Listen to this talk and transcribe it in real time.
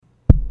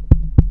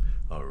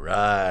All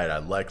right, I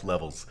like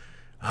levels.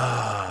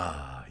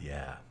 Ah,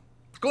 yeah.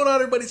 What's going on,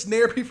 everybody? It's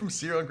Nairby from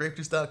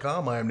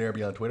CerealAndGrapeJuice.com. I am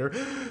Nairby on Twitter.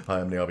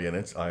 I am Nairby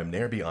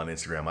on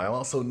Instagram. I am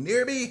also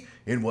Nairby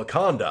in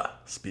Wakanda.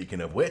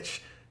 Speaking of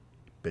which,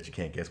 bet you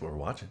can't guess what we're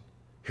watching.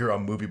 Here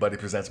on Movie Buddy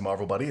Presents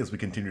Marvel Buddy, as we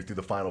continue through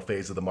the final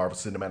phase of the Marvel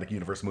Cinematic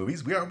Universe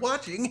movies, we are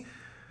watching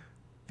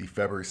the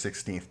February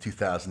 16th,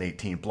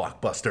 2018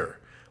 blockbuster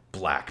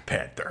Black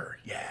Panther.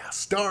 Yeah,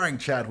 starring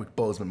Chadwick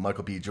Boseman,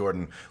 Michael B.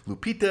 Jordan,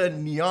 Lupita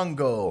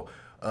Nyong'o,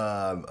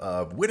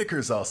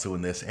 Whitaker's also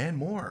in this, and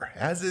more.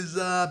 As is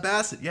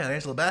Bassett. Yeah,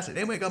 Angela Bassett.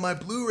 Anyway, I got my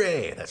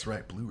Blu-ray. That's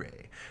right,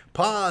 Blu-ray.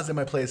 Pause in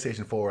my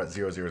PlayStation 4 at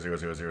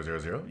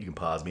 000000. You can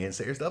pause me and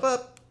set your stuff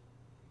up.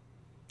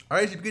 All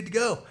right, you're good to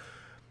go.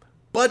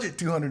 Budget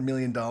 $200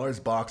 million.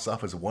 Box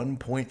office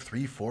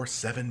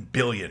 $1.347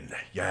 billion.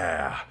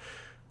 Yeah.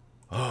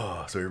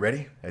 Oh, so you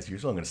ready? As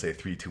usual, I'm going to say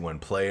 3, 2, 1,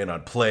 play. And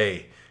on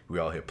play, we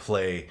all hit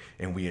play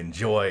and we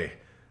enjoy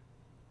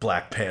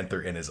Black Panther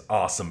in his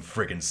awesome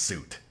friggin'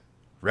 suit.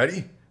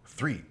 Ready?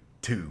 3,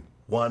 2,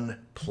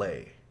 1,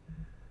 play.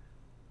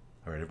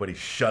 All right, everybody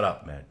shut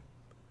up, man.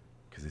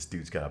 Because this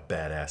dude's got a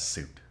badass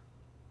suit.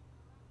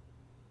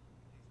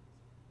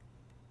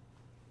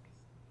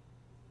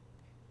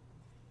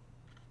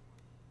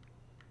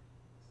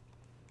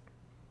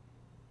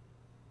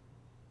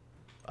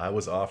 I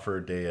was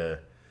offered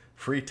a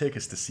free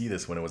tickets to see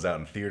this when it was out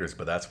in theaters,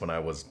 but that's when I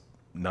was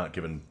not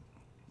giving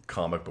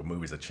comic book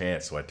movies a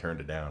chance, so I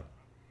turned it down.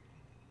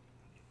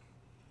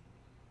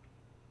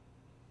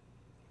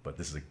 But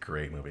this is a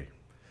great movie.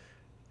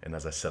 And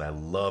as I said, I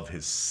love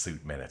his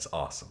suit, man. It's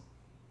awesome.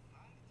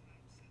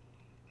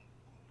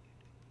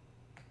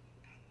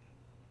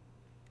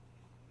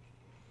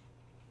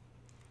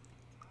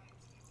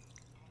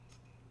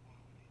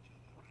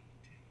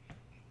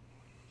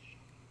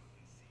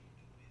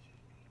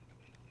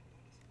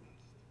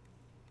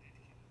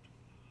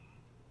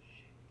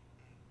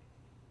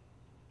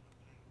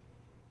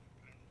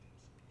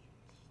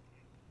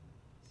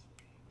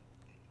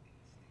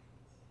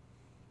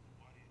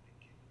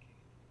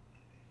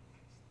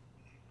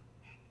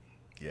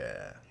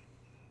 Yeah.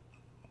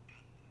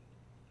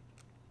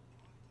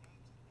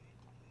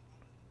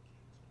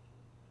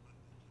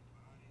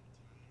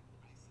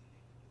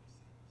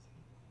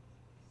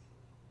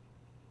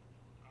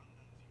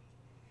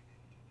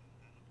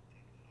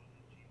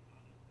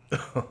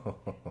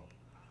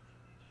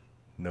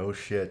 No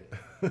shit.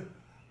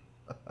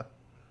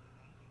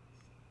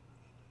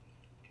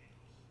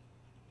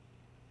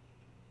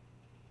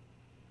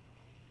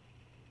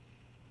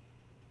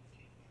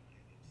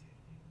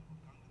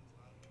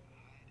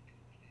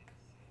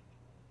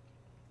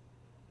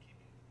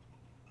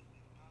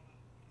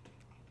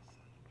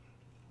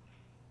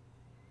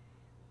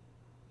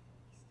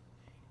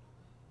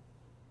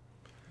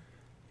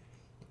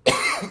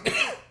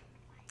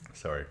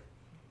 Sorry.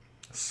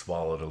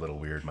 Swallowed a little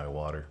weird my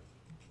water.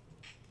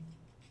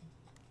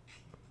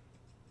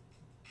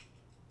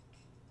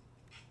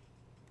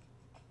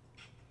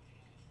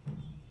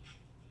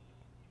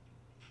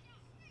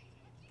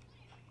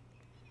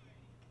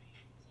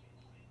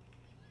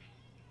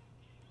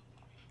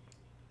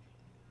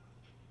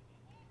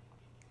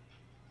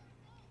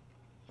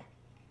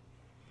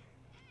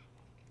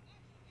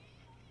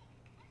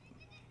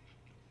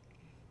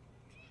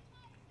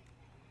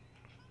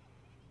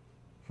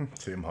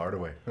 Tim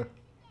Hardaway.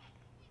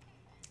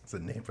 It's a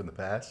name from the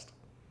past.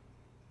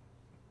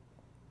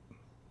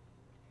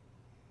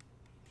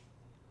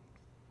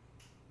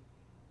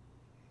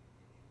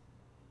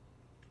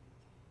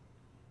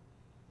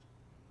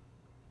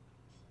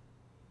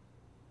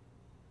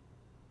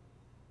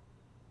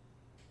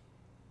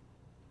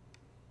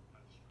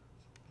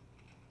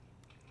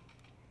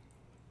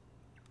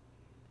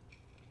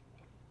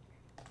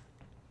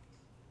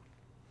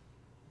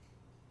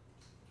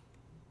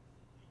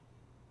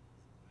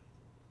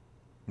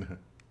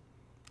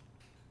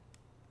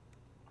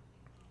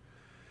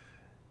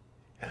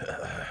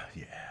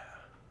 Yeah.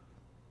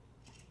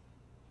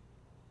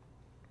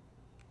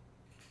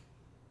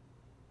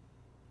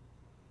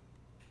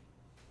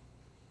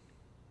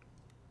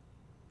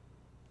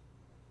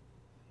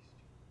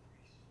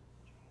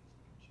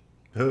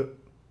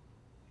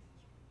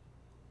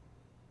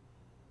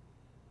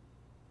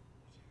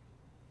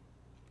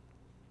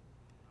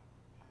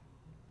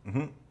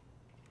 Mm-hmm.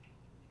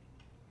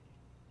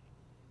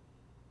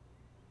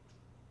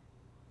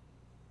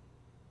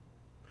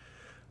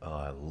 Oh,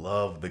 I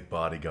love the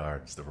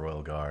bodyguards, the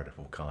Royal Guard of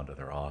Wakanda.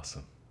 They're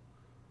awesome.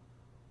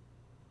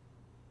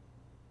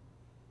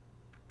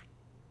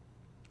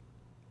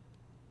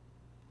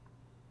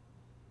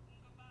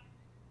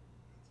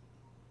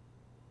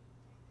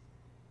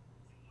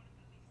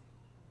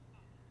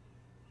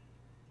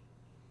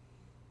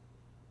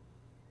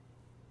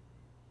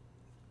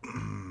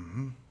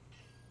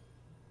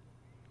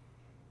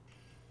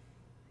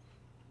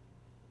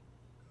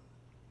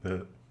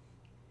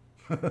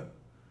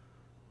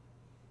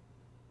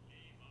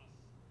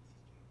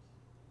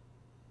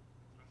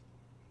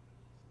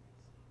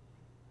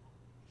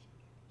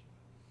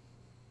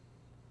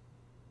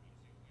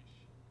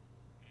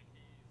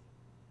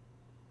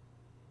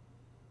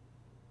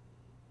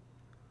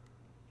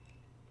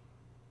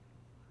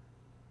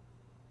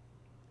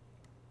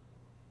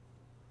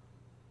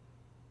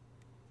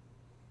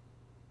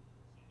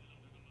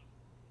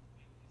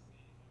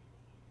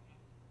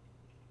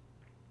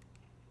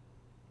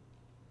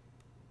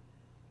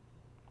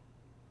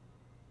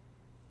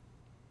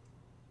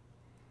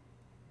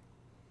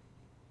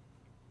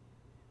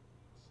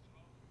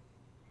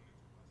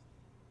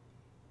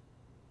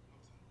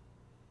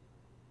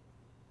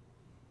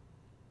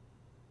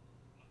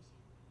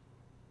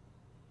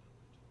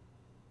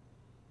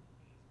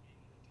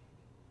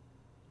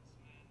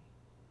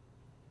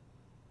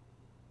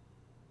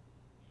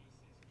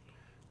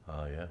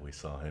 Oh yeah, we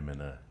saw him in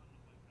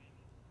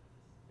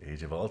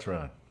Age of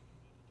Ultron.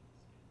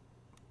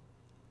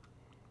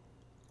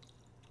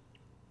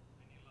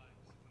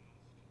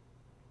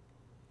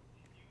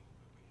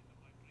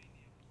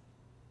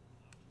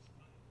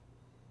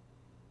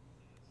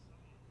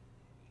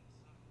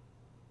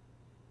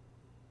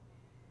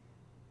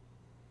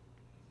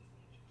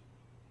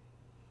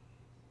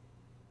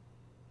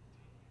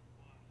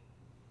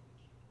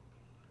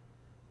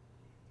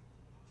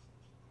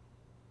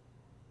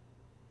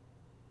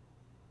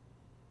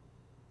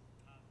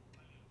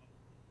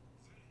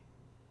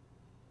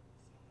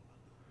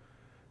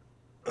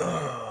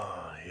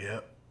 Oh,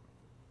 yep.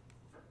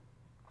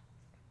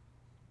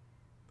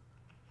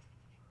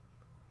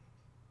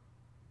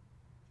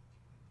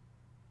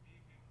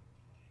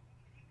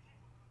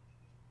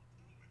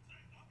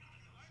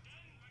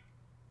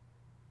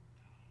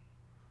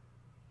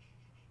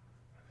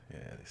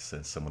 Yeah, they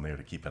sent someone there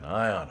to keep an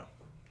eye on him.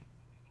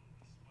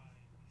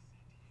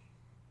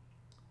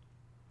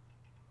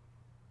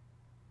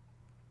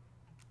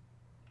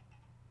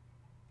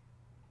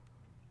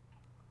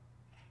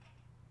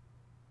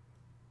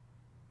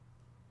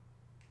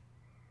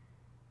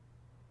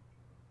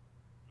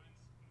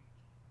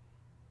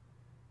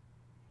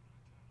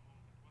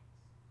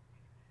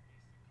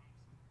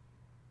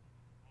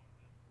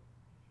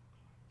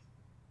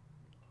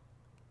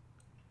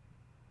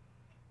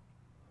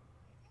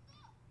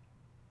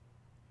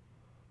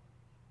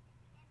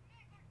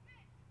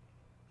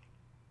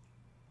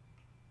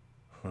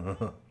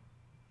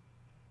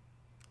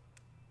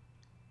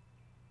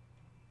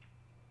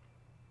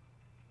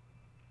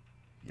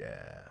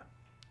 Yeah.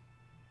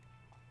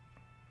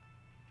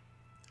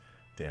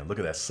 Damn, look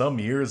at that. Some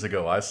years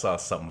ago, I saw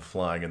something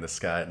flying in the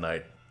sky at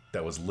night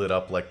that was lit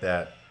up like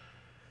that.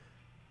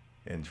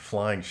 And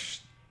flying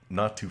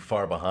not too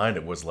far behind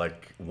it was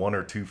like one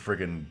or two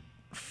friggin'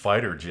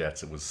 fighter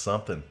jets. It was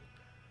something.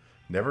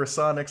 Never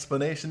saw an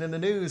explanation in the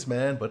news,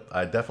 man, but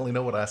I definitely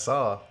know what I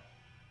saw.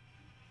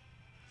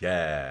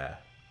 Yeah.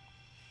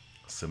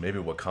 So maybe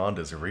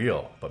Wakanda's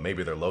real, but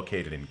maybe they're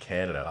located in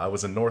Canada. I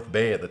was in North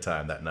Bay at the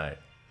time that night.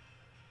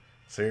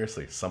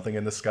 Seriously, something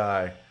in the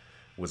sky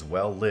was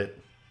well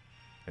lit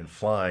and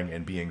flying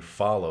and being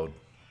followed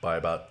by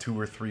about two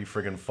or three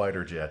friggin'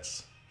 fighter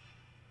jets.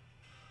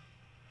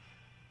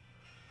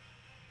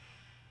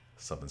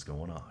 Something's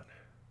going on.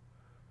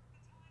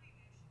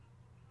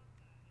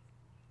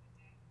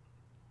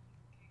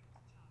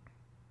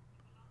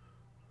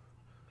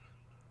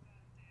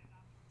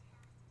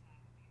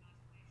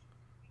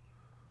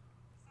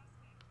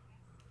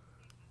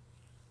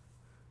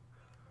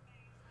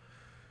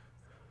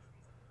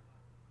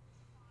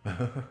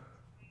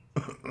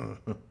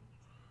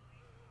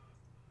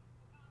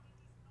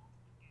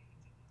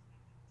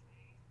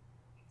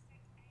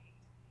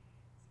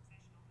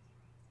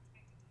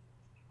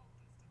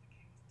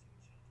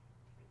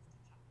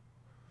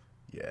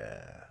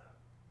 Yeah.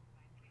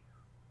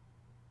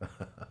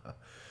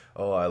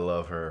 Oh, I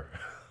love her.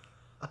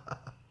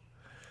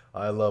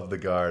 I love the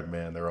guard,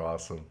 man. They're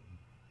awesome.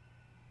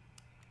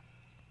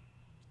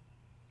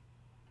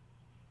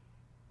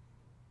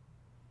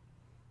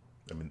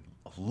 I mean,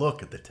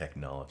 look at the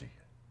technology.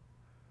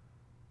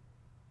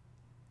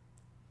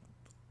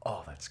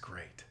 Oh, that's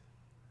great.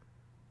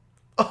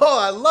 Oh,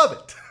 I love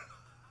it.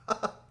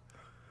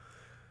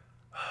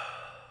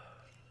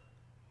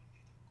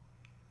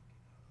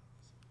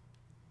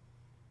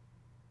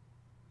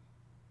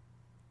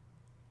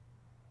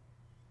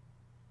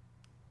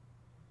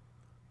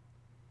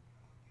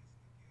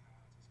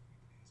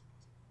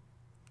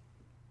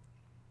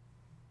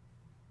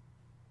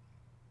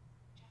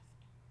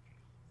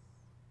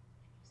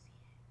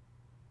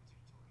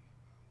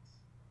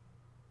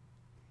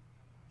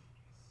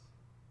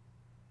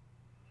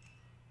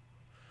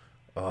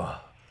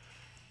 Oh,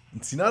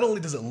 see, not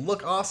only does it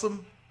look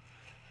awesome,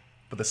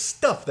 but the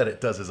stuff that it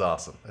does is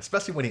awesome,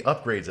 especially when he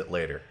upgrades it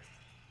later.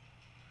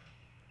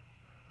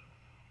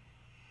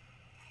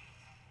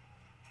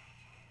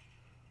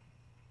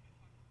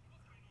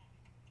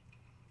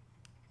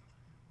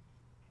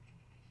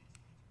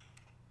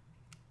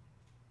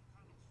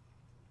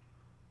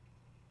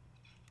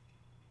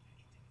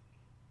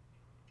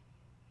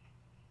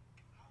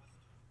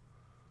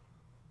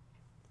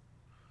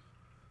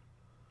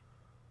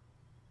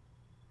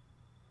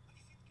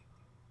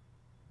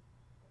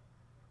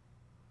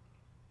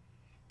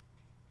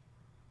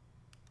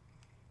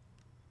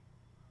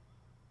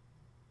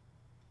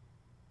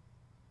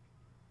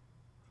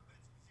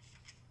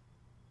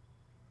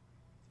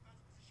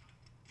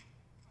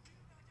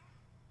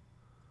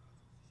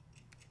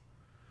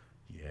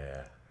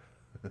 Yeah.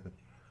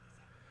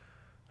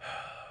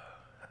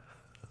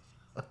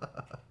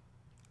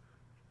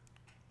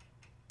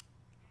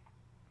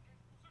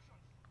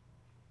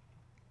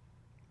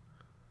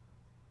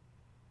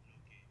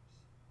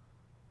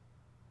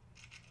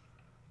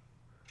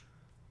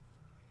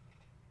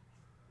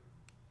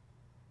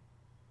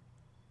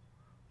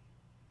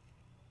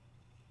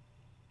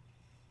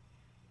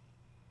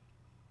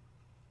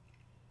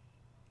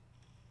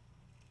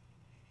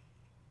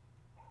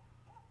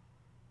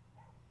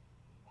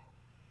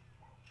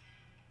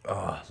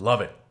 Oh,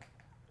 love it.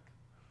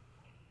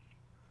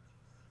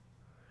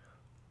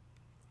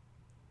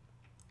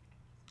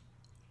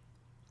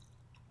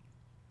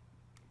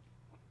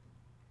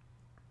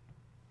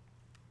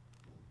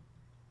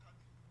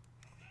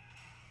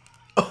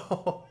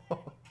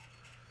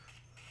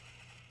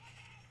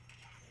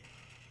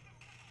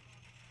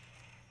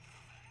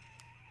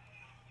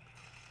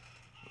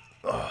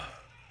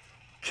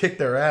 Kick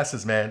their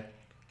asses, man.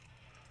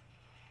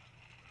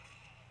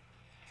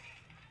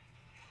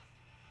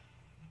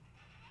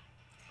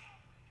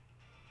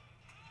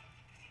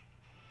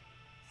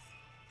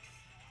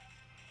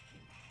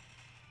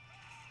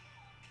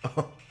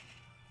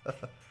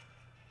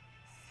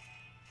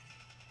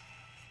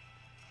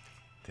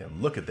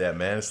 Damn, look at that,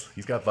 man.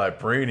 He's got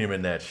vibranium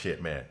in that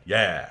shit, man.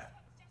 Yeah.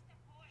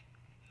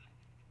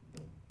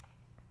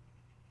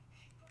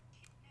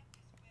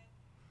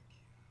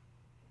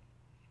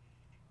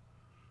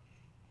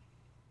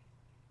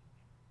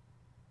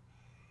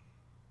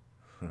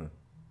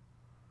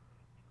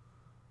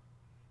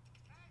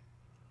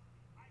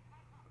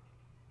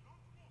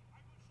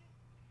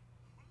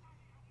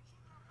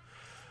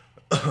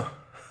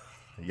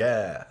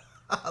 Yeah.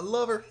 I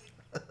love her.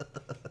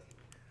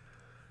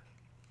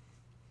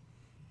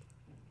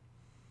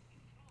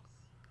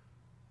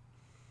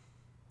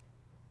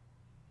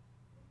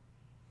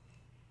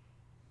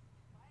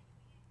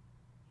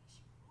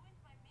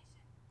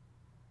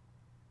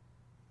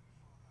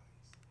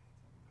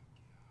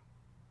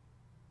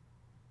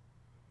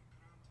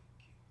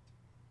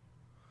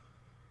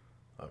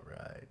 All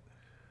right.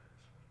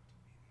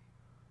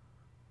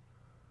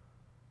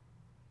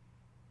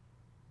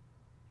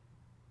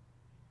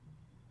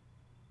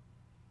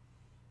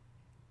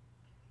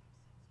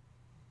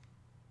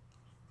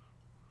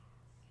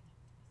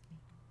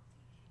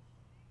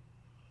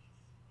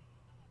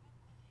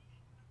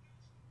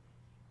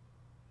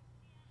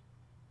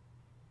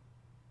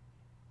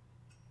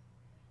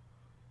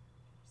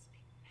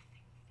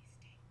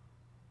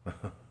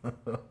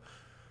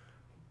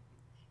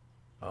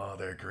 Oh,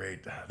 they're great.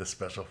 The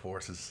special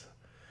forces.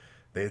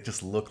 They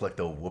just look like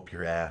they'll whoop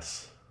your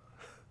ass.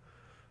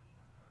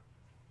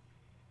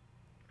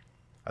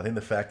 I think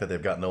the fact that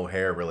they've got no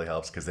hair really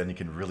helps because then you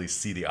can really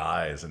see the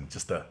eyes and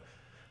just the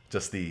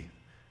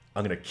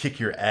I'm gonna kick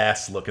your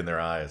ass look in their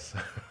eyes.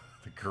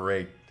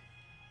 Great.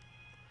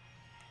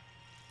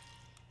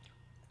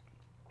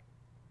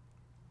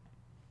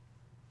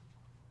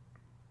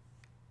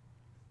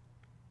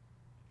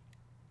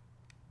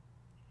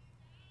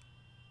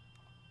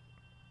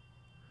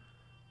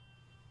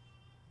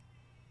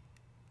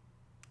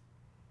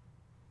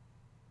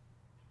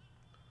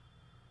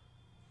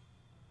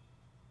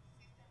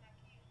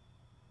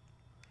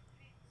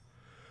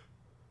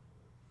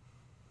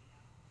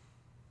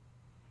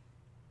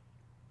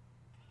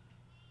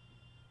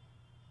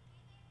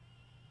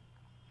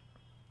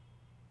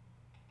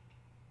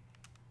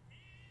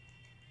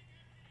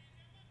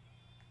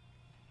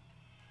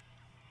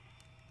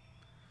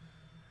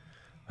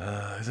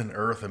 Isn't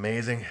Earth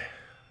amazing?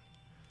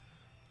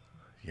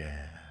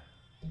 Yeah.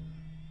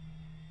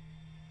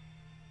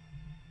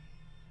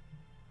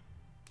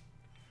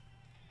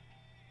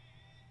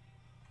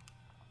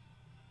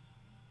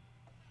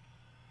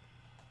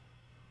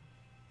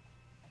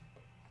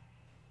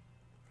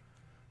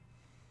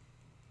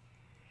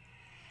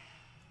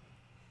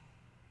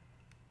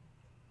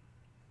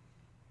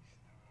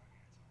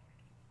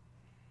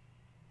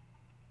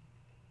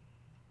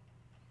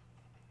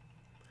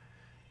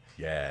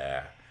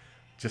 Yeah.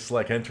 Just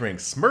like entering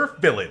Smurf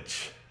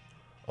Village.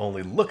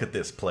 Only look at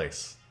this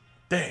place.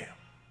 Damn.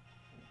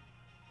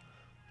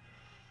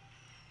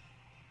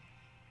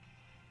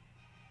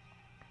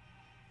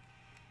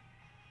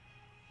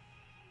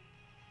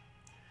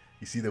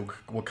 You see, the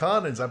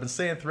Wakandans, I've been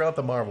saying throughout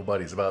the Marvel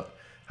Buddies about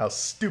how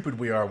stupid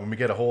we are when we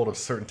get a hold of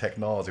certain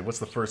technology. What's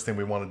the first thing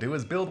we want to do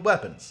is build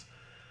weapons.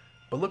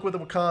 But look what the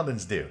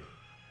Wakandans do.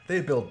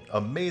 They build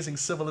amazing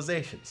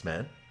civilizations,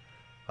 man.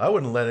 I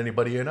wouldn't let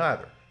anybody in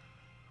either.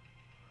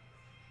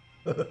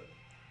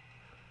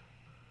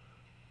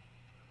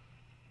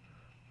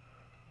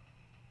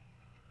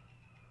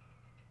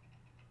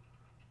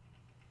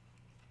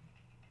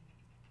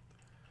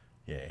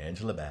 Yeah,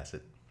 Angela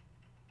Bassett.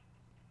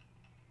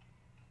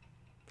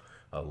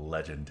 A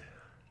legend.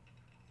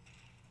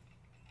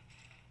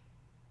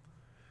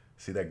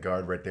 See that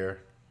guard right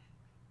there?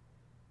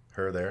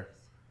 Her there?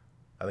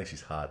 I think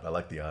she's hot. I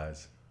like the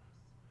eyes.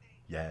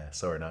 Yeah,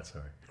 sorry, not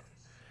sorry.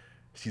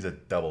 She's a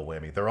double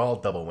whammy. They're all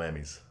double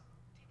whammies.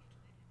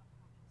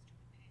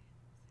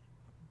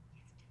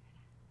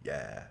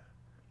 Yeah.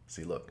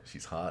 See, look,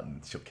 she's hot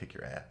and she'll kick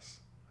your ass.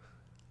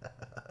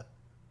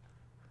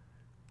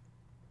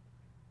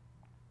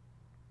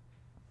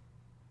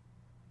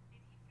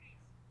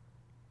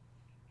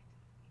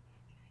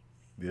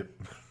 Yep.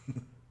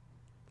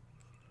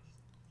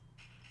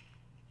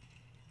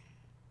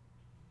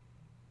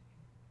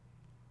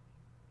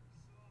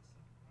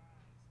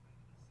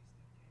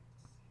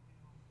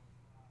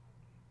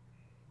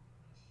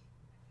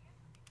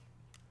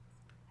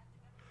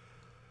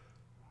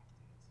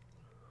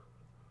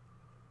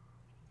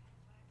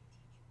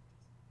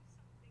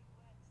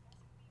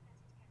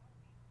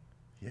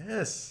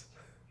 Yes.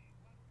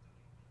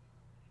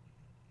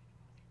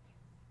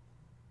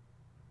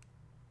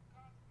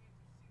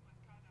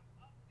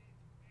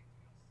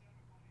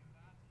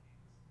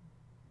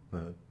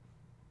 Uh,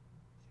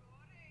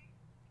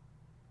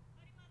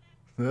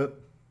 uh,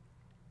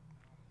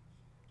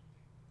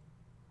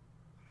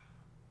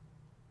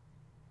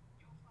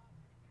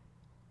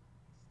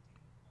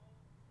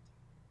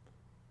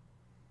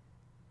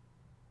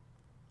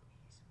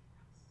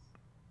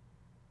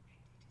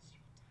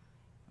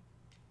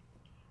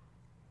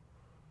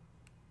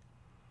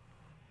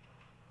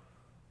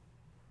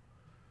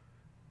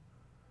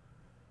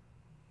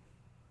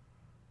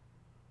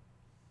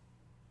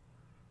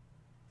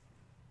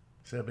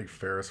 See that big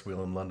Ferris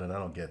wheel in London? I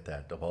don't get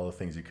that. Of all the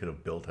things you could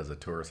have built as a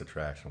tourist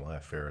attraction, why a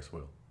Ferris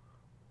wheel?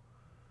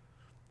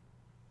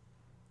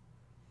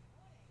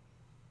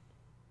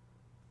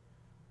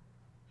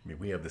 I mean,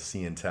 we have the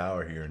CN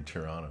Tower here in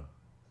Toronto.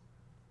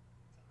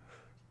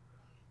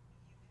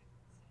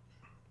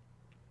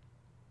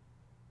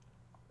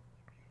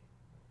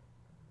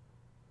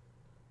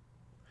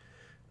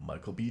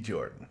 Michael B.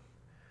 Jordan.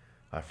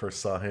 I first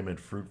saw him in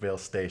Fruitvale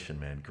Station,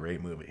 man.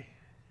 Great movie.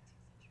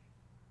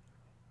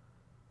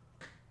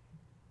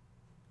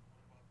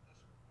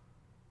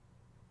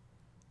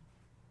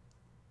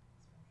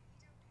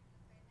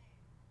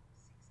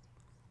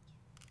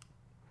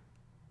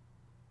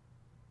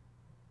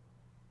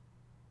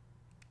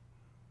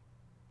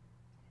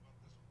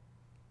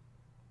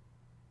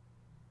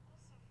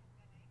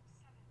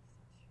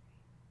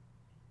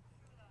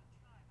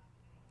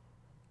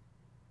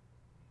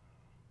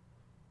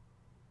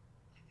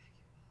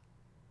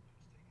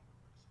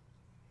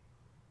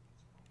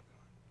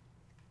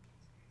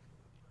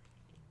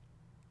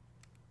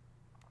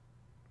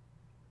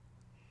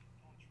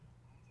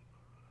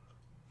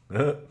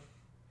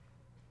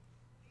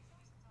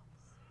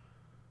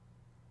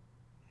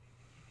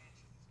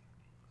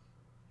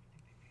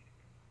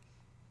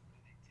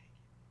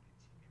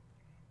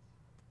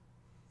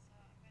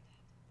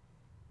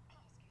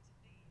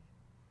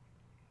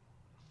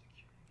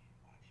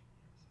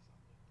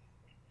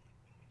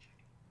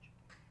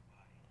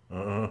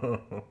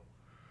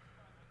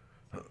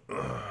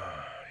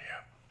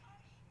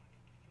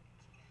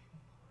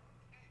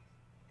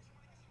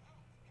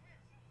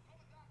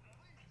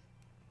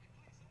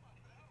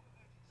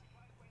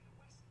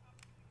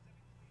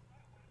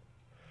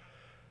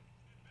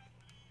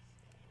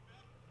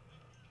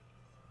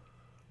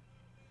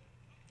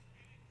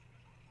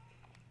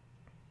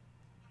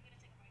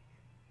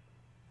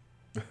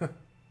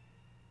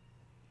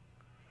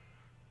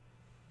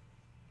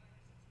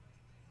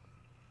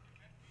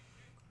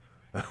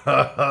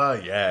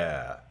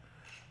 Yeah.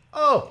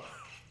 Oh.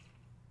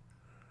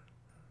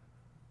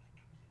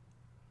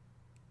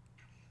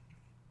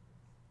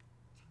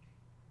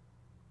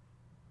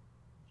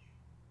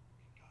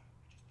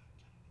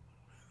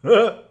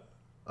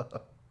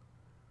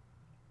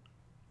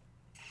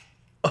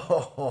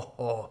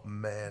 Oh,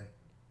 man.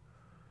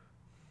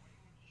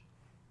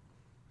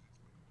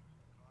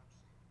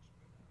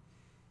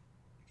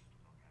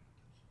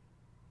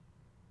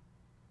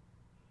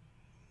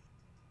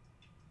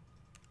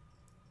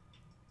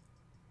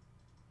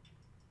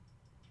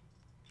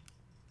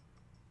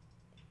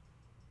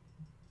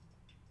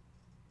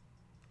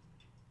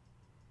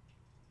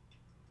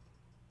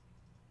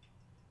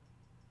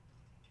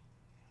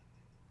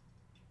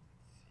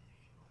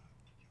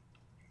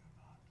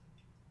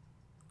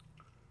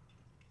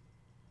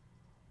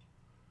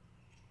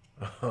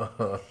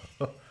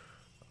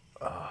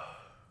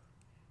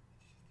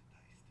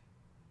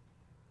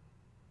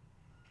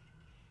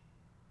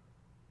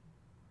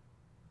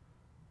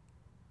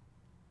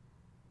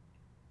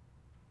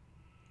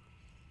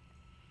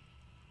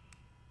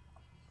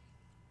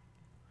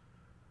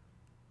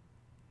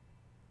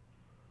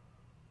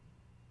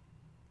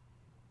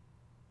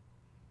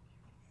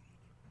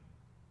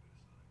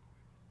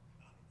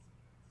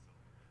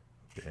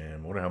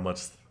 Damn, wonder how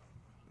much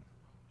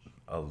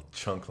a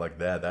chunk like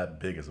that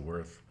big, is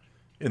worth.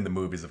 In the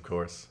movies, of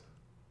course.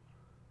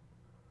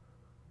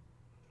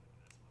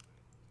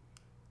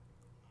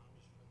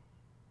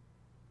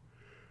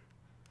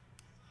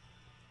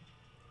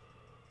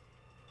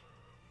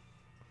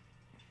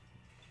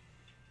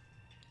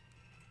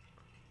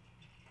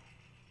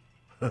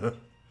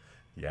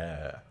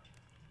 Yeah.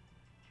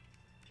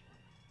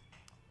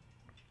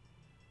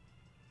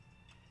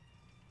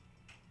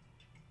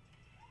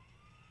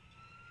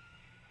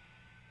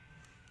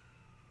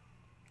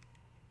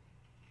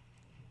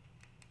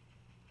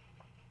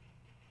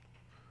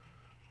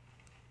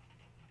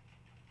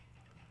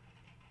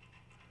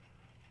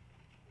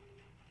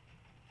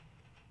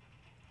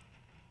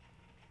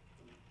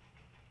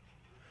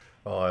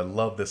 Oh, I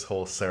love this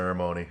whole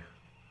ceremony.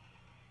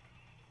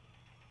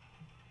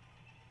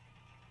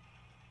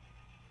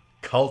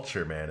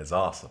 Culture, man, is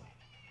awesome.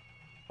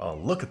 Oh,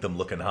 look at them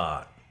looking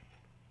hot.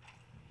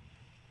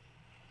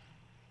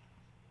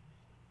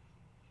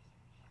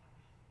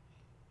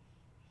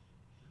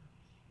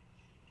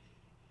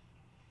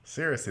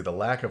 Seriously, the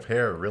lack of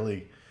hair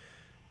really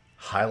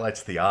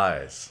highlights the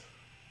eyes.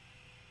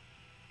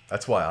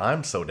 That's why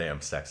I'm so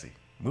damn sexy.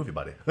 Movie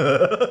buddy.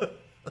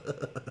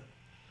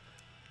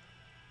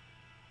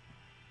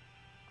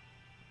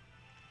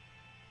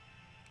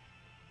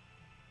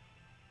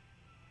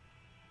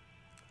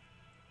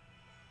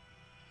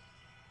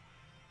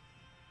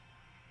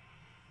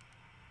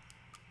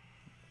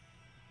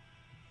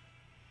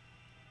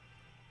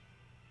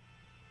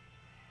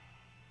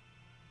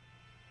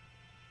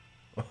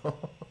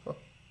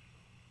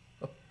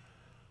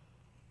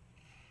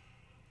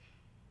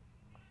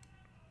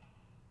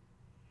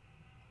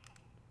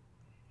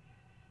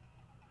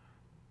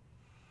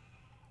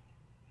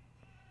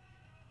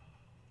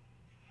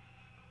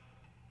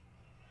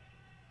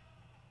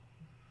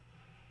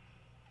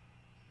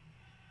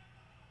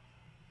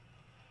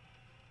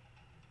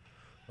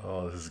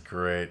 Oh, this is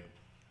great.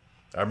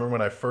 I remember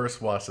when I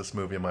first watched this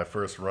movie in my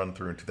first run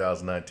through in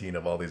 2019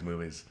 of all these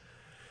movies.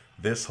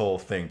 This whole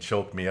thing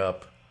choked me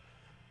up.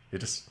 It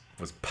just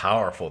was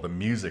powerful. The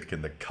music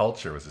and the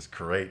culture was just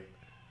great.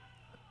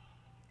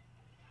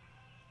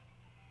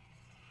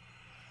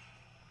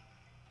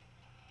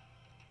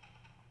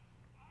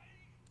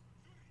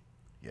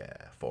 Yeah,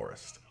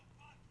 Forrest.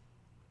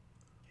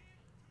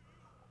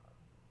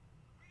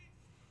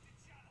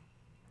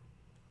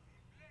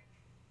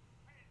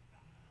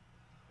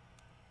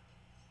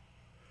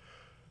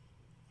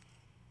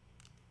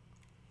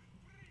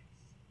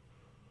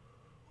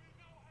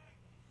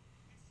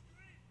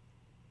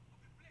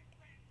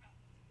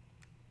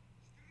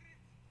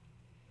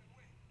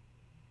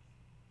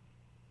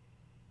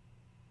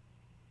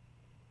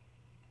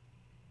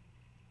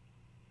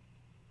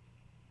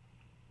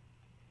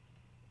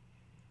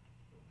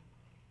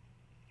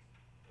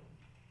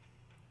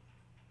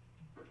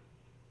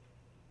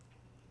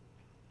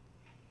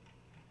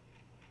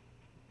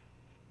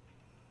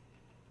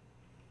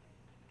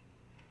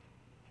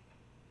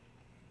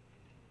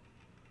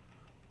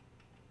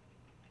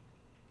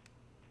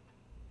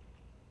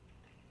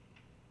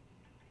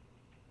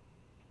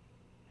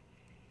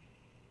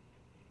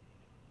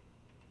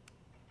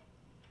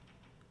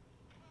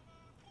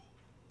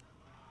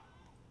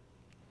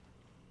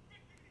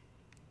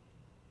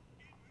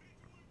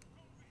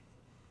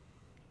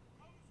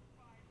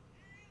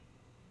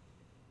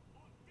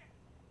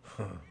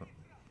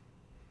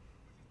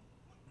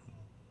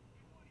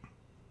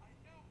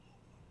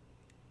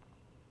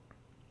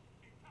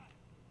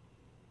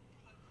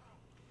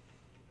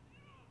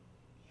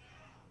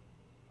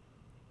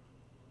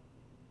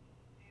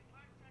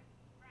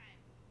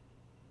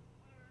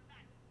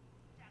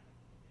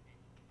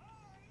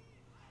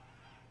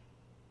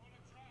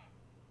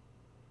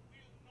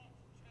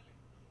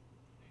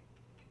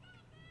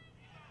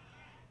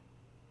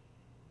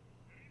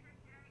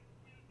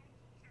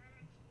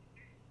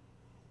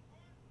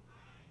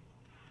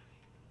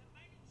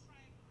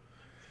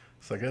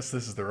 So I guess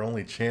this is their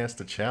only chance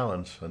to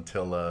challenge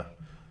until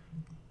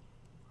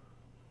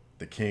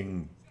the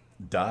king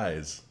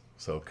dies.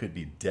 So it could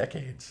be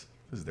decades.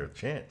 This is their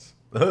chance.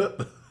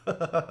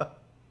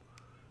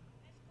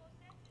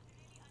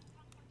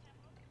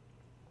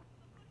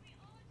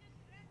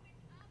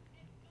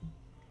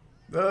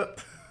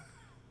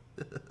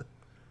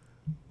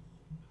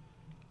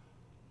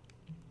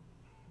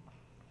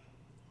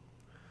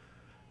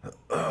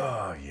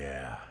 Oh,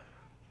 yeah.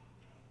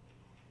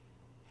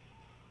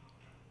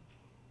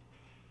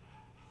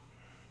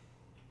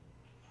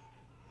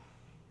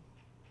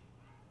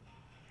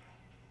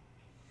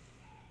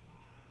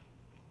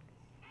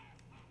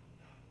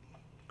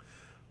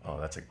 Oh,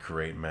 that's a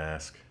great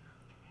mask.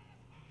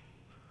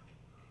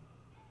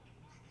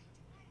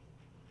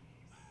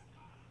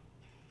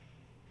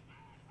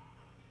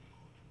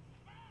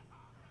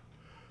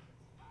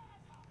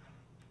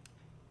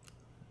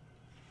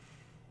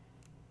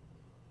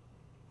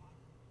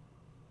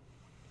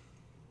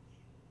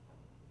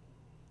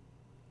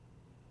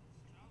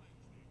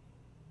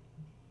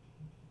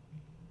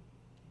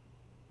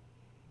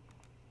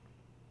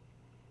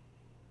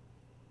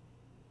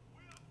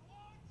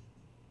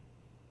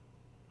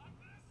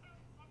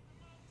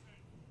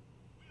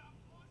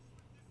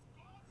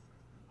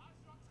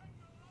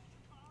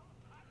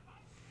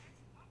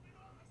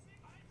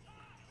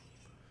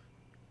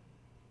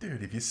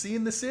 Dude, have you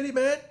seen the city,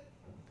 man?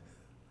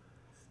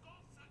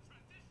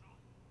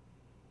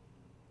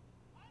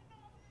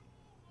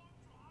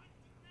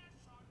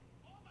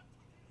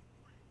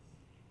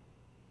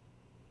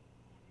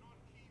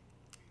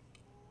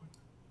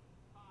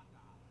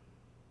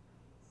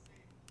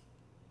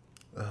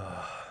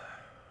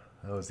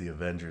 That was the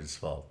Avengers'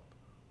 fault.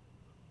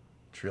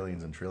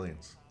 Trillions and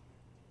trillions.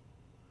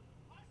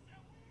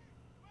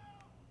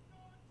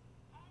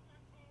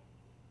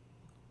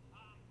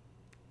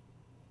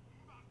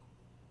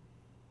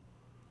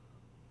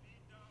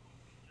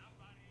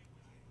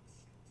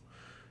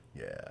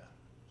 Yeah.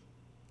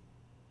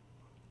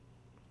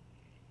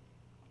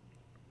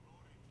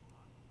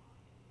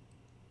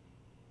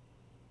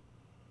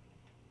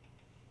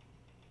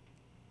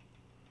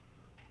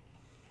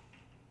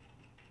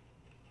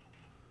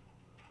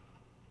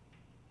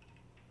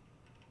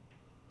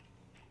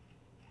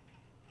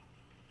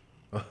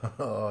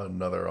 Oh,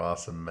 another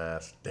awesome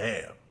mask.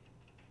 Damn.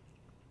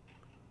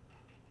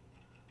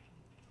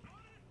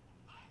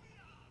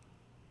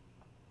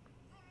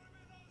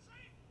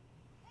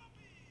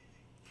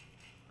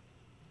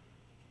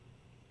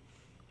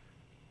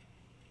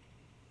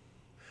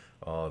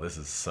 Oh, this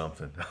is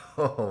something.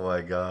 Oh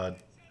my god.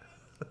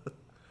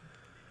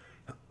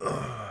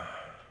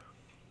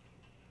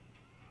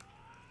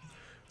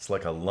 It's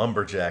like a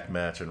lumberjack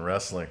match in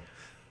wrestling.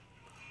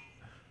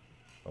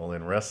 Only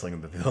in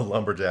wrestling, the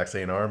lumberjacks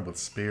ain't armed with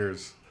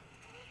spears.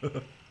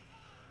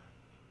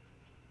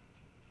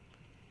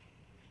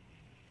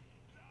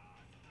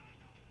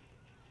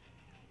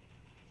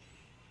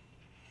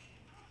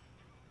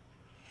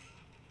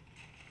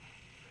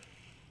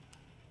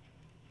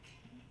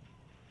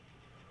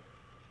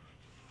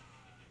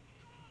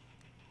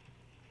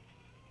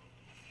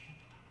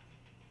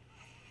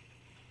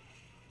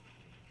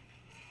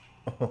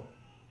 Oh.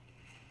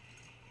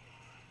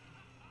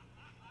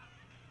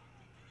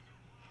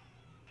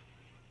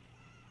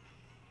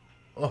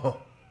 Oh.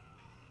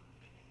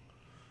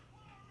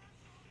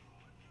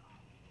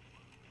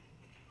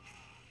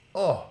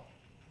 Oh.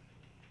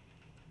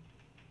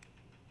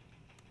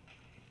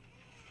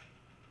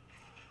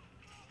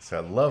 So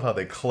I love how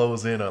they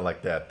close in on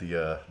like that,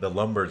 the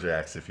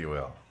lumberjacks, if you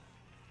will.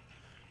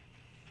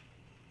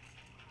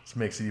 This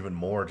makes it even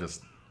more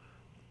just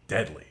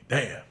deadly.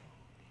 Damn.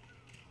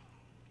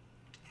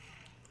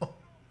 Oh.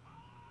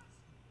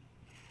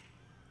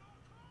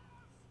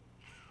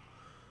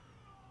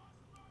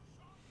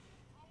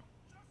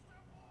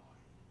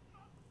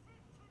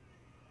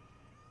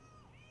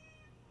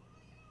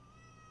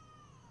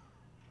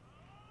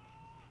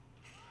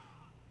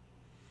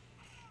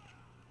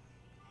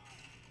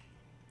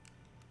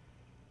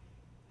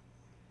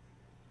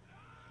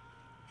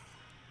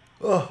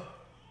 Oh.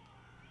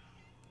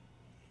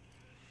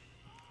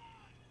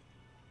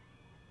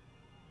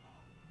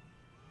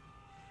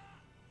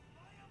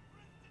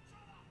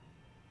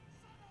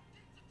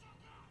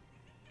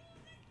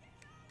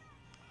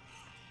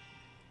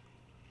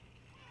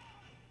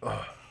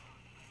 Oh.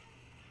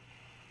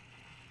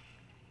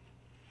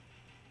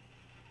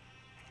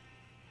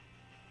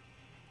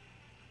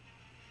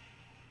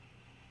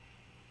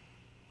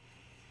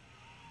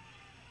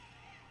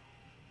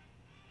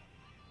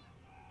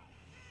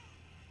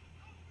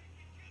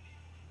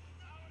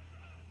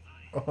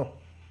 Oh.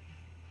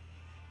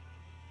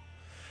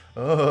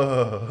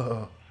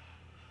 Oh.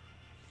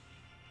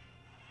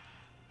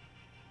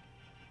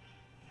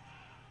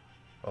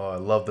 Oh, I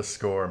love the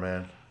score,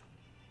 man.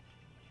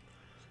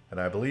 And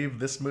I believe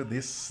this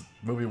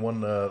movie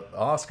won the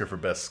Oscar for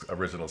Best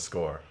Original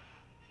Score.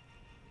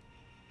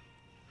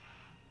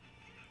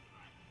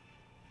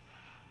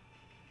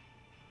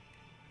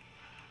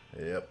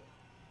 Yep.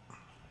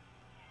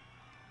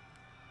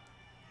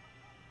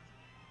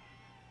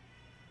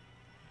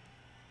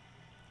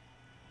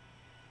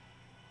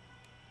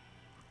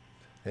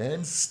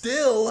 And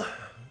still...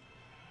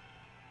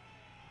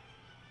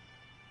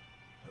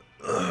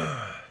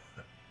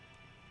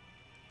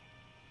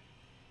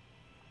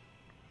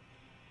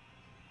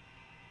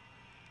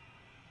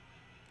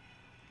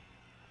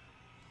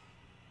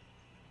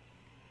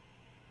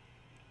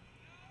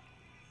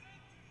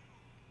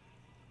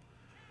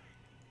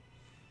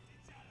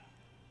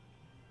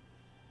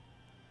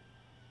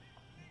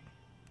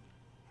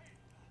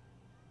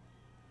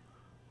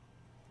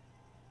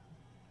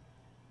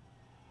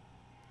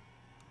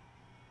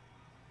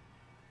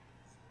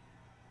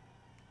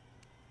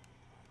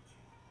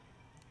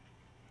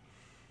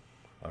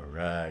 All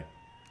right.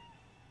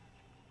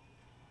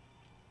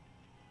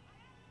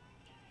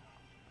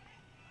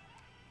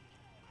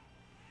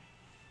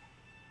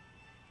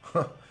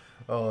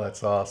 Oh,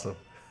 that's awesome.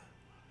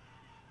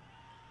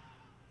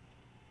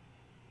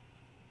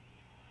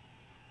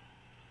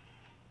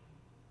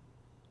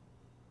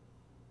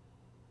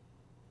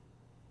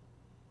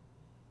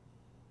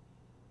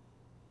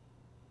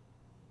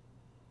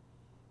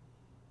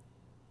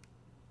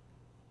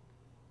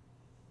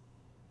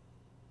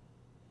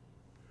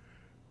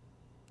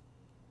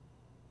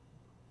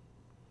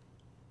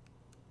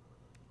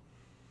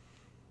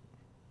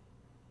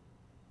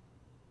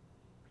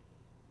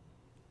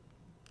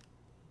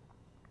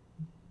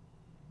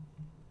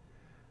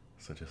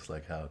 So just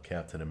like how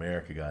Captain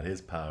America got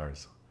his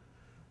powers,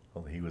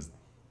 only it was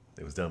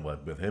done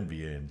with him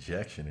via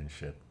injection and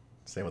shit.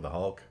 Same with the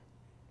Hulk.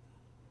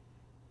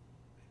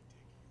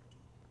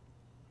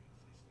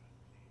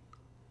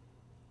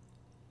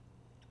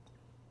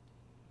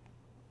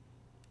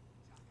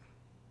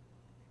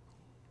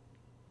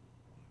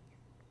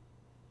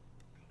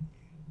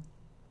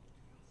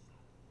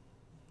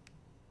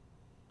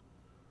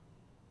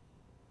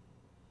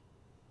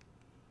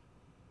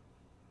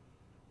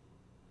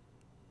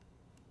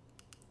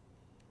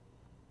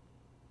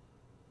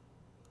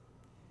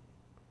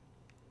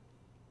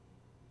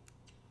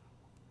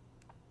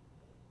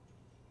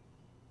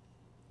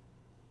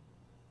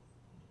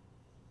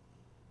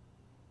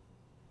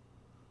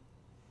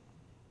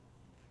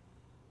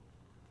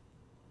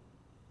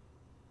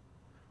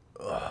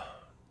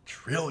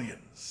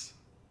 trillions.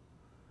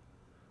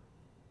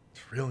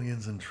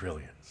 Trillions and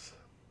trillions.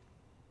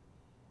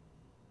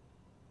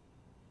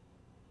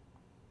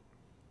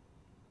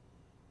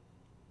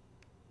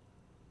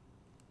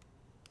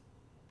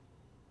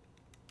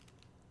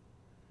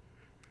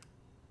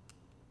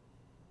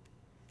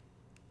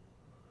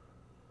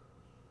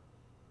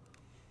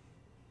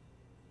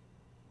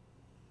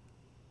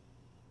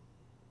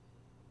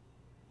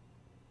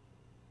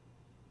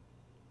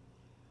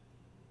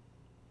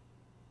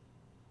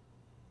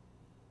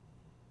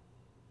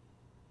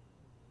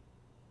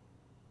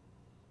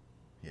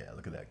 Yeah,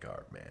 look at that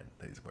garb, man,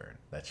 that he's wearing.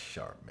 That's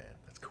sharp, man.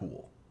 That's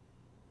cool.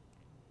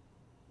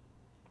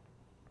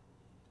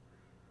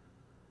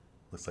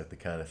 Looks like the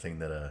kind of thing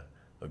that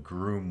a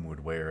groom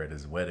would wear at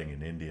his wedding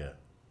in India.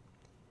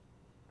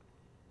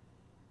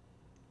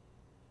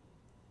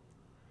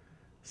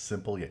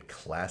 Simple yet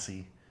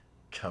classy,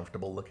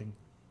 comfortable looking.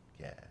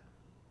 Yeah.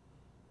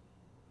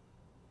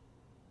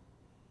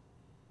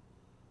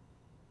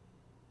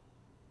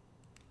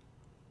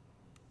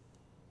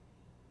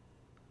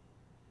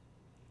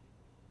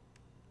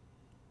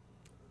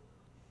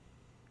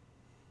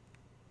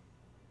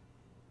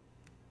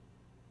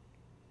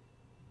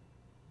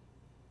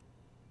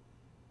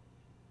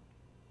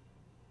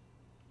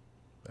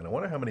 And I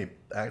wonder how many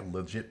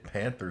legit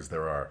panthers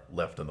there are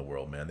left in the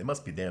world, man. They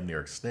must be damn near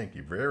extinct.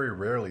 You very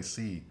rarely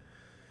see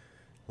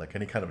like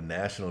any kind of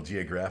National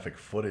Geographic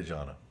footage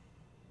on them.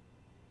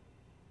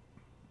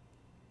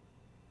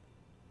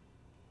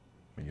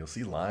 I mean, you'll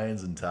see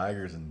lions and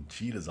tigers and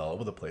cheetahs all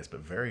over the place,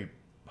 but very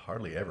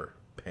hardly ever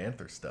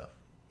panther stuff.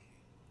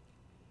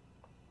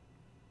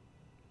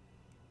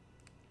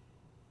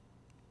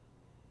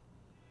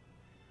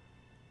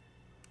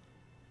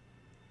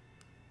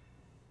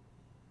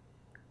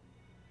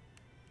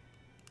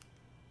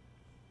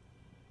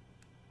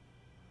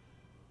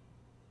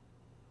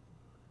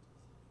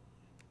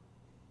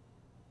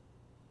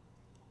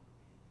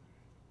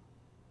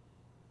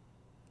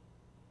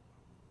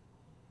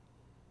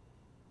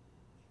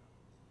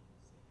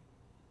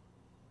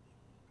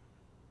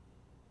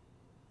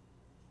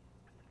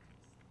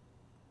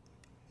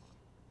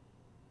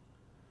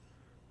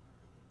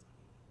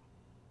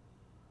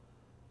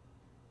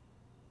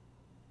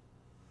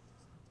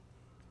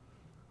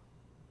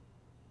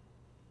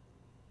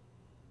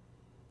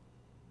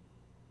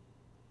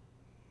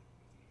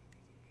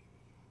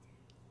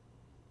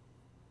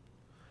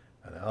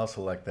 And I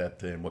also like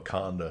that in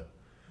Wakanda,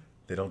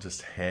 they don't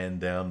just hand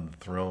down the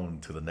throne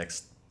to the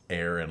next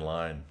heir in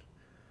line.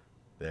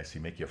 They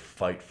actually make you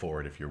fight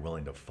for it if you're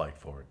willing to fight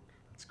for it.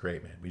 That's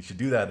great, man. We should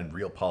do that in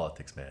real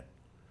politics, man.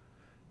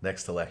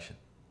 Next election.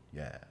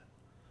 Yeah.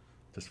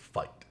 Just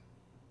fight.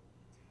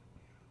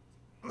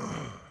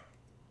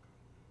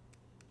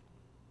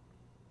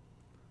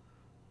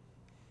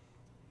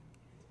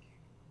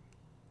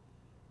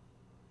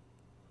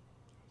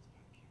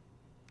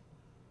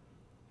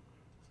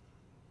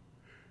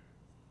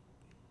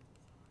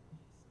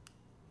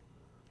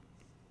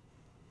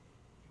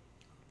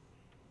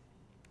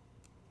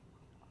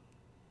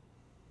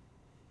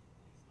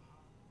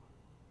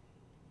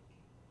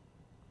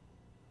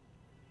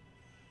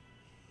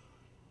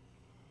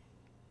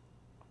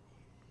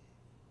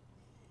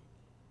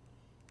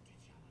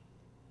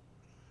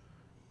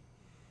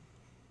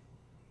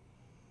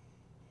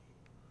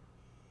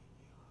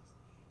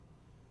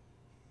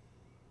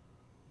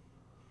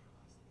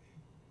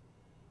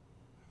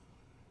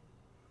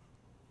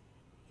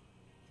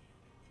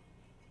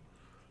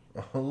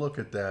 Oh, look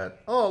at that.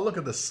 Oh, look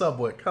at the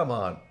subway. Come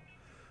on.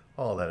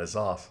 Oh, that is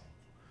awesome.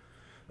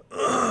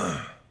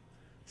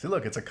 See,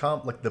 look, it's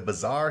a like the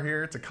bazaar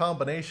here. It's a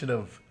combination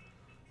of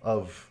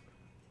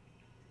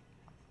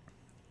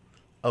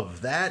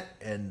that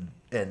and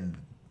then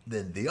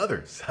the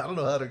others. I don't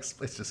know how to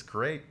explain. It's just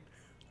great.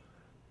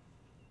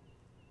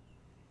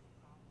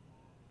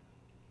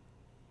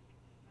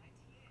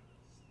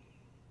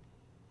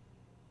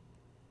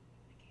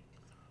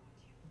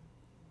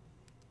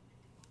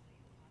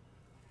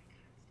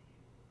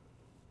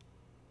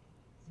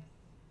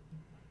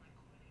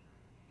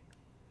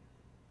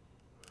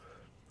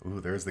 Ooh,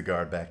 there's the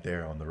guard back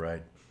there on the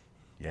right.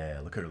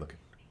 Yeah, look at her looking.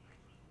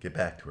 Get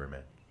back to her,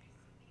 man.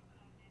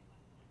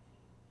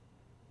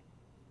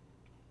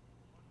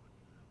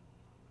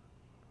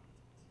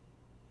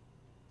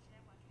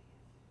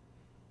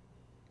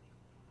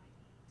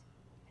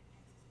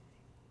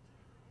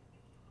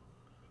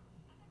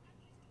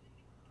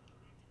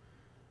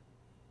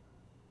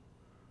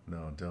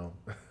 No, don't.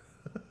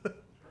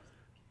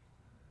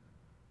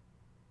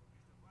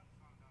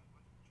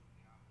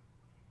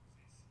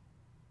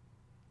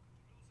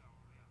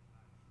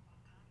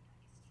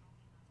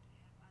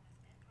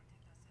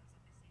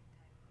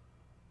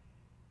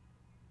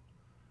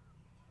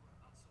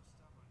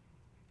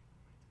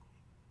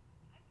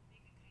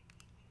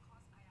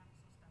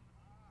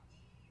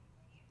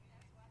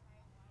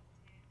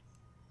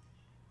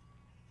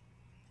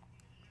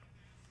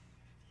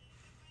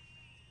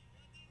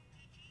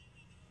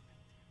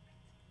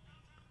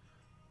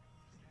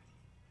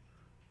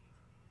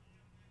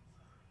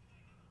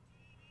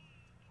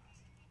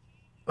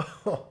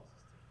 Oh,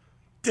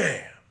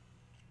 damn.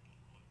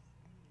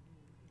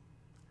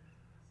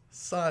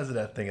 Size of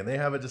that thing, and they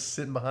have it just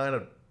sitting behind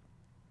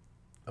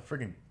a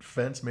freaking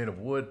fence made of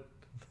wood.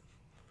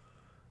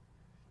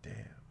 Damn.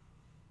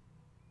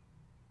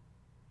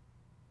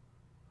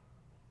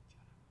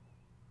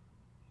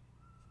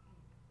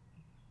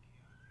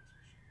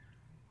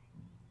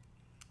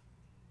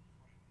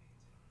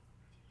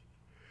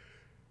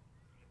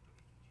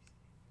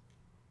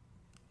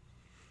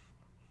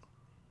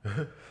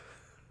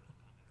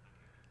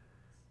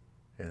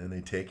 And then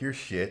they take your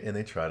shit and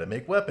they try to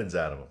make weapons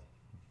out of them.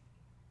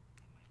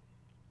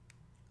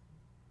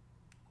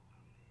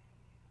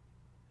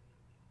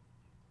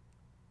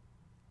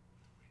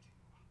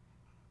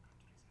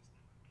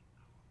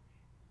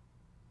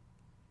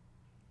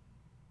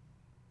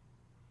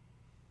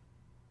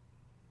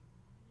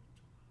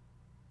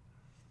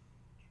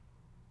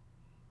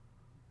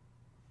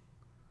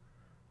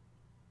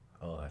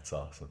 Oh, that's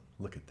awesome.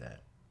 Look at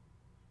that.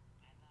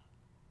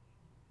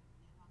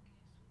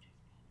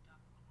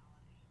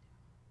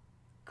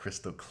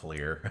 Crystal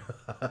clear.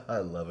 I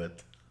love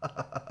it.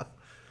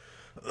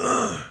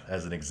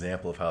 As an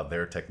example of how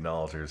their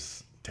technology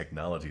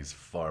is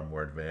far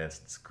more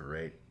advanced. It's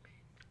great.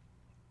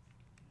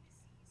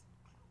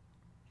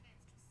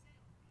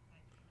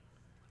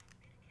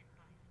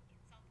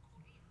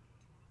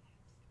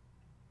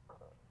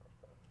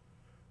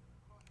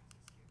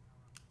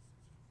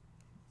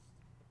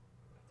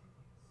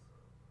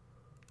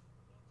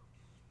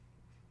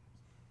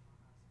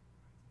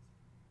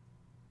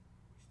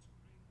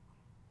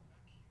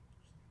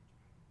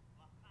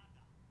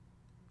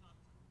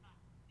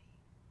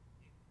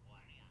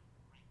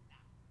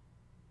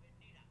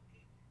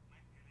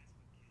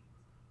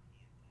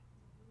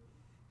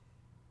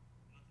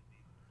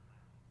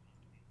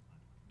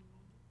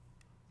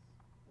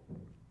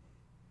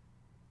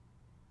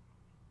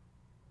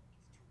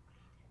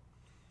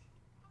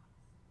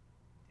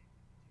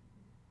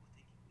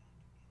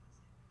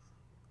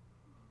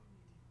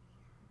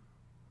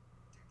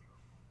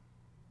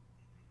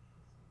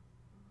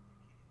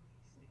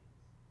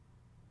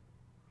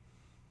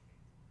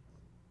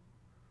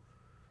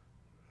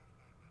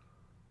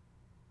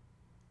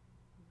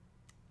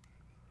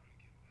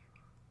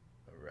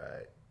 All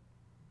right.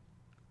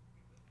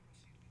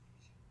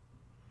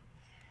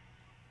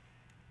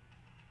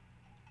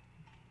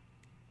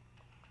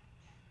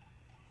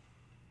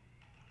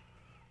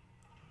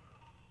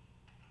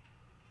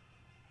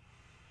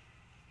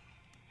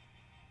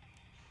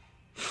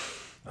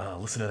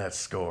 Listen to that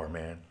score,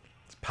 man.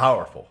 It's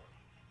powerful.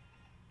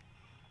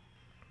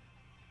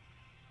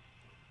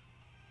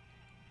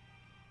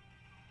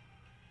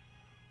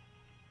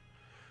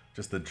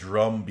 Just the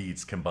drum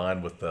beats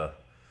combined with the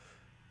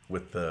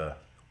with the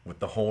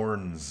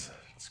horns.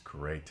 It's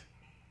great.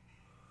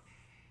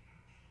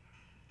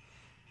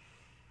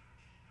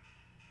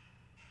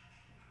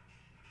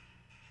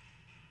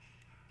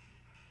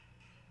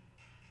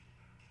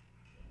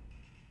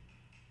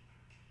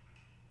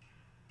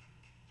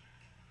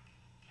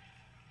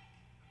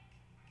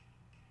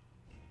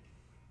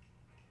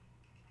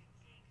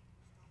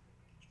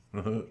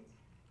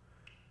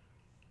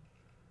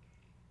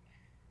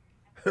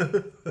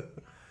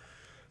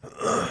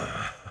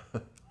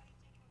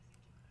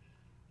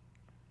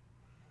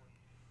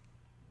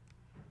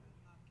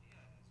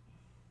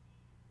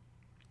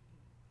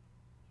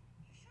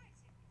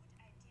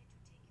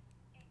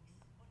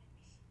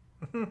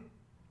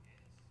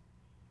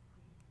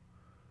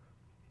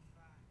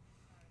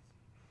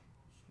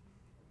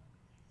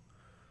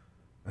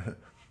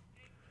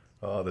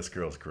 Oh, this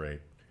girl's great.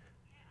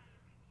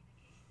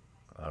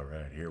 All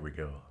right, here we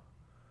go.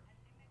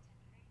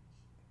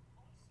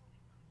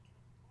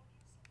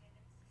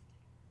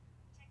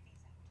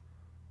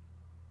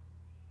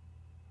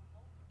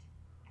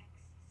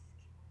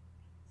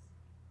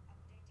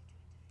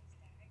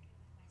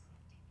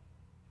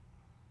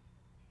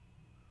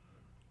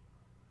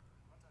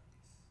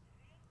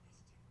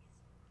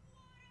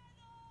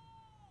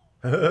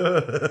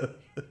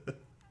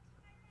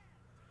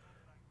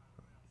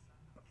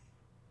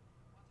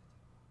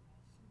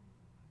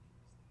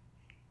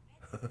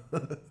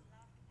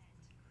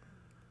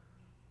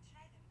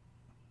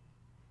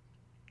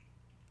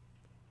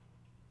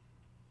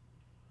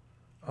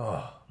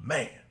 Oh,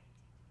 man.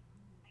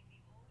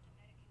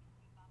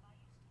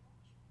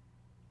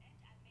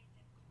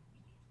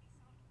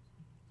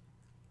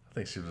 I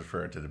think she was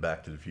referring to the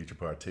Back to the Future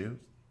Part 2.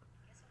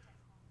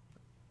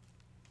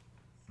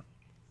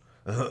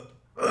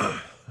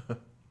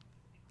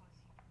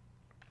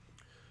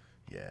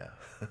 Yeah.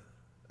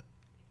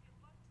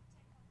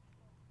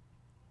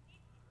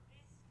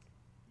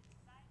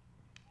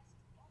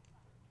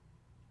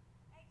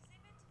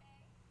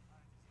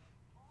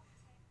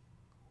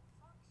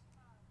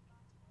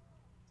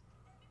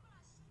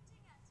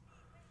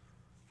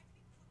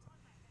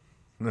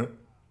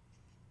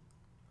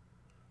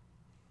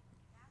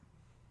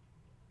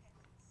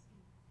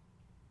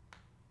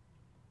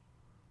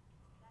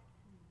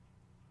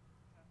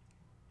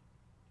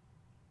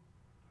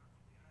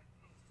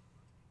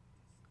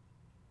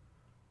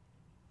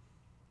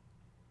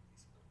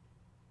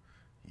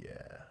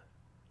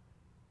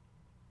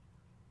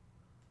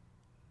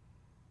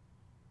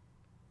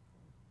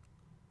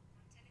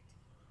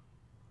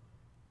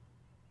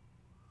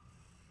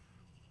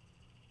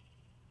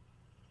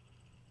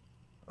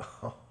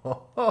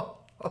 Oh,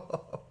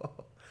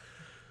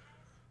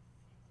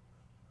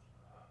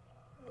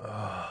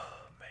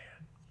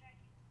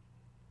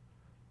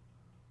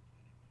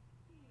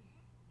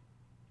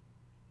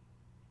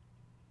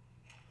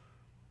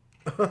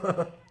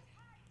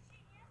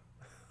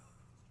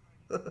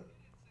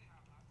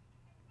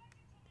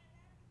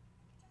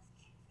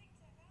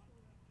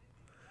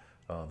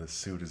 this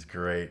suit is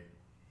great.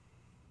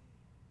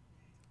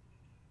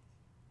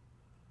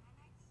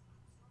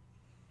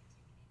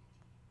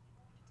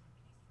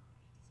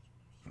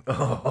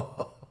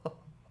 Oh,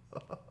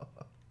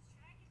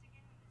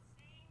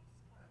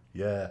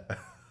 yeah.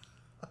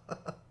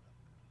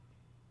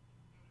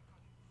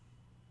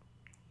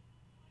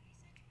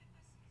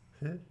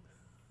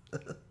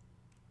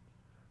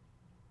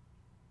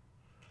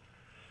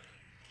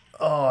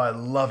 Oh, I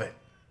love it.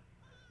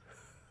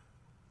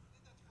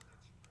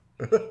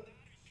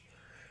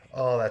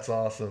 Oh, that's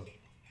awesome.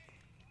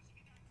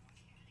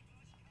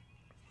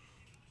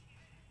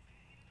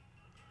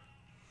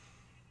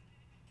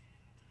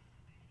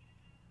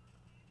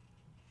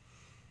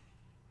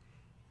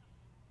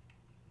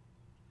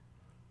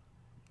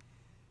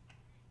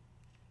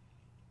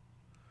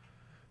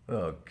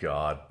 Oh,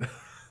 God.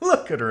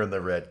 Look at her in the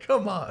red.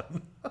 Come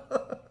on.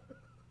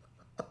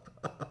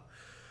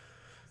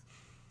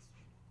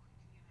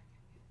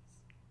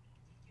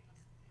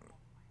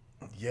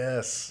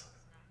 Yes.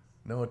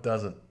 No, it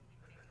doesn't.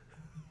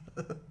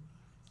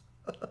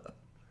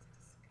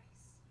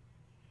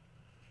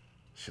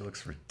 She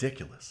looks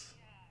ridiculous.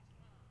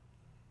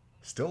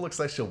 Still looks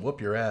like she'll whoop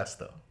your ass,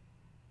 though.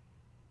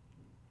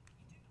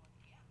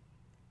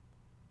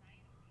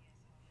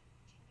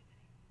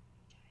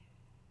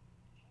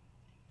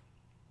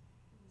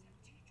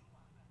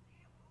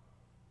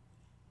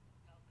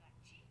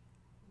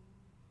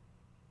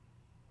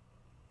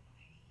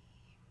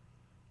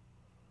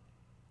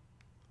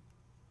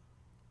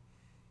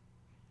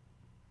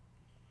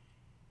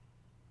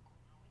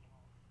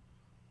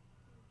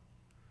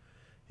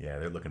 Yeah,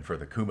 they're looking for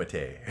the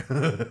Kumite.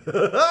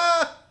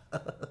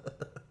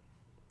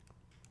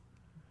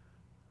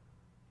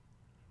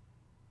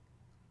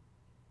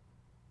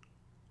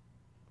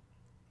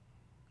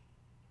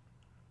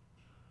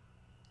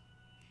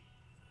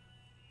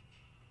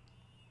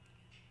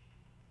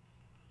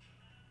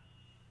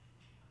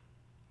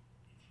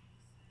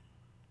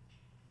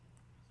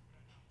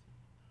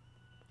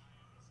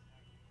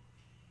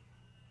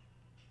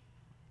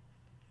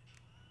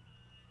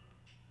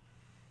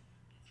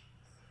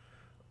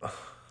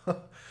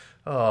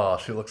 Oh,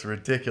 she looks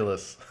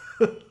ridiculous.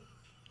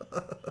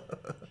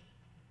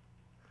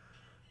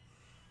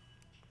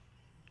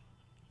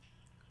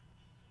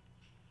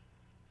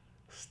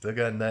 Still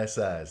got nice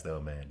eyes, though,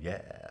 man.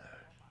 Yeah.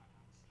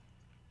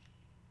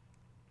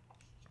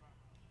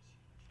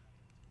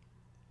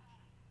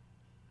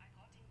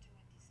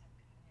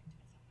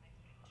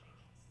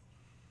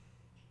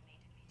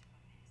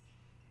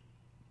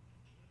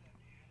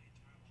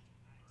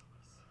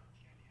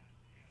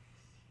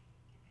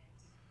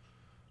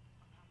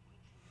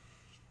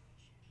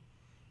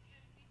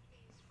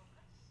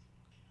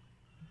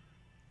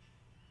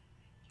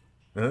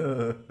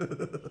 Huh.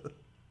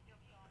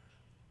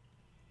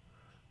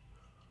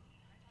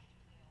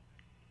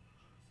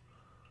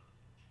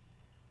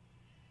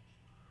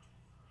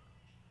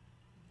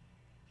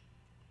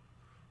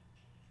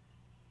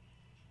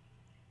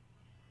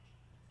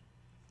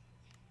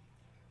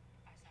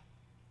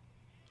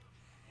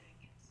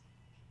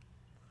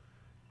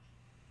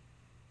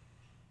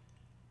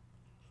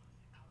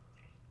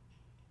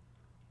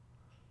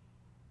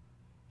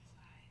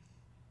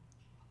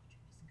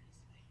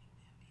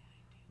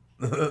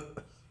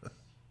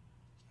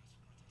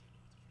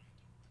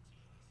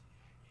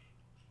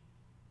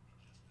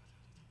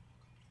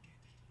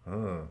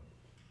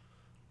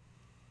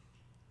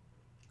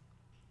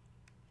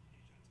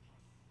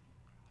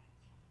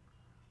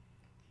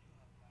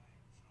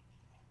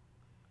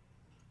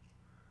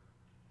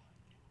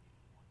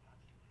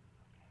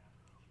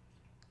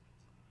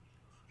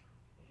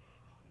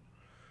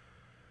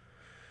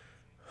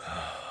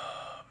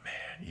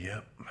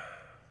 Yep.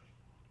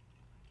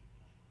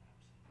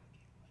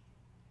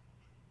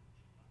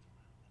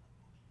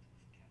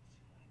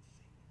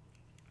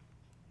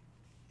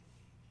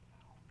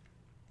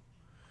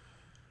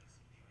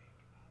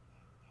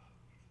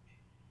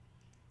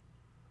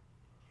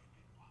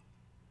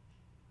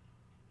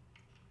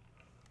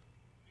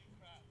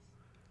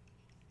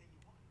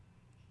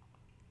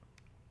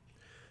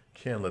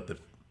 Can't let the.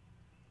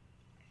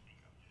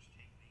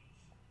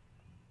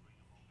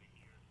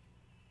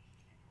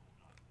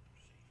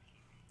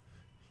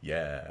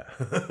 Yeah.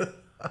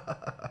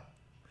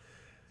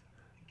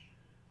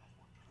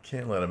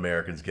 Can't let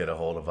Americans get a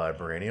hold of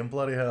vibranium.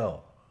 Bloody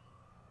hell.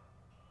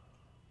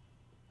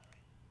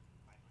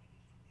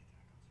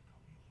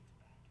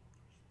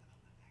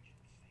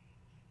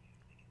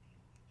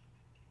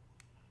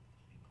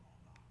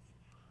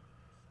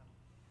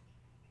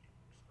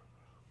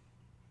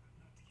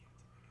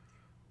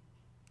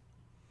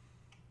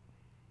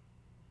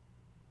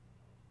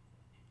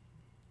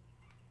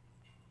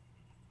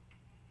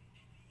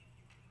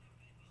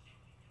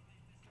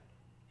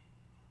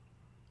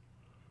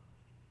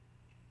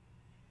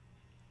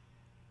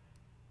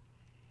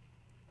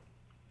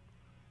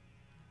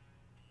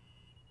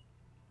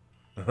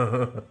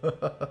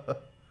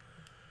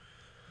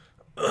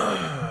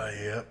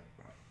 Yep.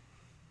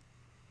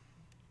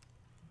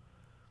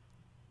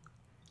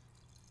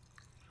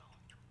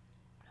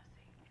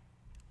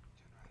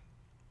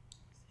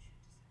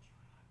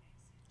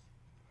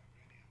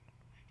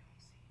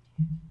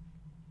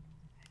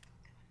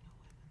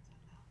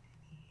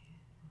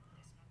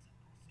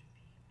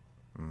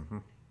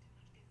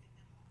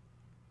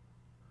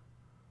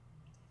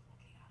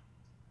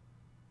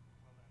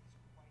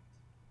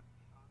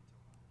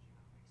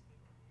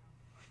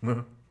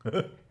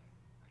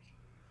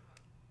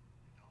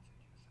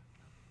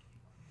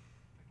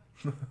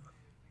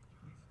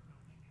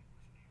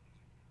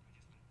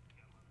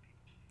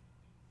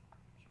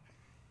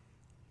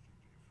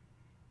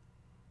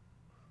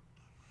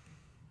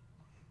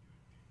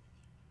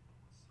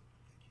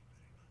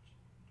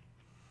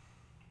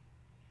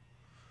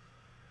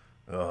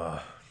 uh,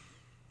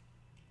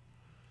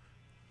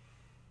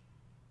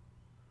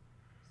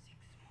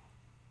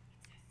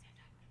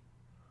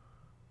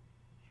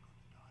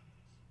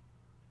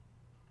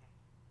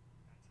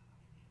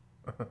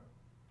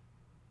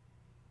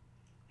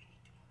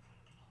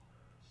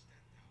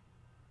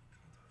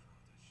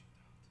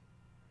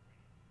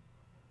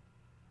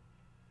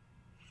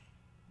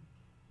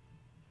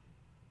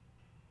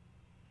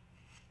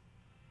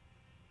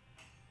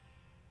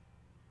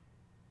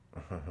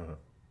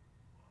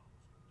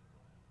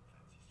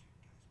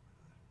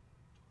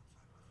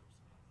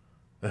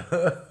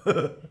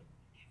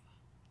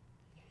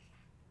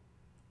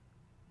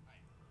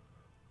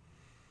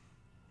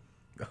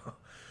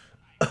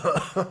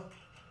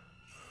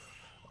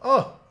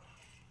 oh,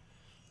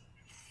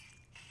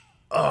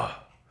 oh,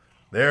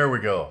 there we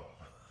go.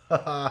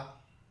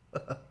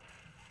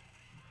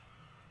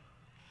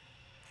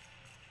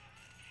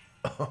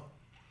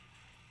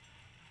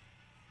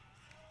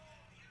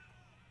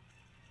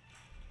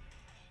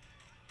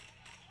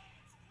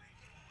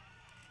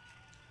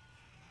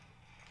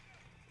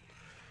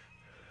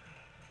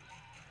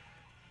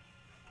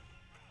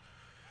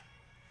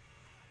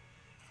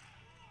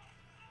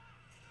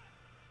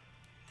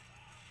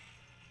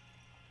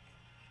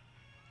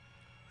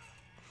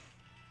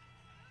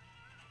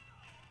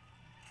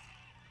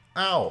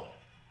 Ow.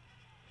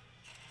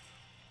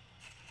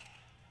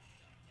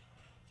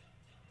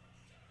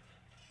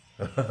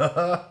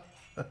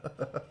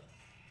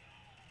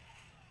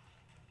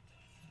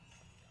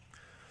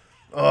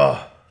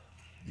 Oh,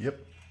 yep.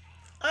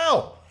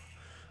 Ow.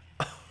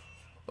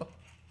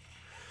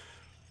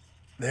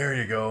 There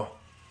you go.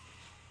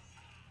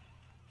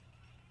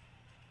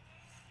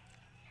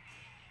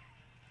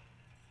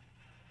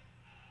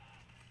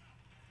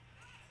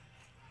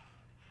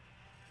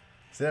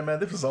 See, man,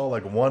 this was all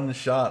like one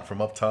shot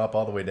from up top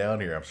all the way down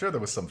here. I'm sure there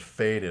was some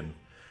fade and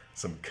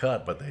some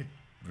cut, but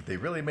they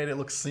really made it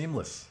look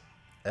seamless.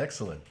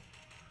 Excellent.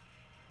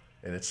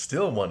 And it's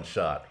still one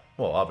shot.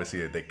 Well,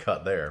 obviously they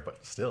cut there,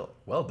 but still,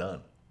 well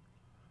done.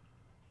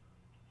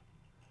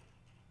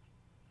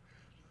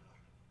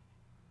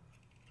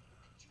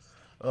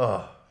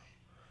 Oh.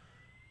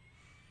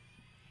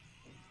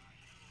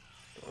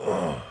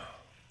 Oh.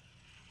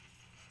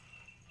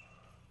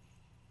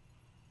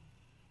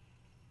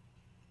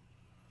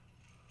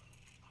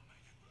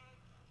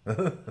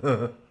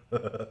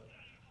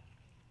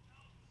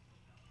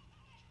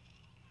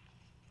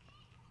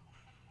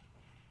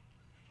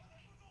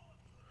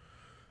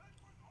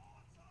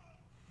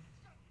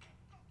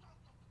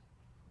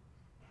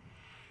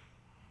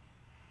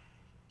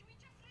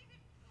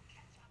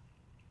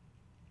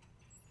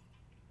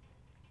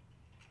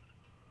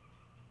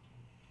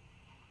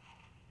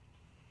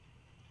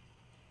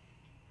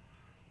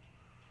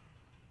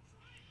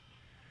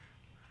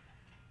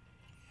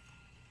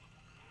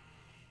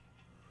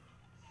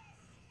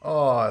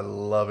 Oh, I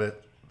love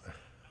it.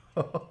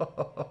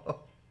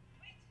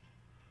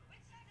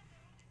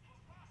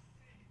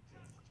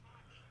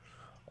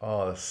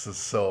 Oh, this is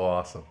so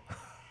awesome.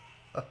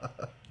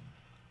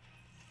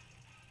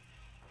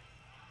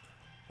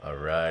 All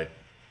right.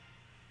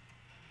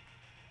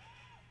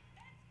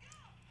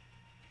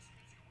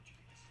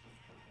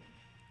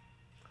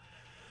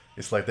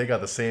 It's like they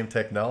got the same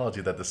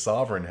technology that the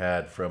Sovereign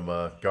had from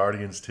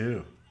Guardians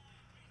 2.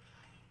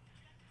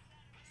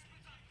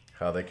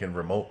 How they can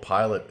remote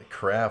pilot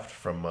craft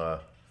from a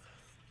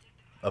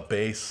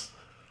base.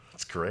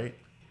 It's great.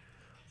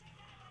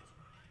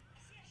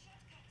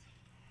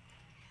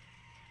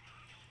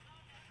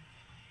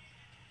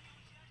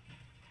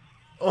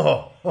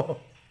 Oh.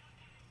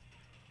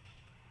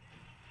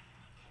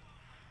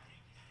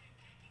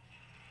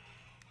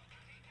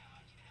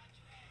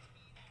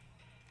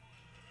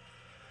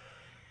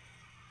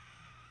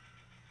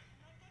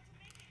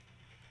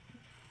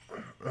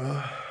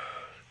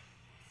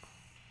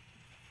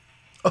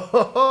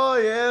 Oh,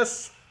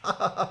 yes.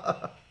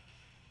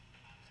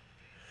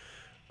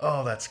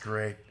 Oh, that's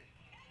great.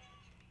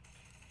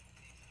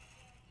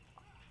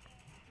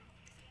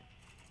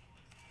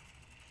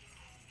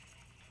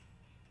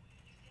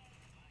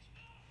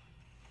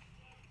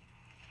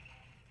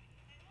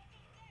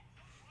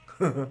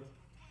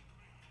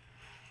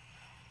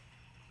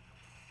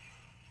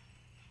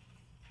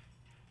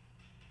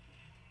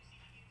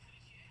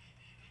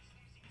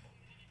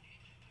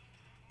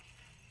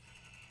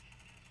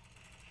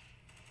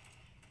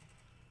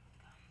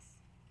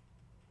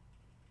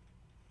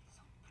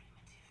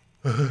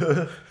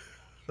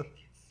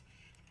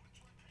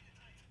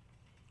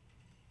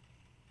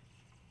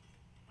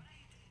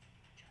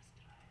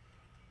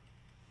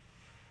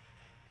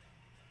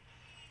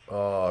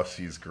 Oh,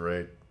 she's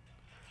great.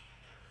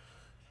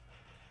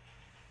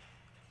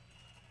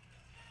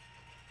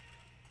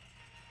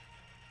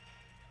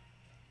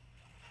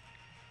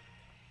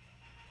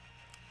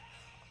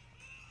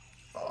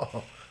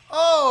 Oh,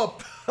 oh,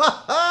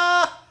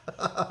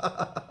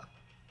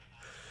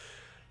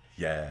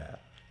 yeah.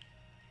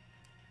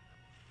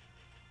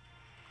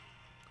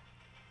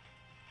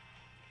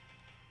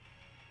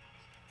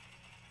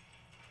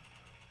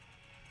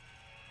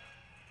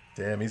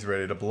 Damn, he's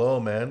ready to blow,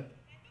 man.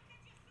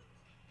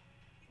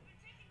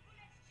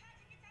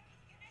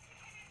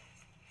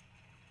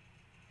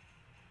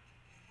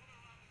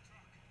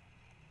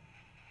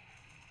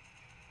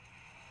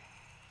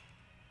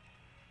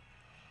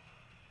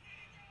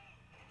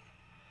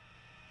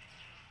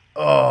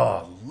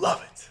 Oh,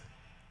 love it.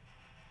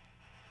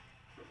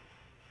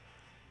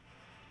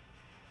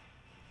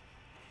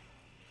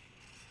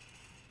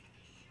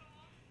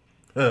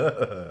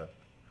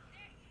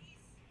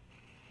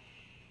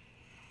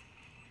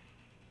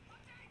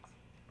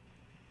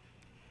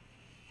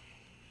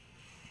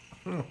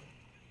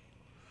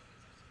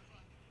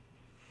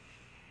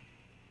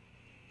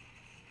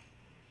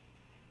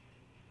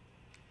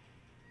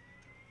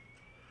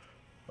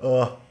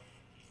 Oh,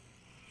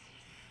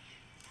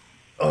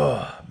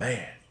 oh,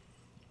 man.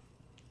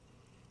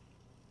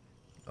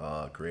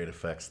 Oh, great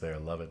effects there.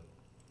 Love it.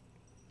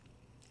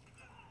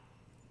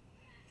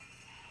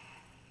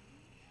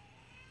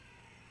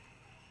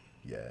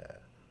 Yeah.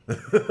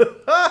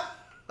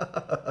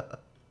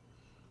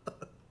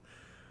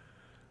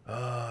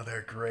 Oh,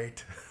 they're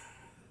great.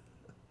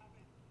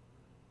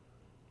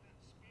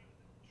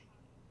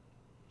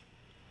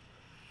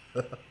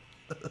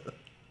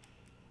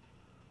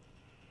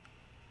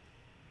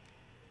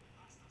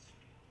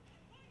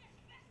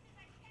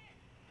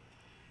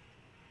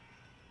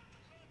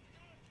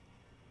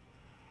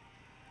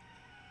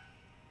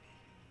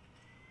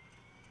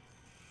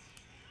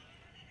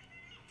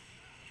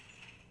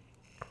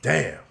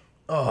 Damn.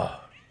 Oh.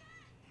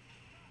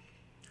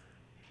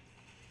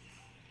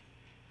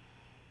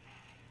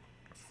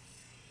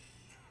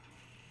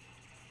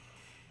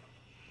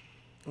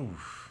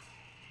 Oof.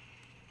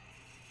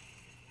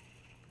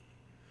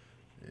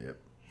 Yep.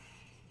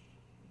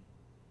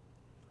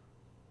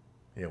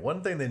 Yeah,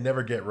 one thing they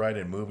never get right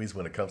in movies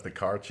when it comes to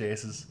car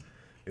chases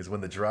is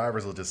when the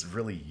drivers will just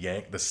really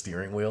yank the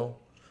steering wheel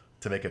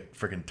to make a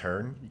freaking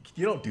turn.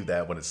 You don't do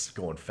that when it's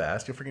going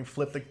fast. You freaking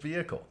flip the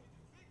vehicle.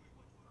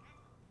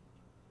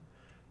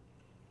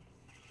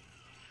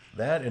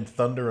 That and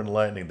Thunder and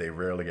Lightning they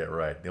rarely get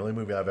right. The only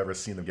movie I've ever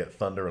seen them get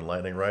Thunder and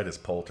Lightning right is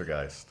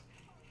Poltergeist.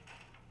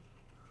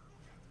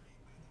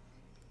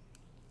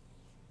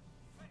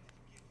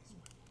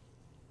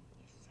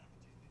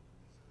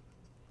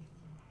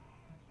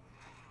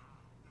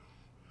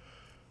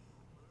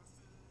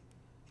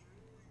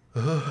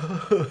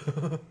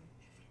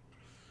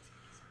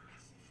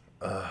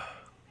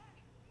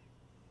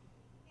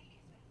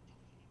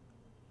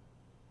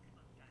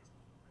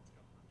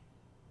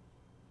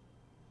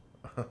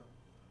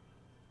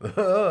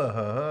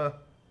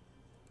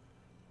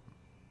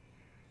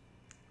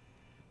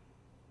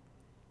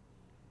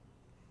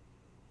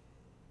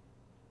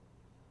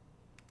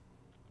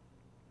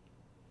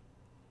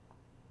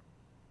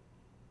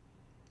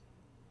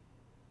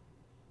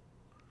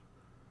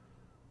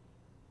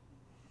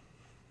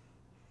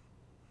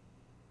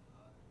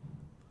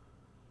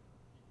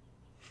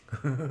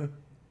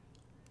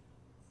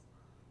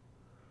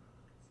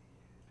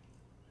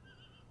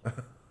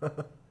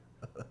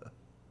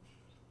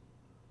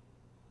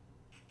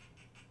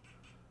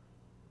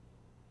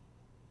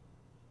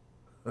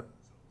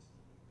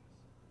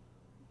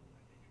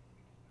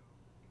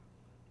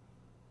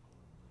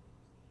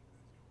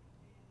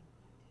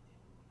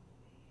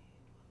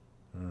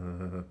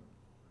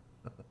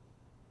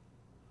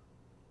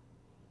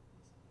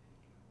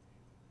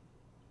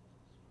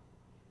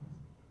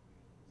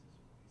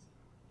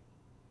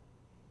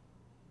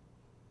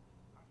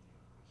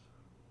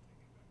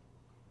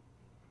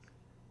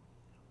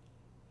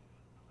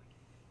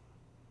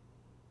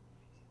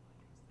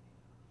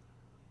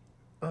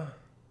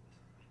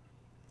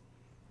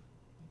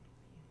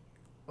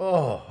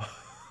 Oh.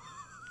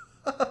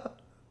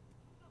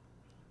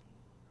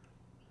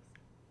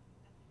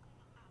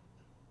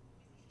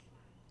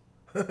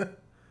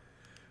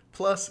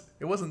 Plus,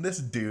 it wasn't this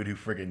dude who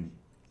friggin'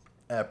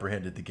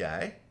 apprehended the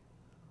guy.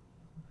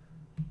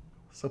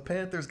 So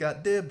Panthers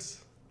got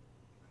dibs.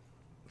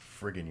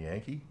 Friggin'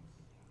 Yankee.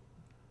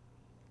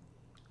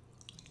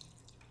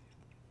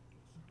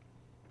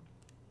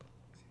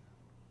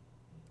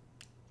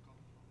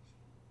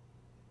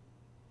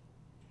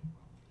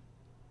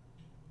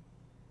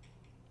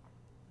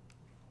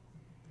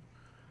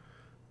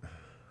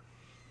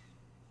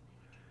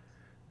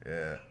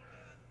 Yeah.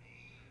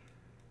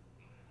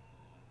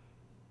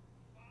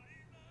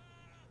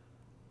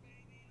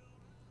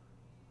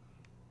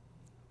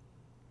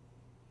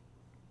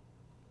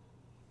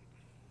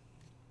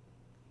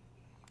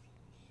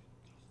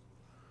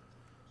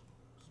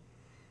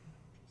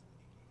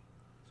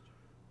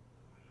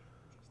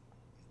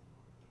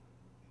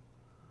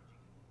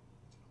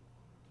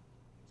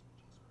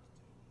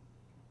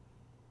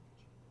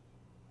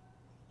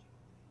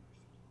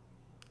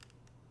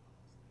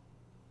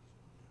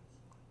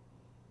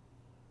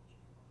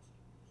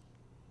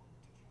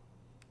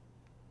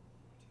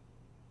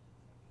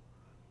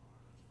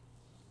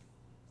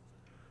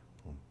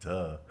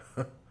 Duh.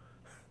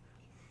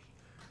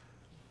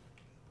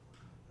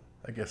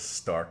 I guess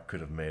Stark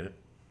could have made it.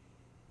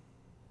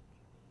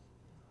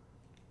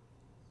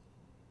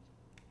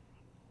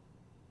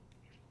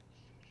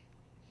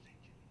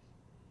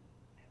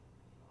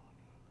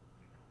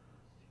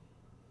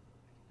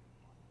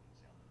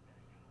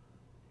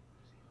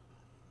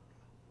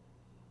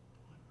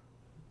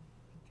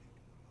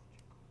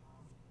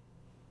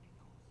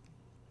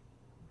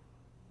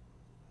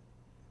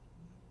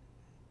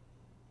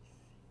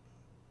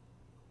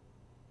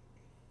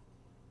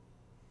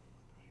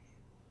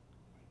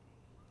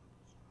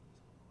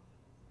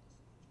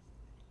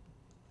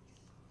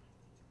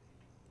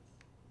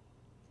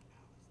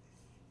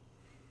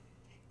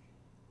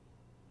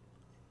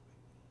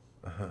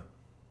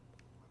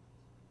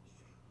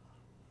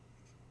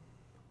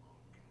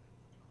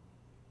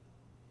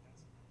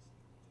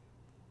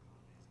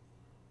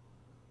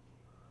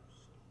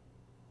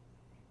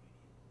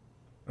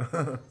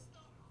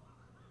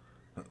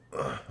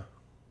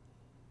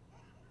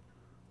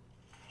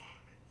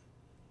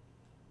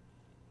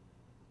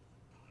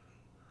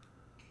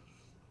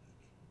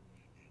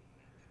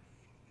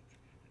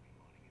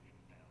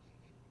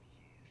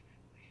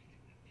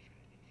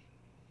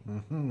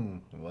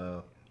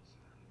 Wow.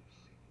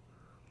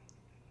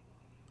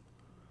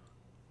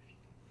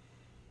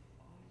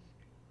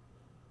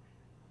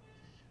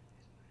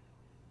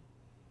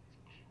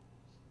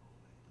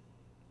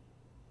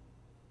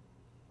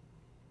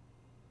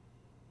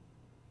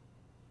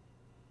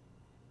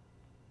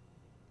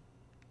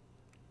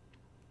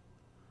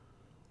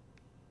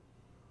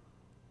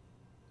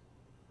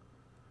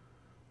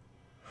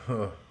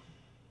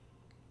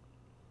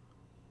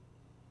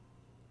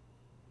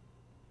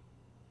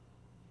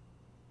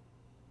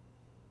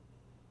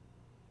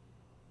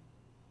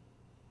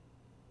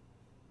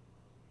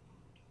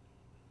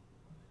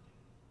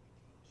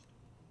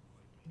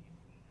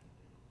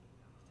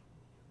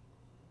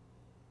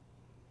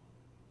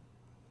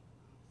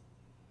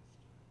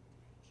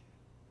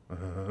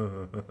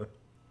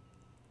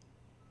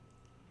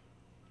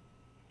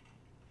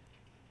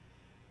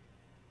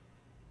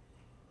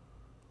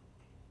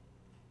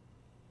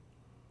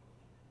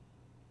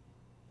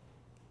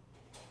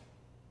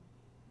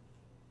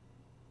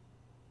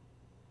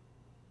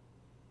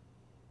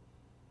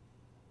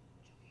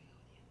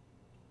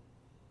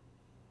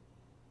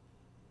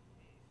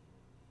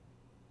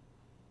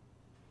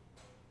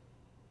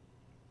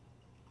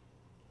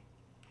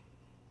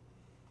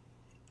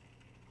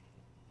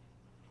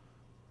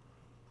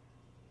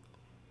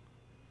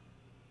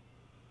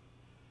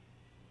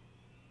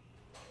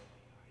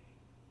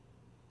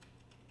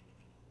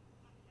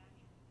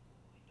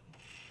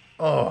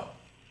 Oh.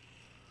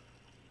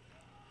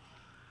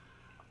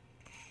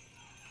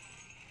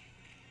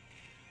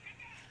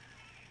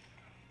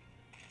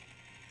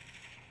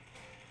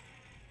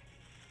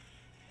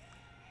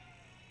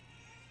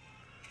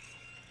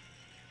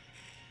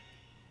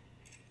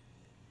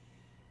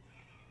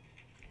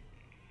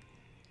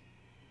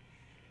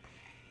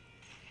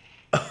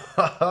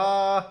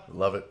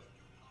 Love it.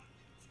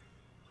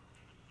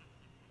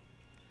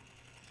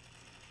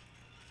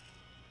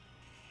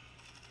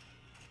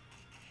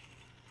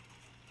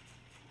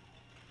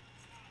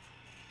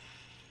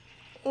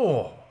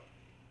 Oh.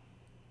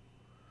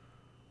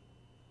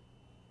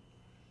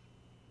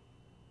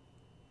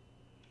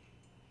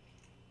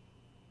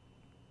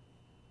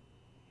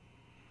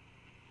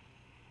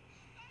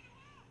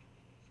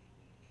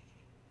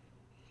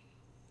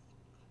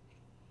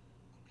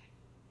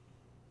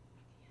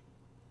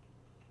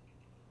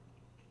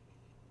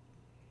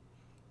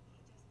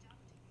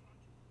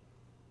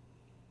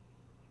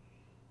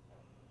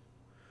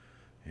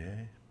 Yeah.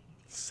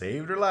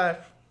 Saved her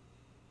life.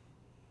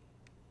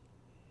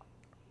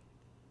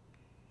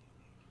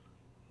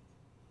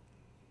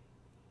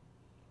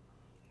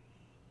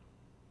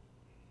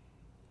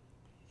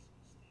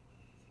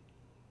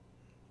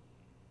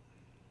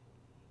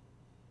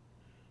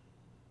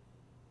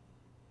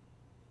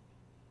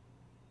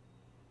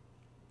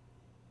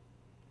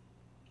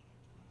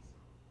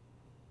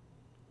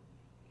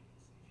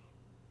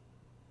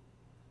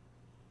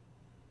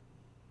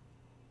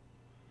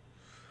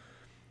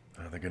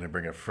 They're gonna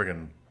bring a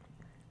friggin'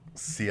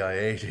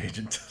 CIA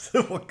agent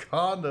to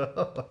Wakanda.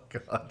 Oh my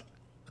god.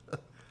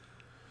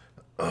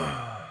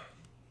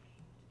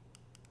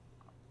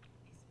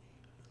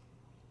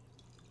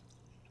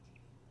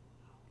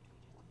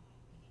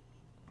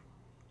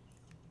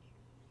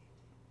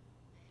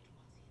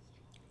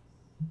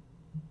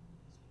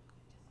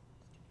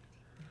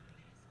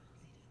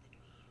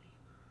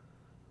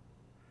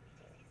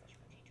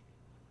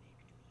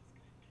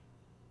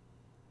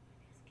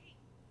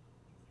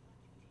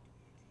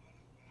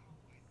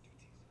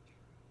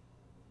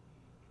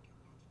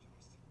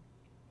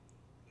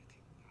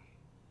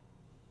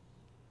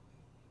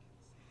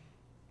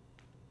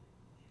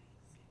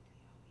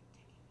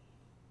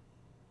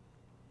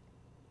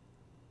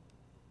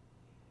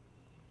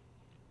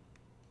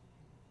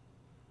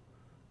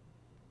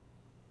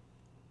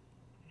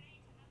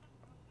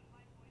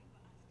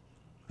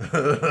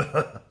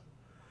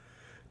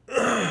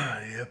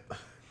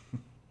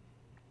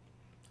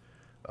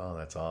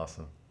 That's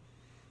awesome.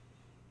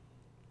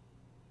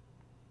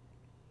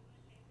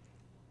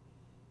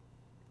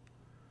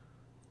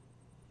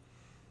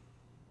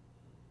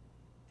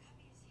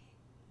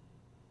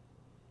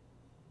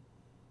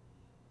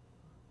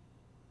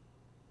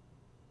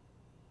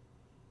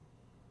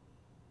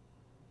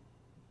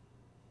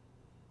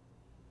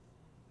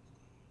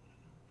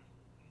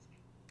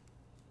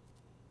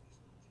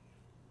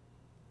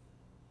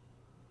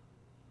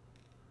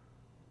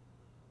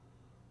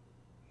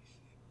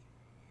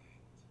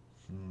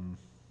 Hmm.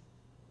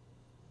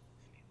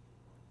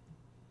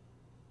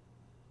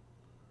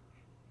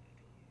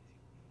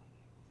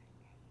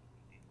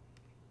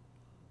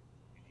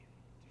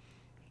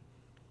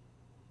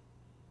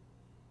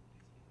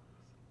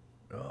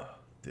 Oh,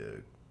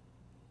 dude.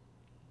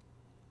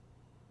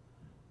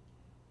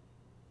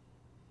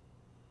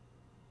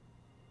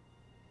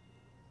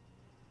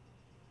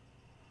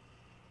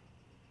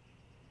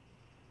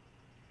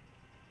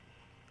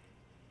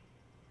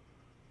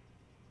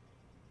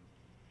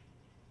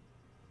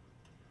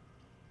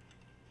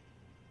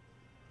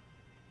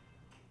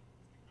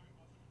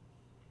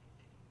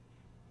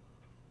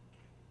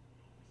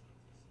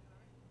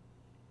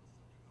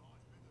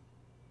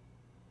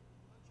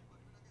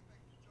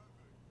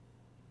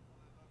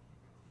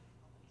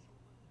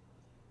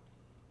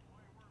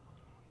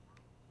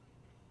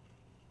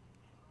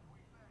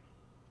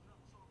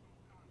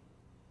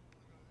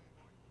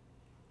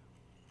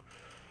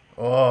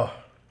 Oh.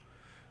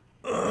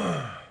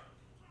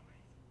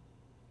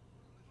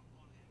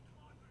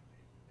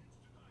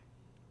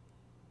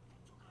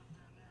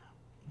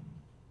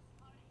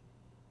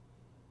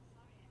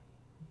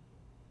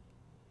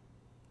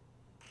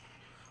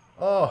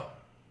 Oh.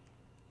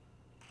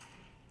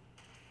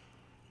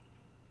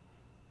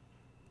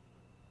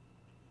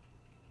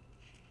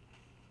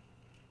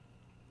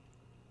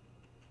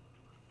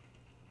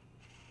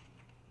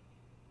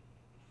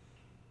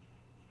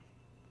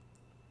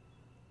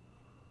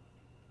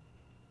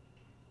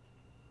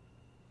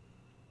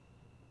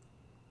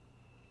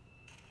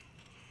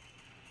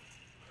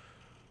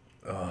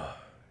 Oh.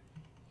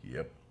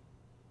 Yep.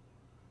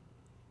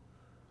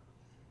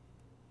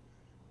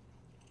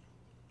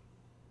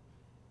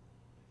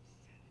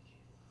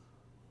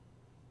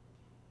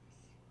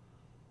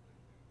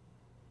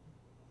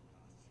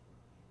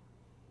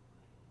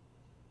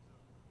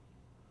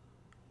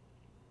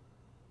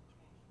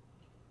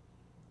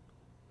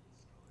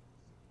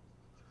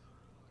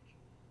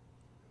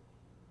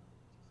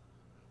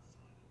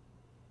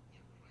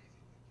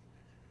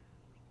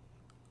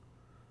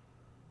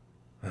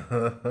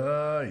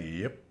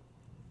 Yep.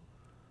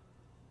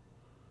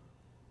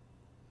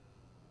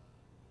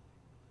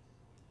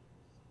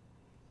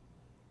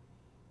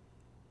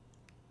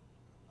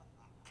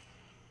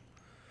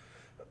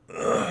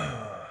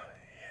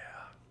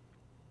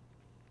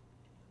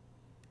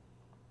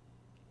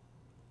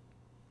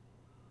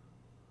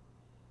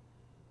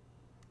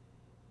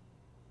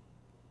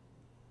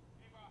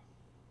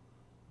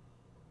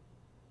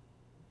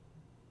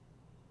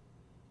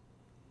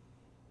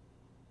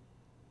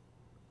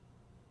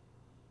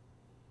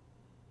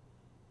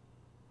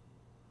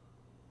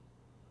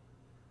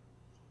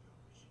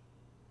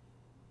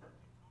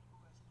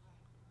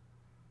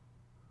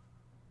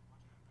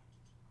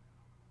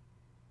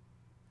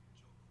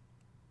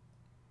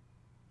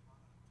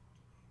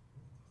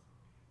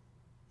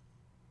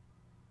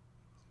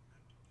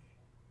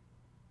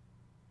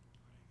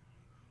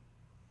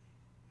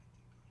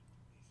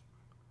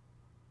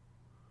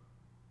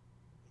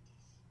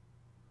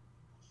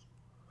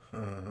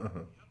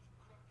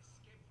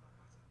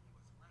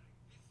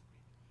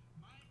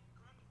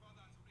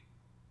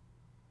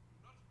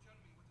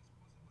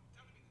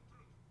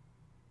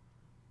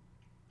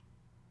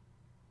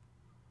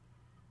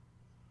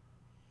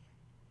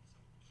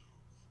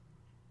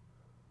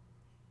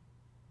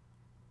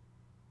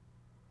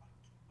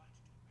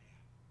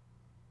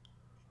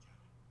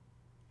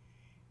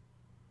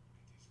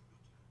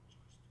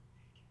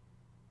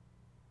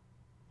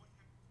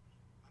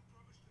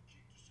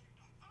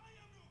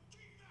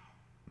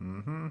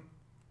 Mm-hmm.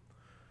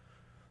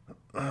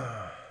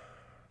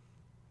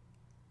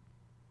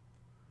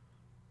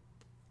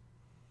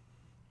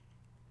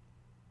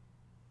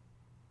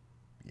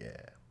 Yeah.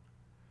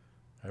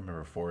 I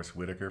remember Forrest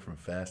Whitaker from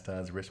Fast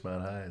Times at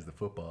Richmond High as the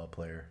football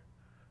player.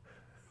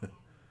 He's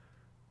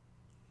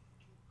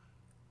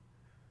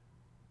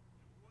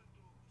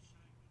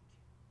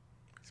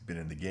been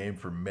in the game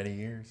for many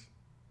years.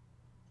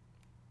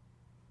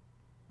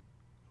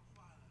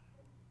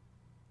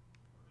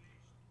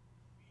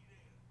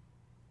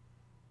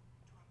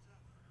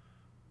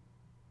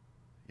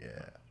 Yeah.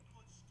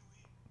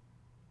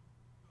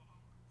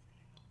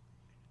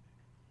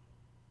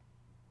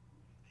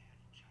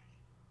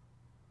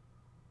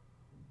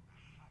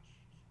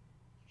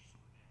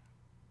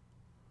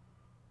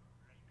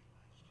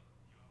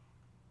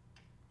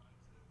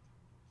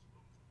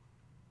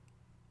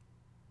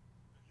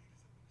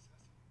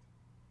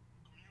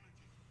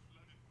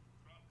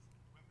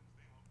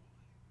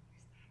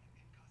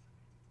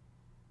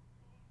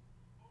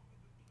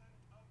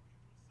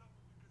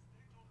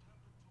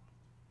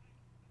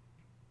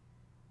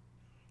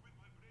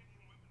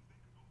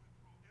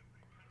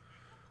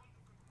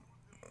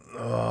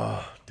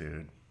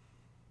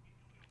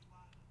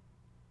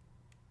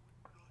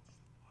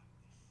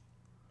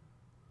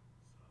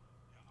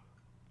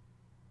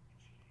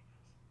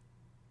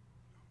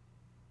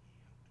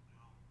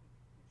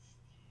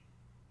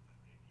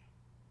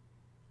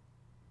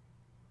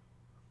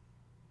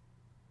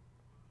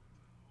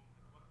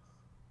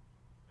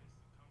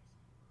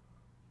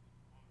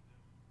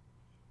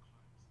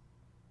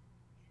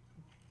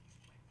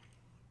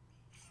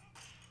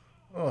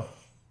 Oh.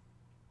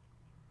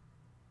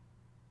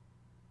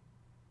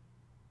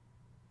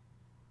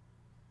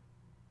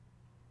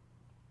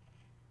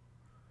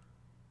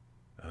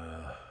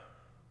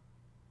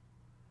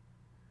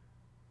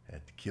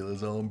 Had to kill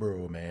his own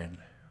bro, man.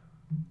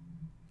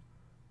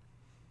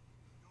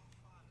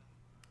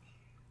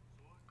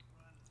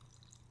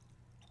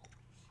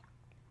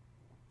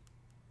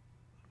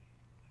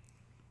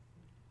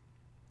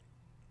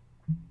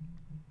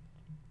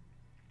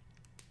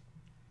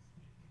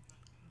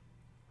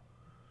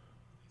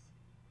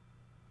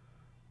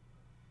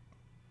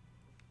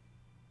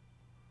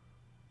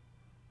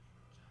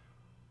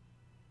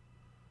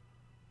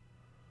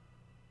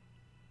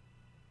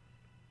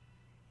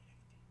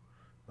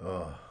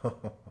 Oh.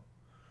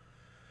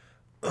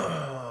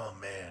 Oh,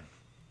 man.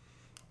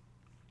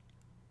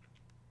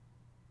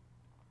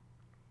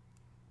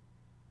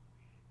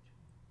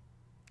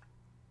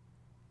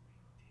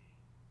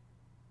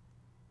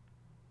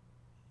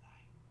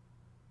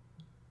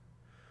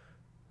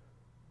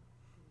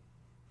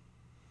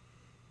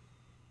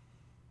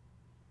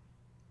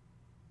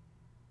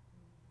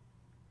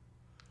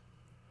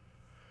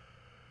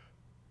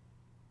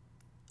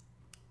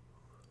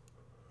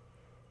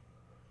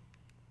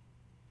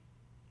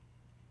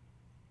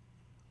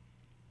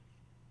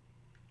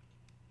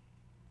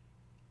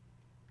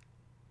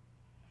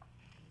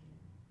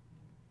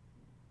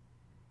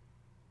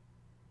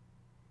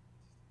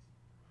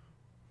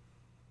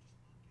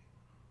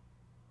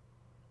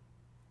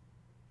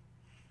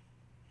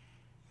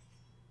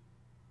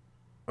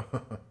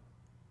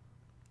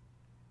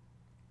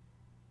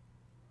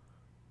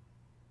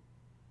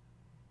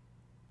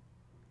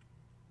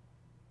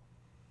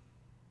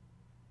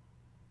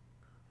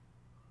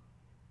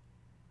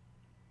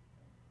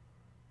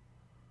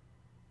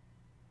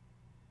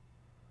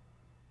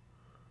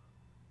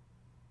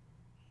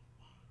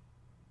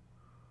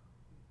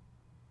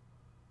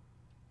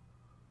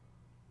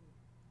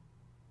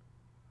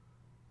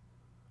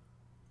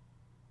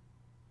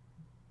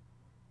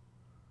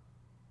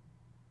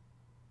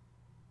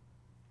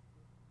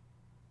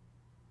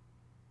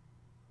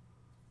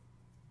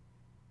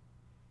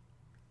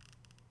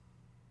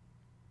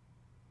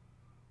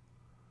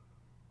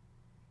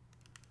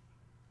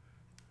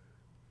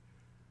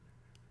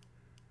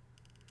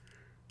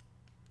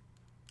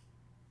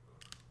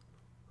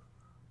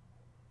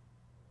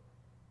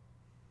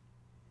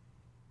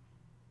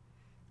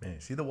 Man,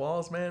 see the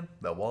walls, man?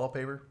 That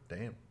wallpaper?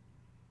 Damn.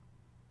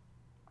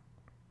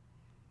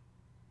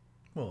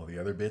 Well, the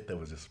other bit that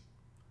was just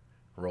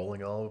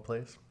rolling all over the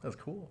place. That's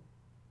cool.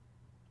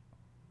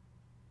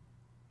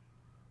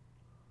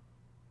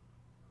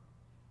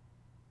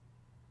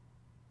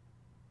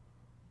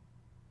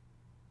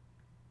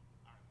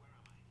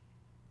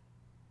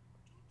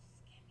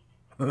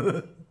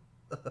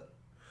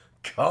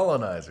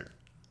 Colonizer.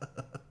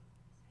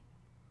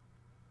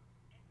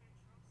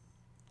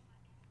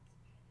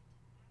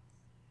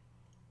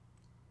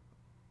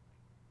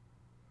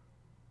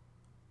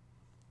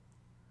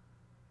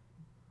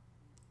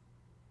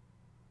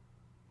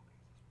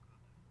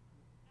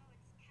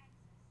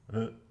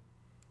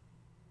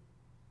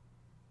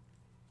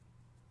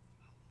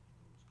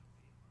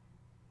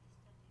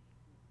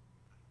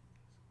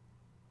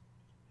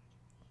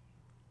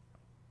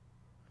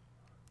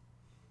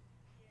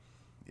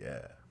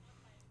 Yeah.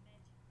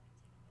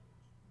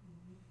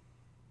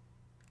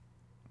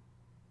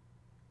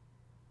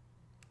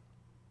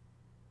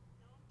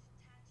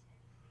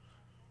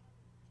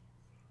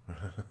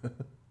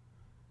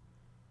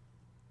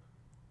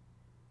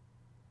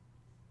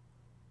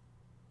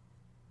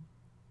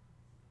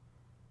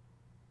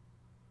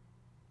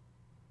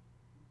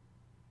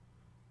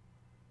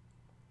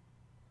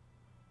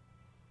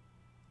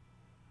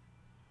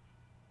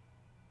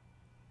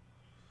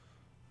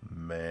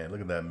 Man,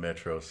 look at that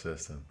metro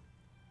system.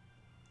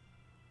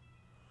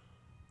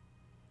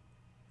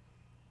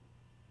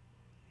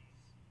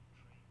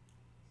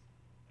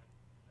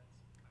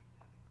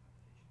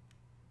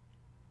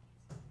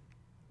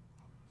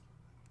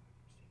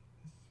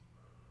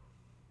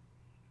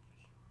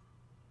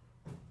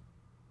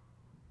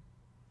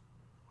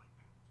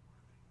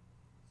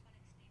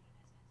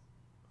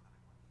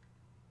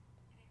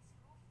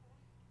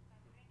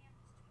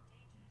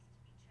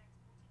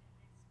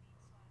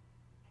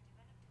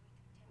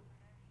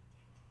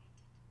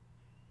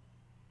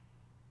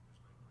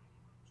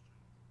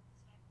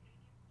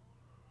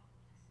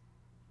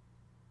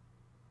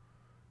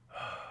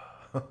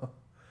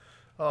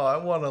 Oh, I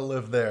want to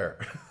live there.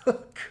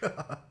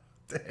 God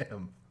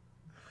damn.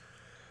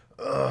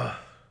 Ugh.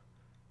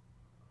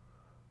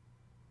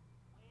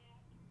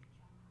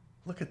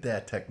 Look at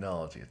that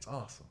technology. It's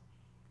awesome.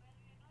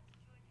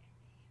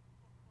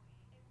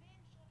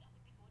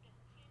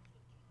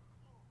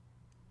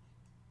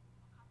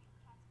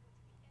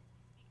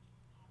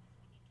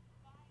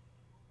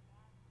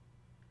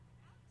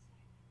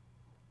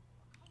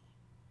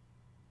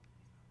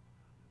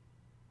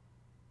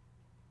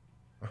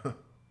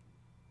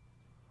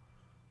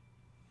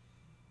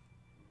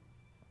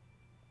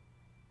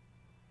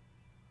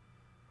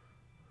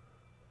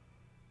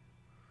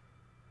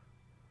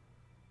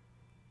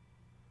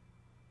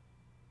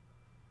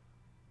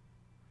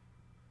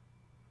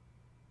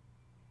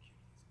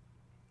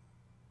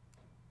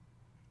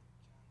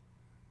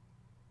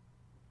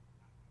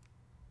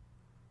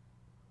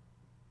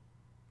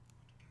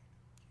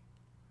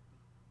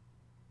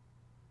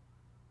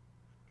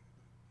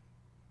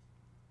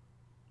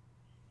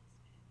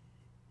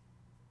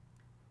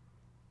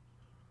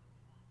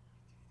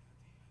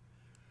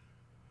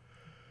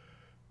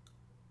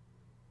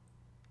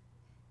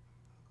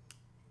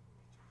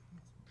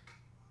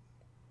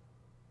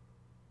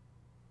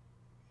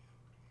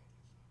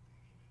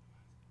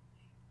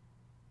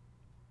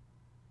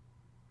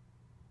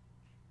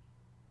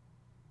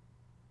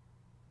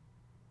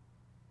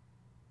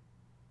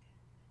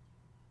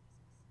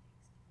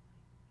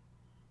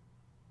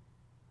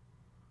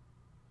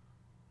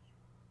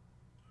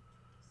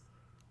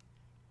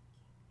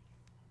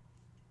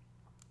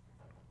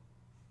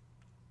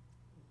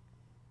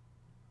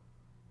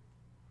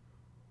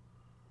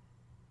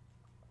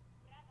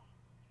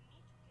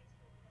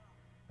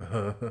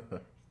 Yeah,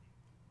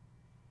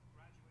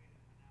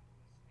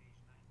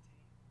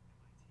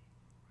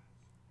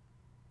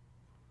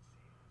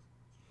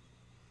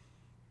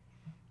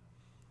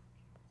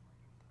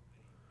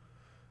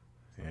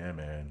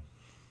 man.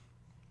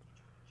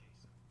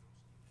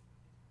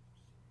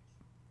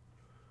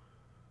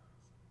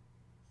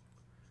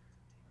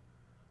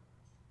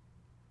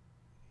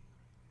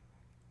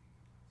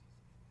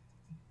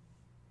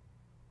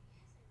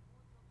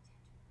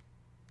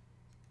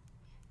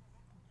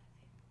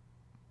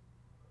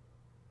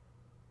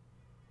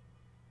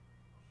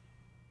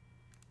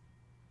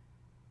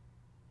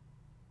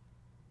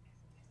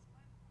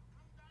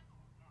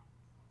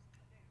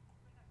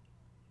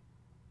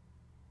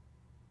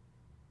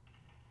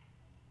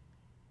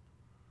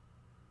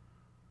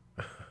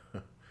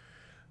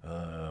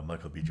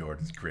 Michael B.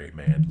 Jordan's great,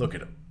 man. Look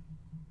at him.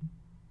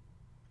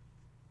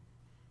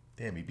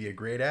 Damn, he'd be a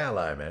great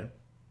ally, man.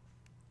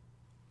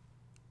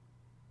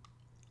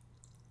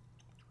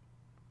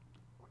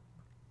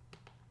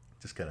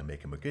 Just gotta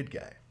make him a good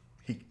guy.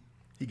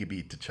 He could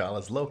be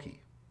T'Challa's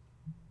Loki.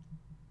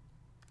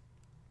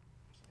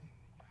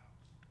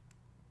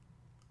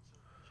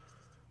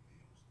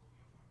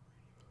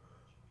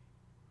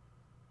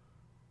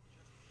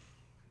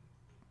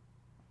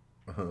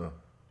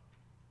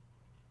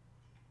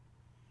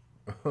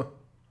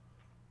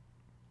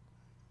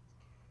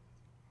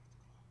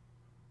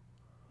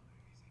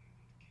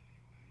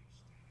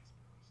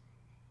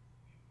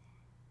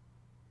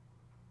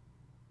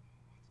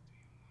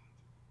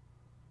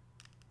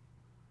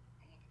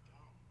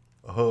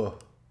 Oh,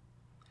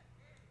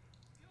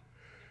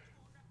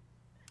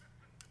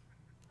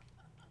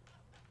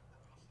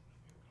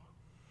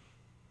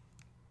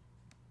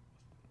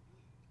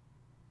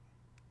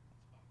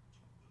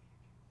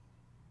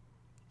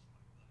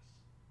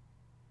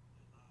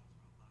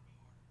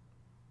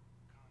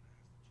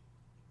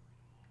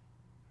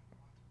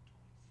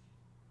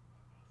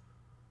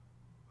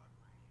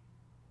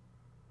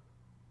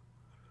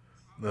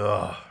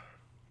 ugh.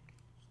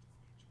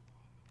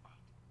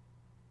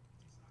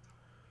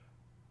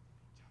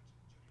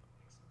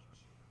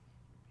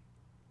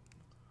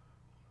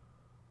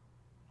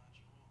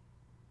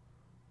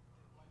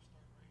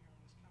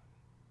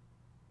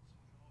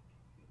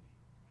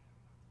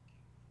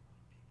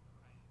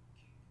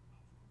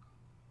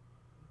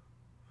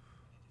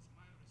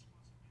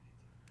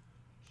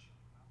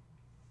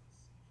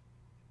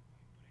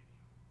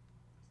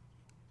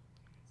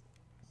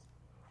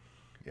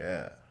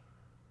 Yeah.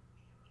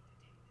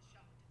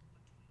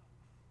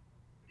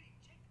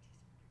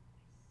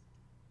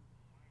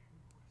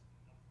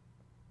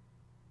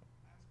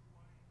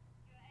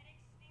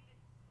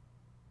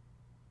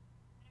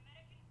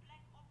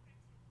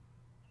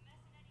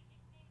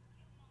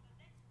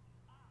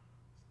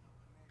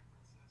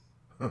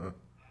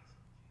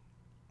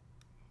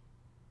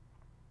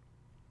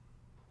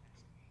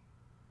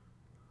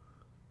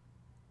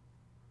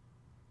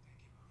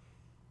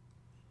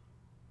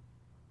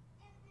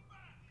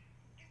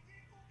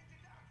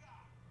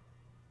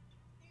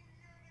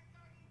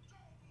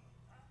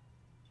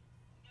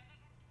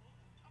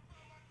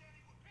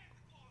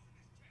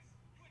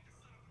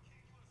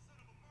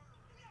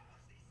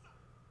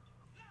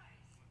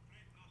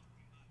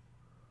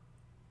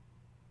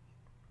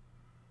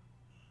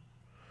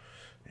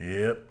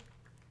 Yep.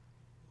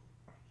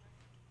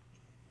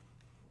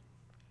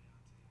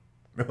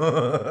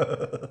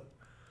 Oh,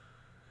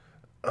 man.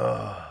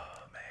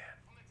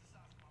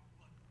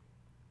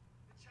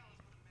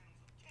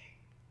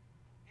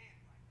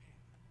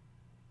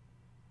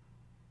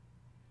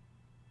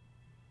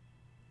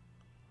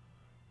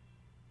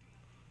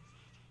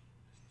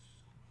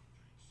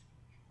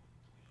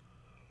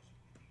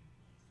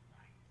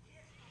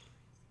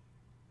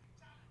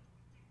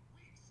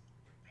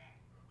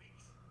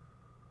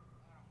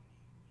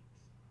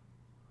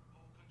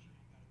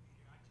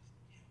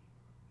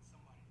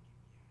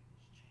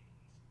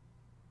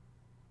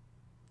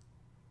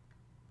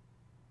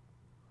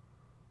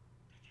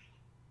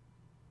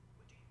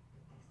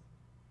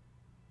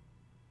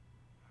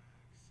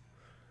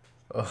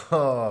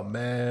 Oh,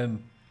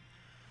 man.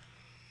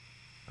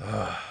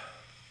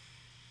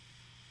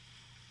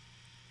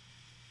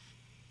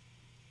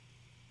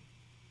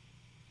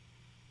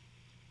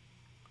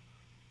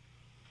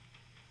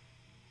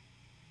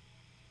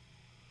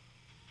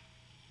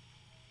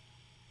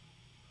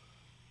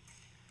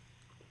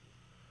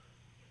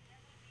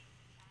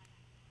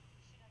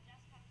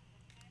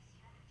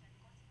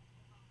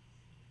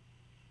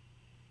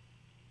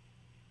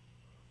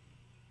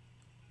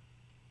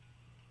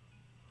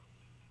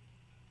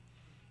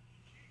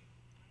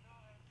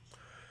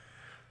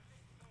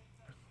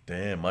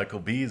 Damn, Michael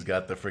B's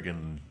got the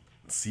friggin'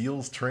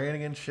 SEALs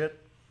training and shit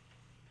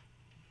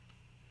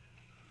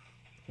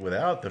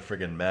without the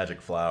friggin'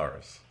 magic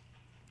flowers.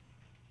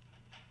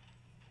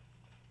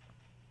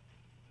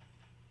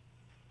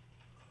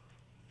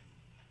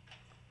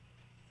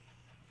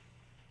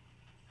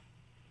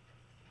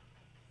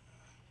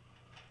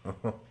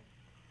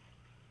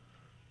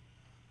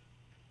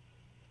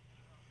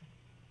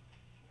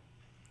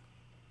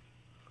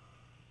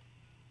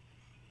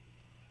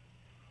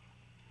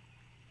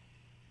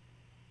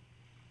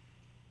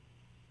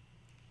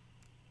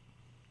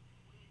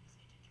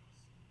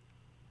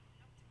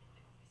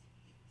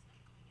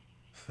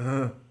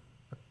 Come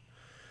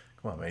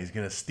on, man. He's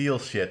gonna steal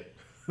shit.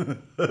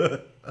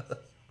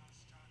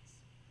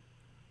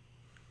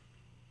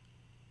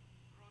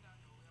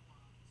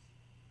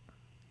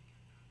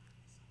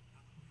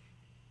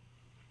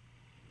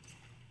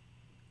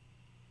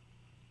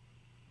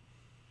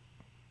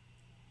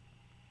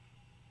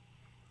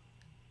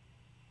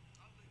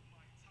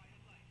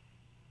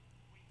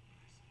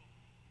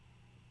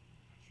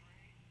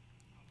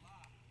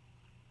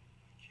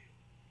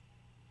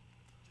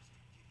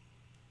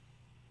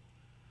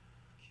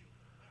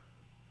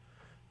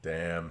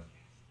 Damn.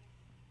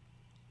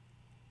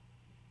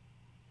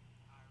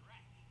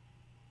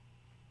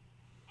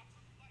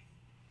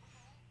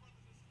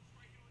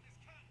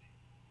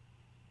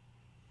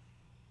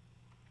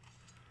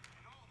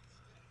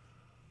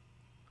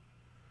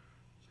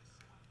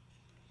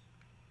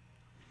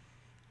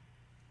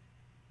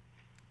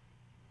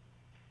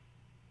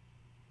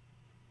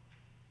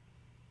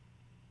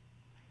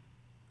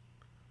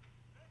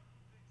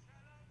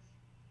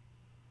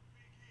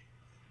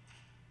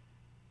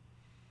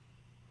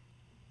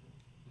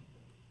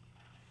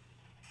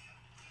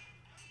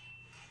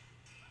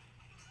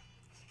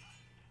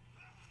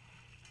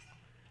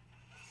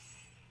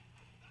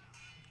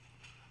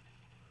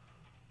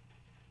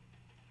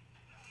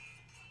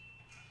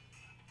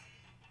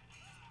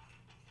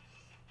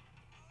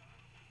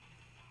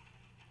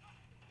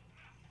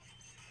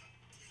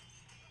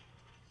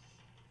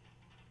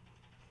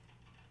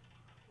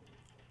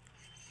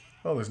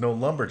 Oh, there's no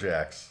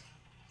lumberjacks.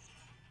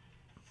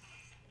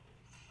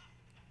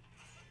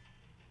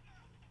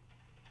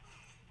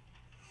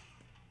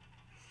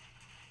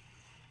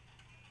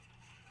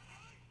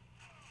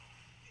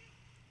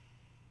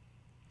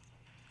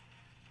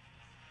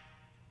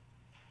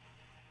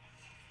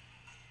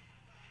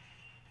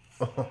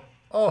 Oh,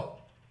 oh,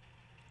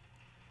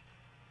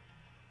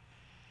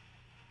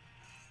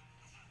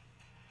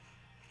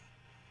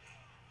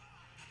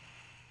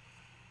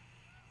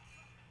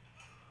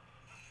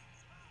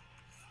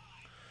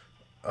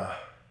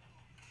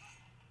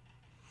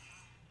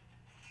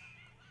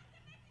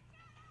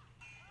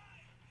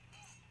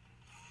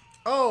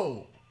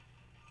 oh.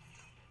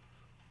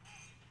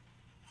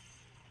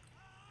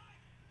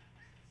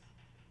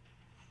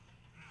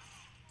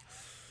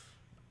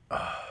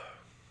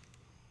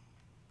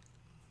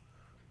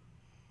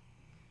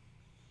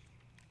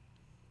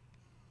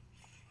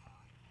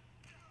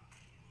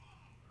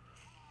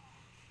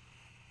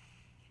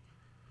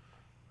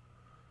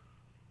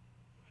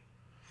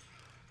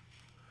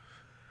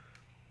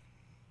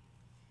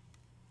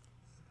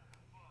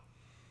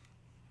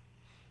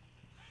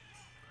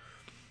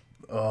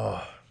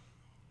 Oh.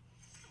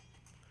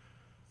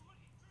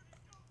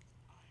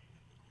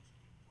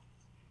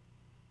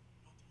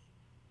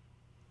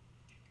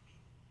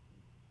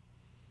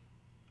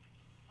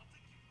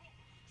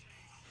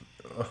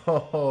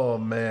 Oh,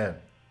 man.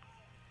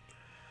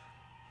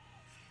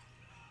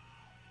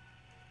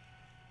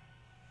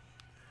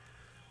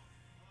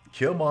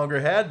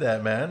 Killmonger had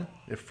that, man,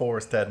 if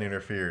Forrest hadn't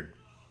interfered.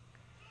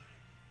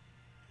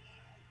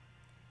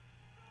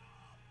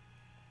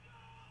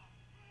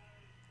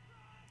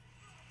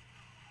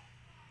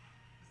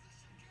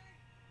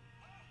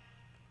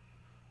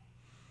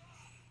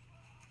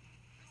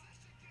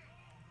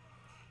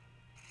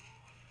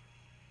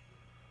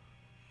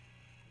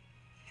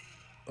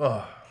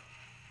 Oh.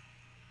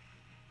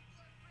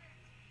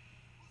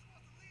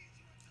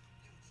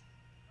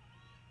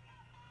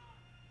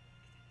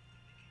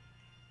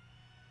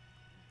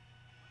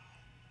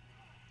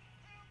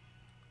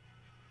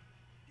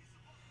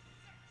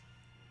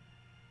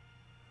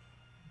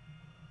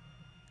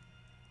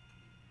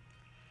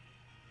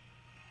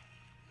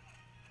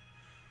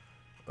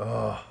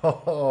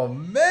 Oh, oh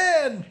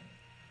man.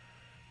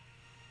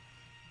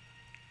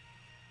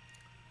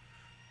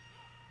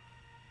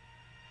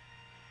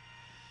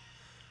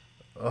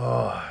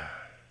 Oh.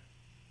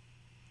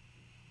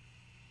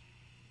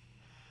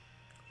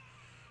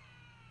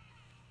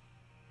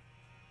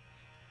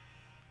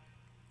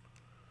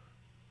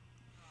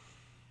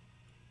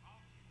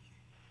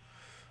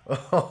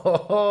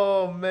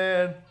 Oh,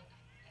 man.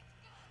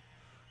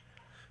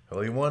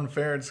 Well, he won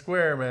fair and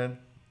square, man.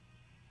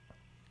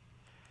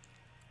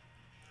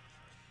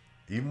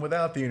 Even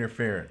without the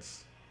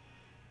interference.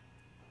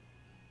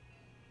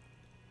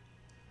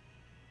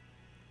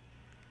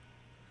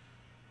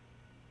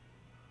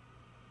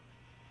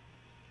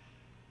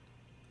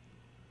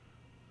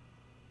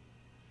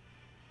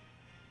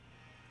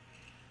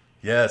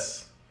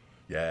 Yes.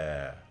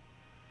 Yeah.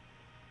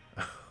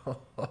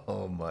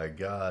 Oh my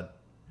God.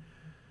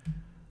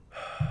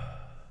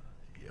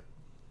 Yep.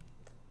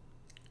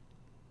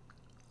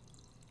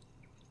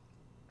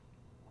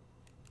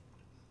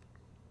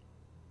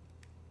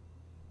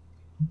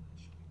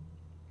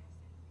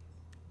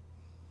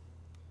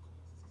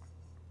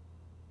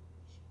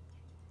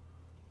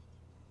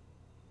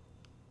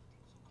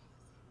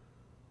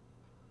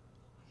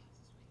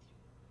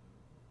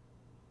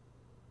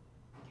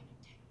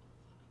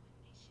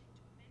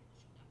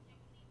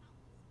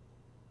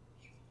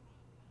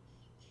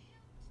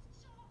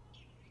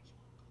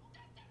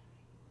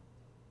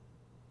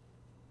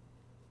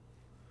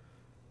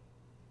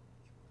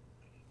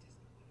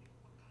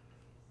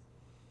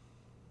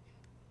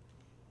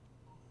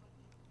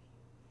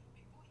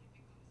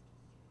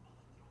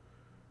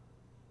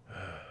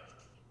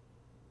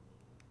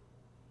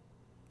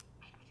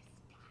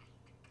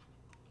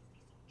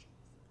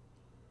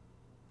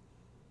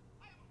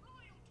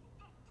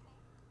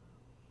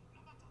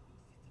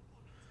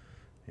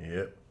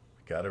 Yep.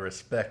 Gotta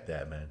respect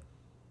that, man.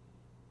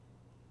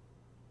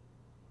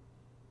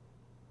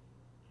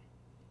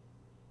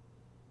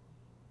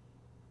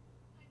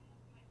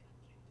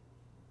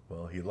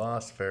 Well, he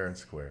lost fair and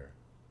square.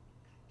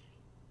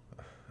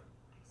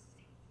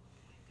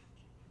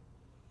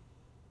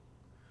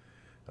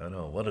 I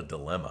know, what a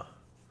dilemma.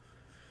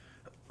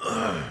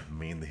 I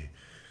mean, the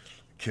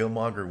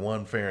Killmonger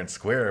won fair and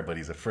square, but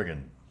he's a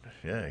friggin'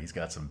 yeah, he's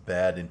got some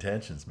bad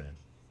intentions, man.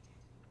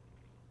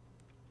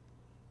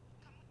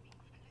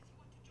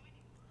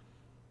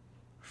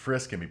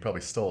 Frisk him, he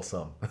probably stole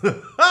some.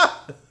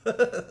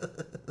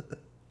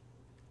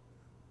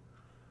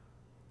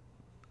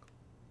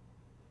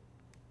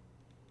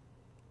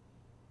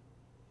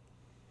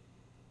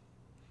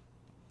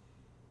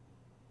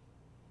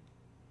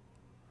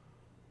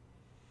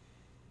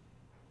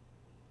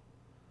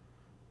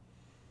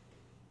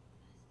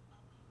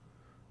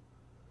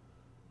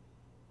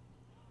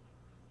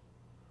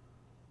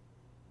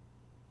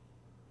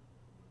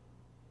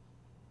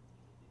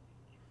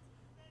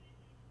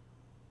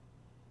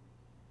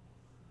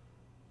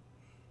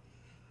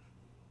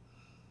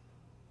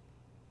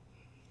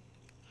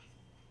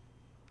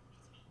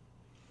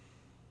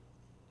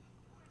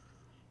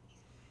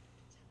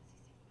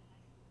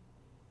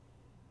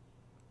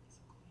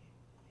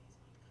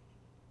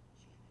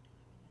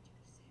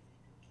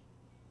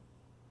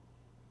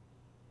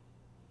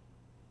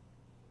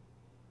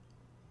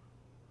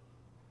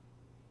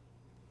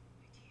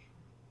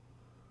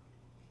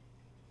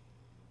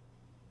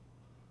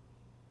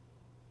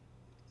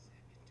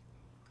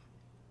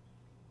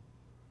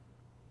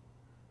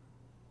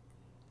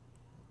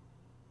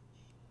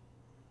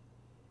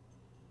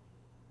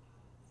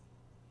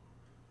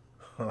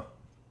 Huh.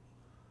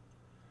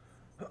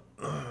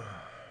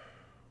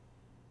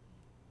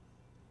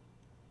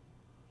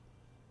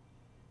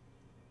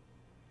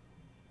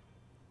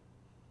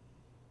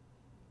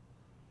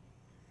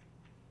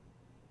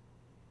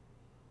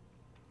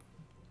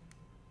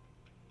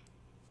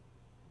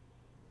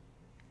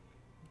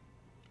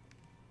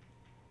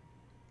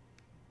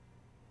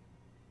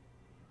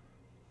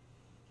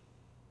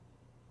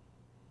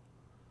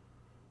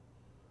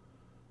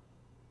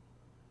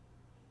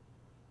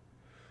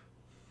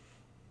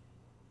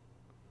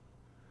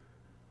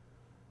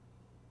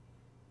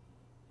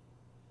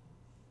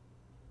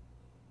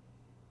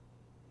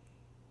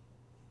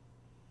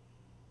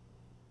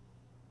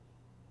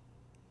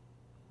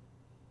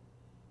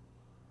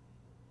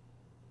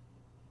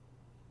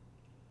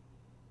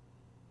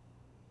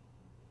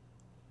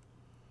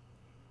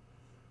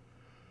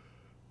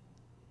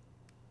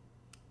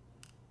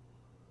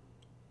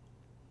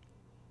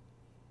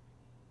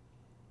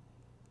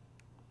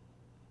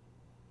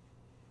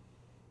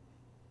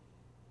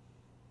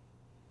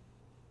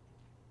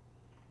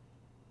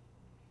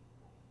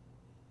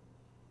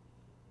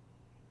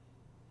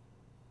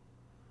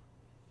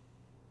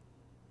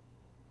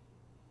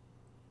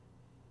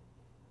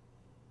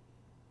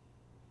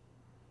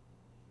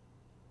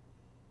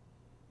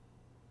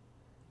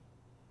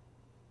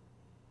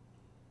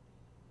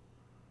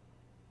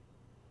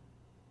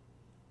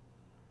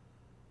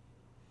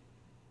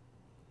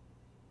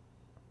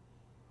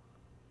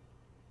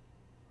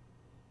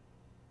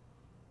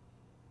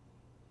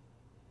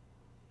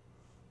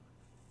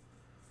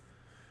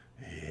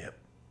 Yep.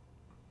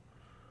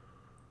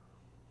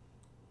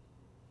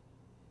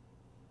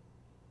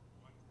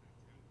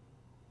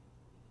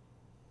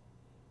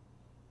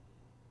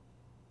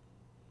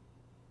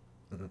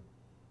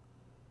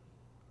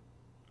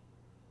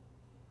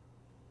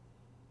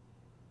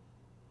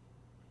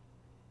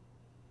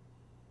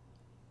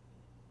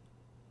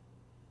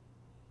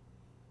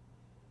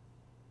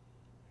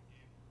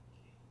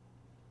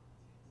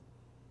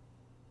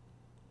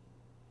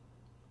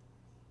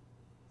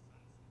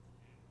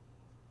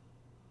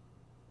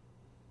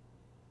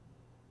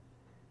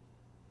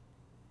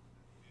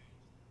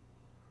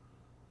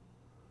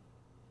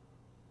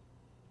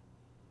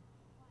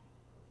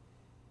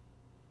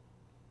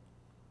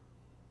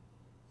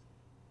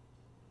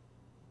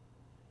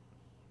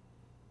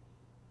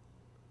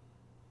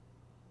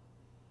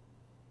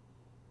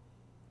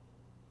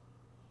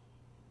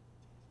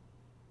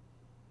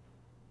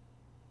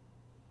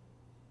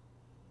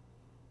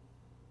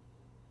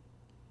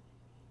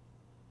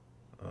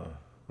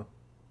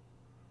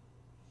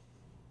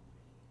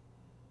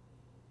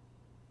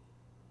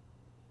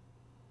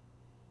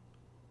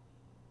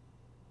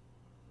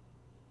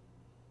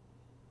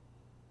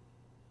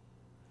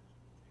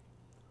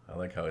 I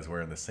like how he's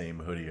wearing the same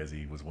hoodie as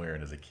he was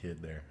wearing as a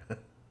kid there.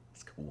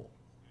 It's cool.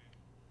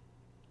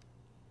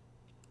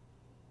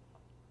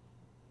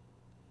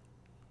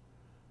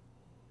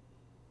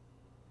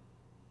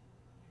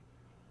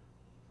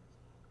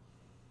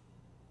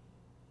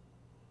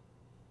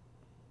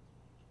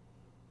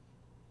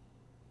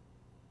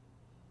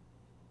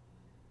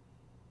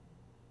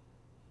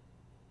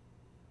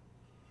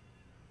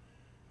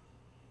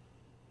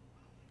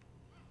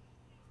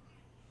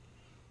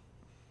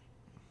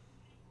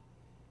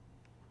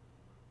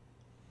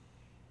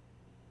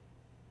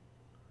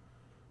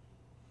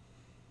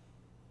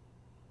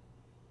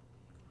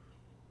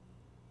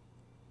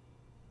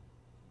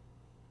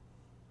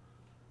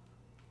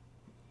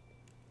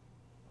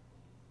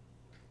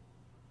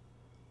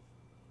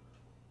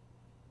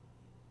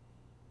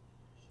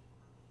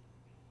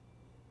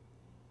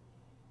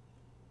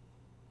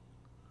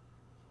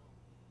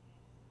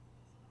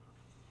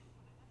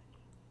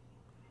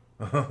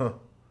 Oh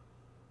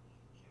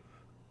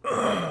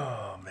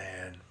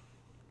man.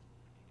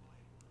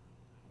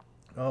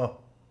 Oh.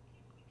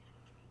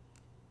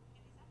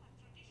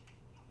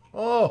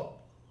 Oh.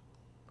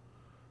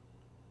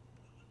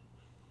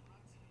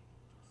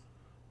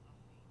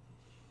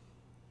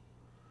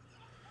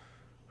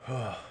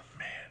 Oh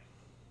man.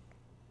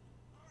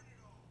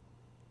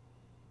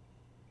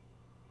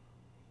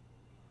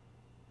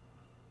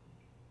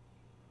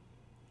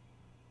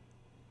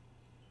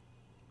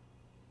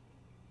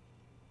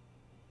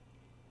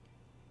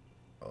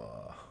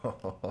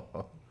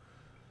 Oh.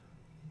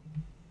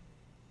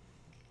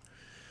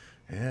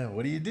 Yeah,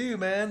 what do you do,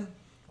 man?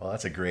 Well,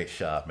 that's a great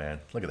shot, man.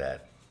 Look at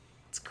that.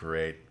 It's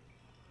great.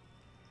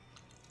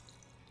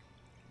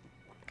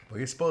 What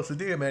are you supposed to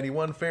do, man? He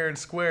won fair and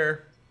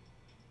square.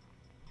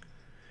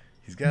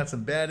 He's got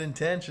some bad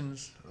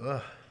intentions.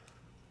 Ugh.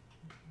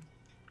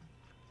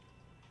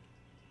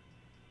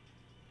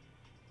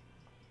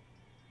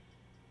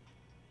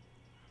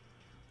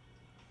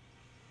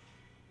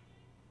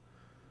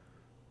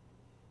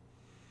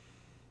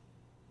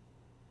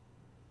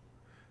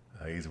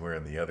 He's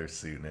wearing the other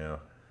suit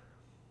now.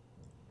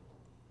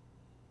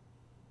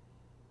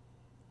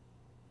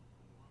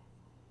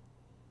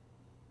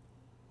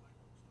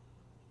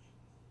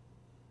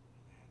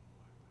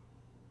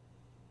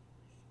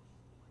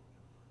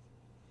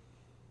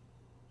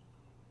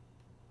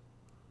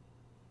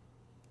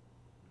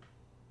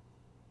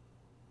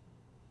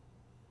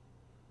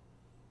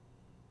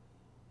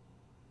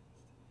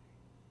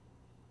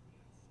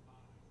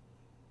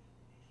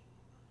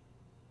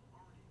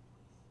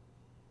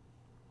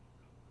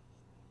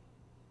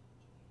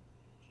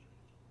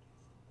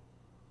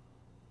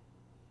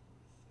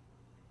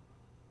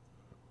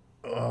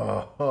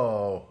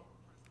 Oh.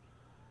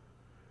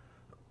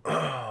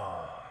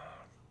 Oh.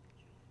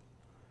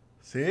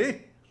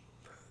 See?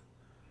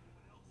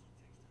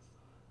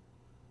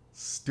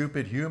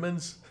 Stupid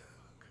humans.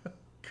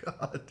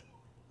 God.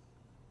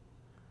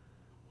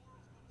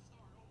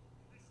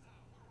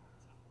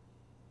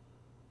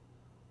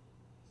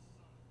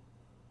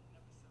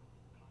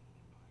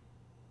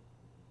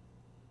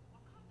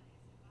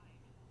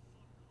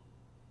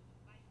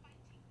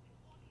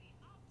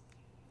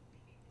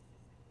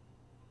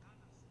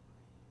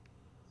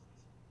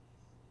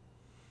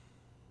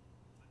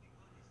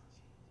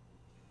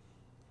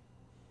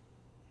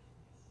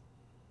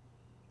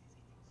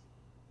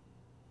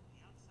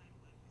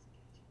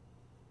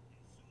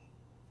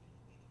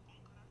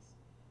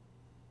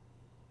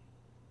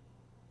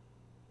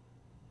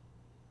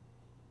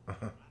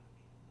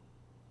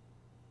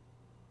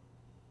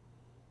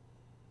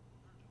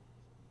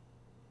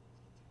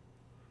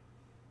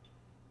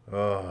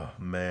 Oh,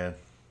 man.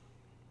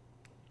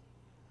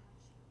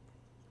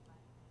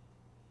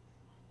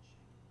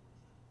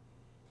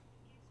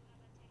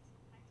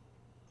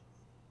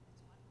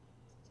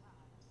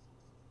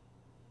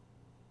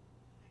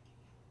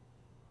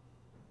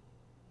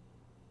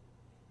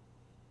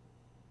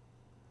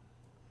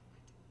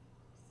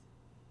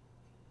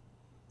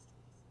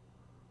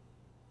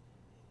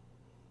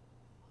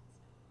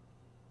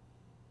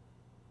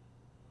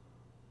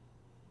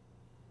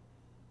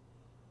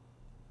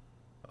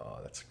 Oh,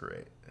 that's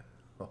great.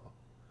 Oh.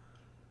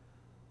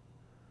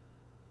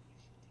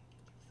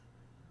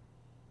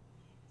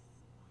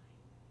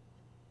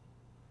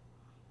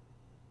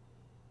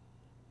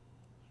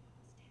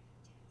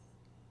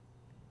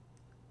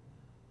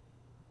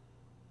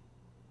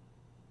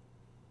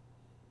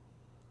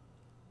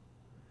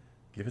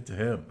 Give it to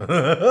him.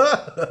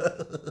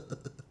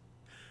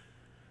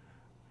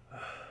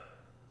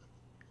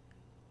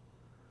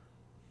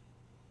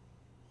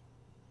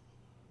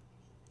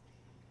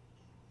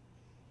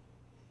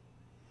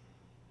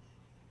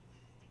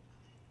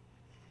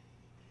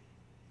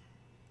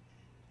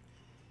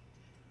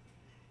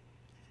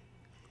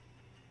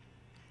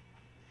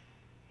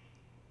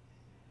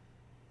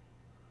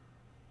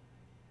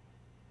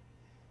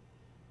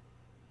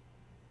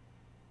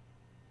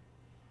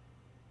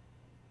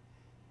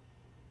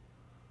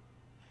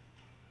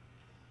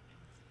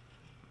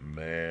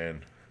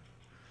 Man.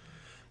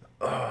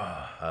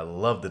 Oh, I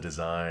love the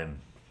design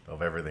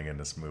of everything in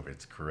this movie.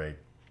 It's great.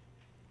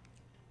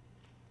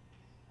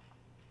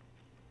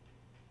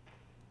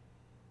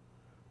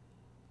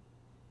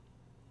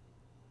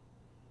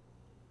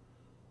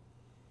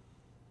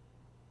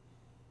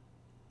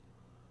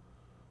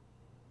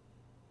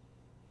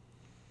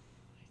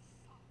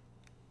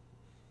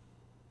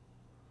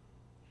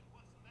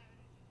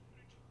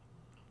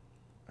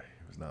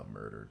 He was not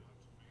murdered.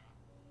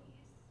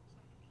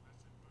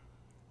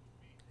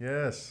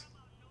 Yes.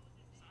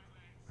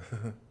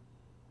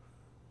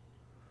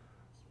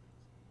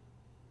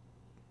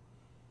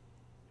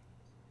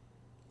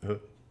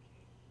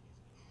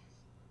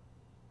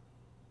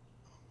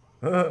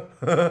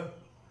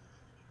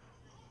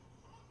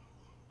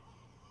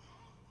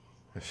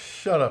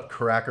 Shut up,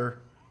 cracker.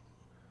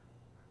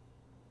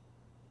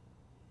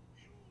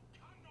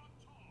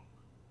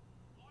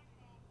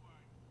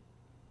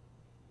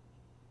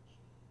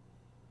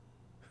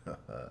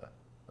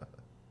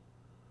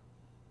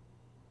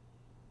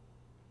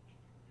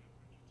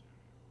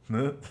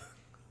 Oh.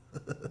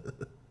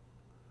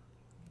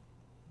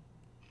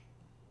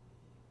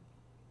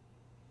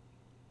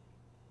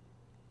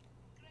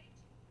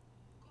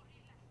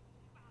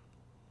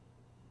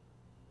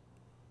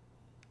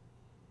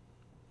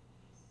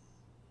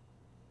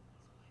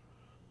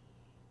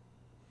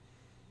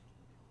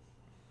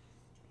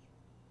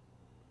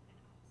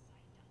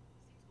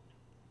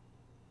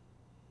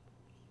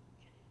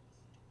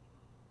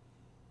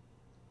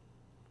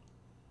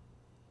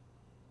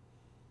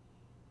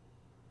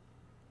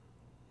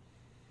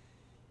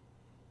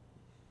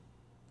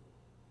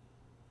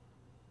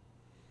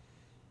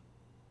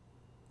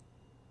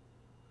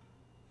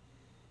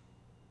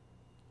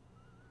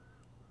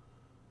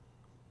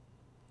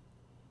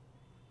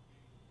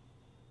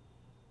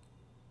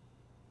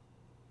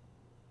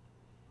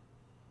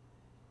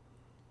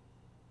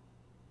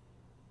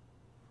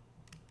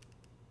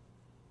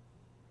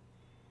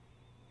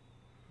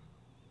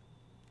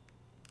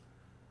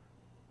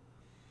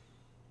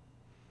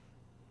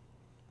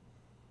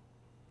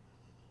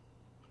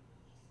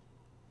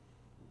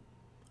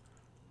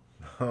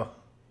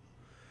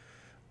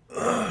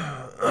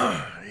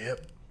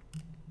 Yep.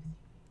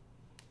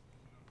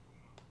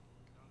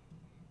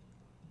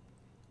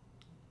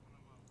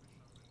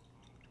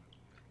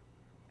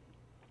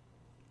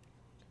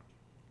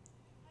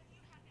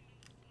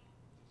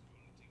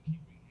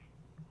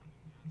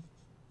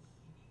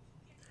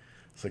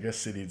 So I guess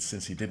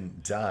since he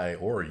didn't die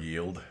or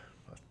yield,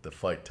 the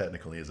fight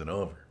technically isn't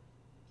over.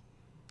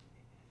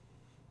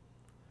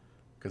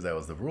 Because that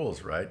was the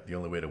rules, right? The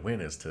only way to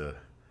win is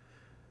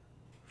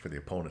for the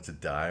opponent to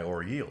die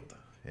or yield.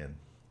 And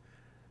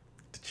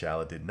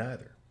T'Challa did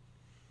neither.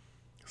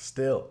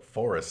 Still,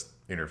 Forrest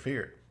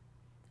interfered.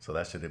 So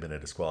that should have been a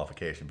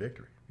disqualification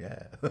victory.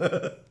 Yeah.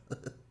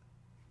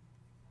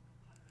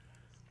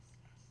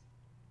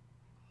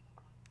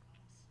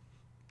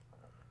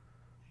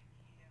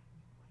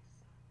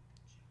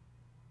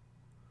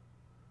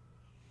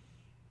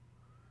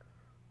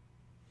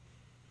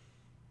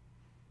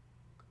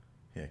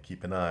 Yeah,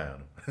 keep an eye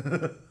on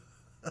him.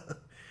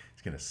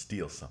 He's going to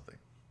steal something.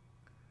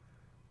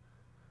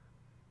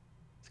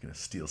 He's going to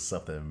steal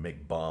something and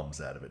make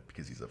bombs out of it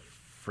because he's a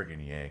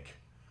friggin' Yank.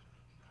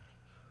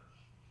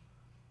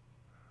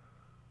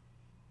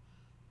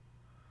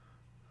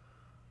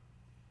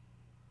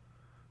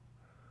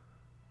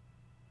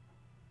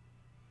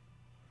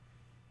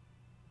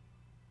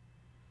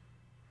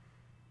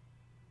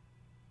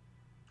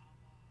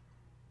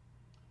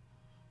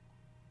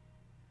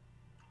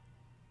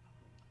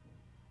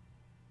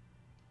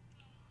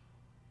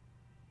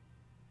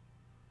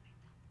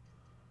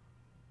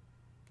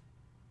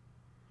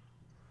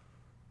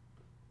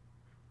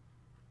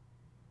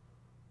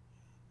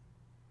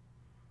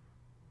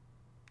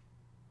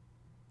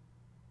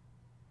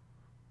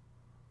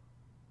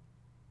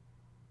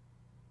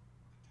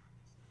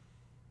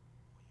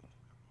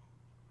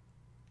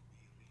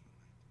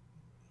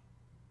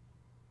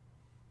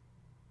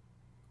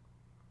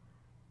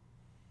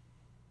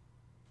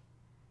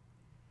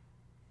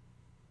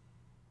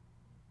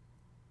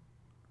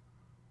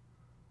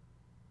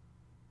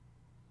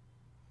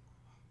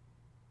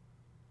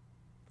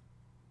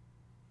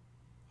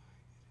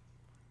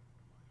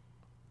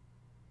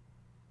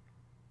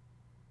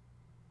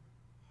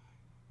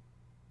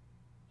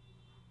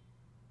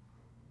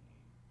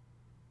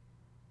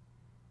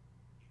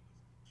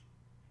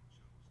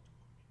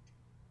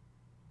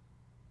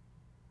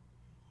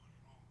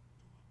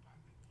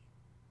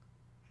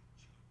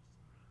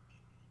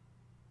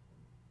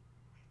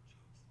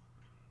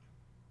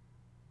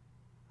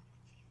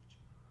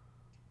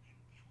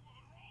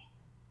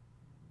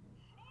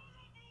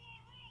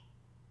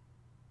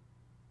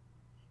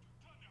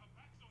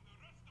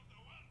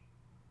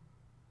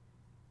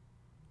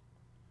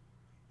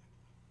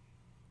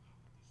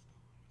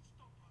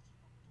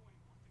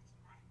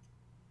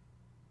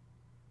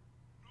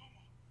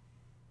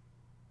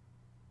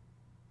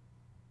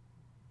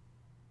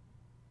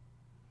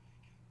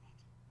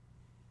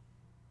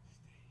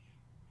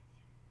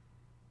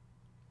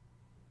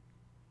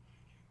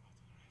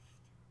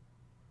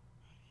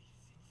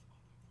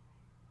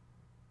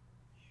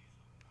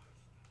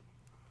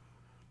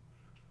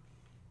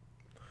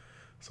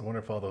 So I wonder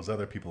if all those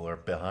other people are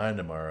behind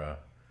him are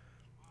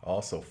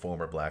also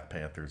former Black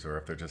Panthers, or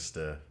if they're just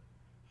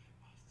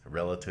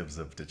relatives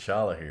of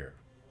T'Challa here.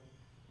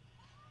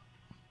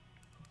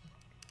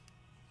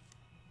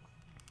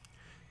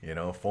 You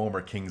know,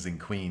 former kings and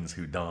queens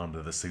who donned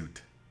the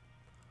suit.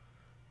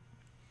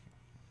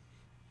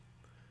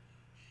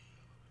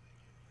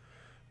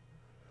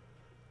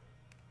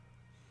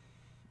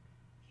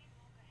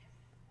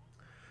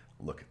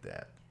 Look at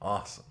that.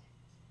 Awesome.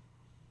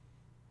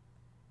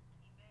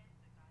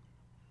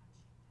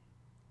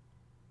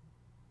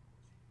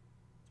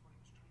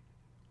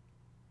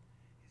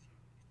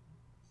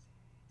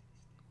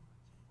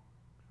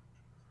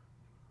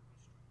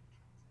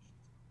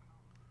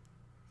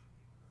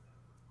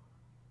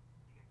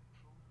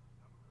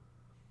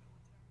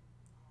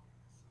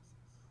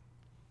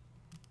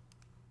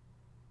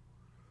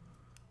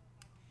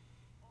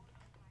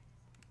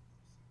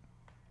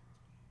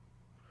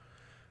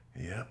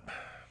 Yep.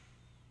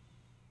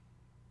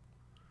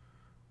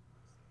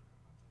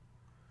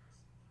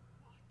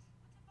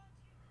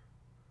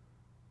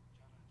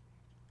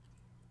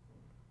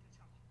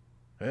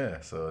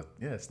 Yeah, so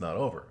yeah, it's not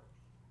over.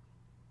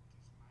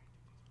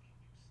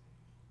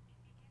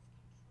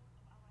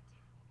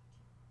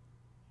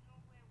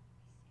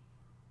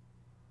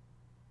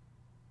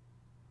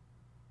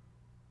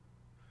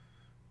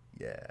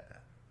 Yeah.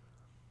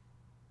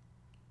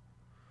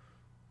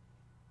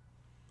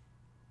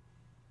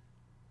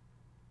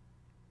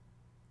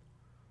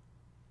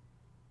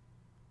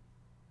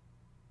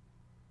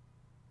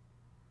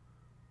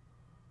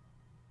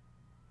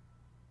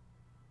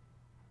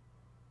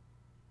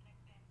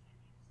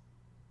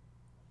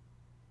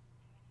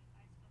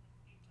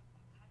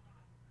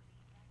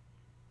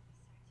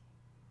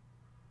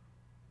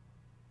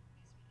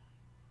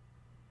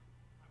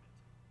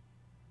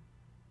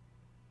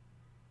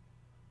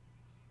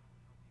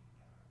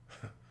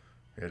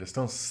 Yeah, just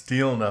don't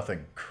steal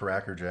nothing,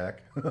 Cracker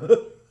Jack.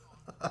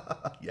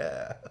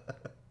 Yeah.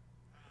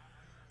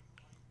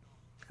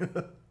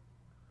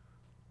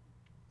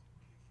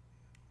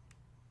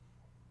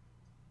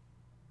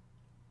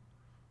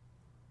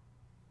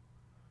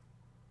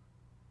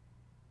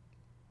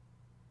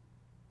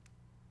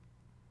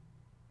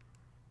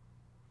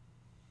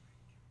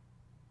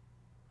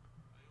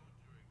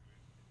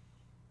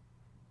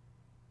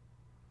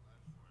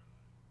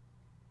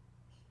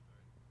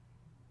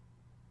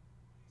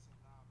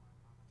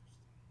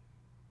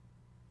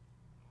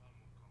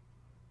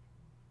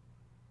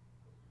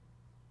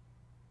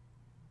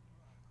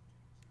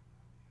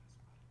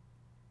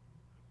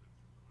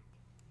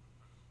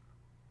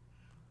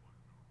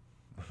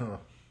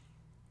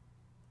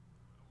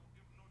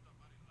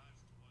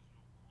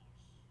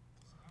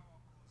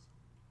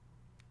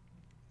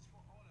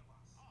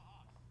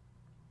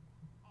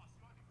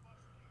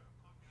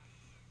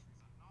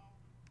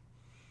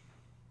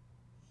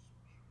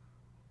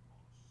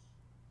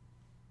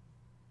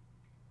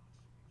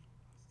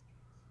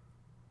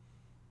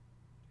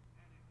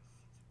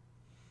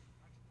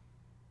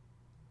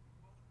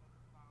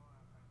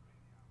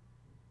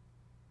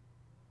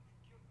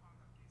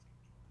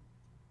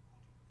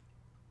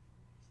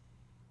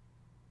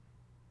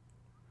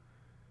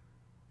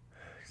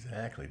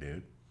 Exactly,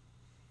 dude.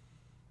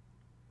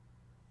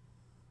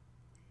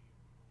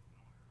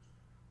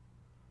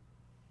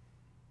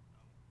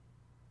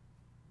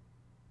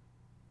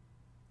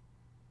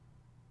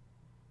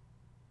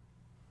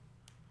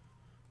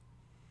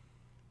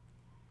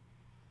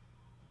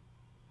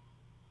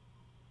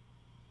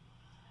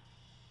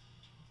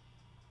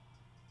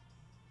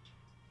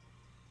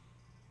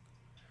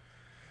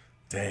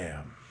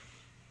 Damn.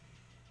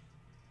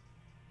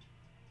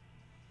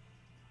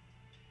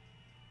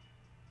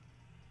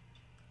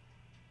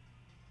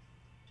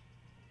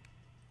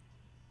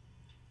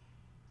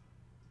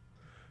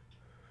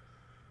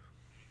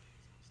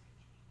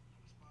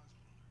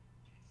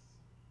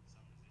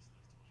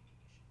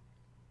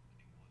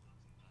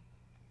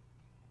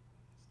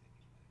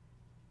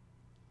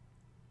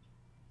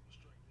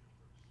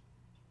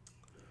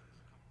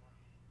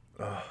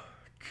 Oh,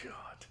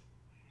 God.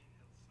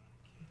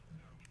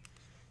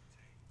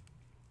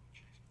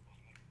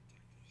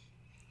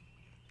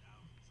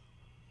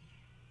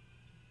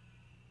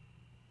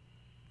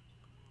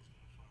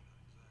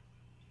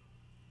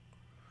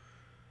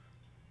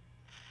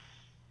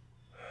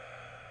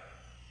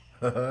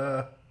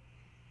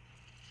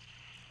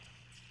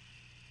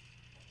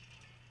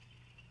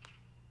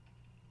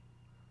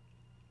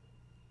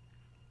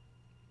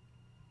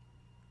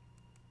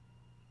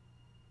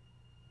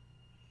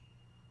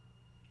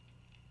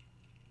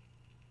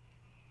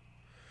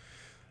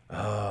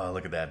 Oh,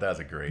 look at that. That was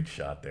a great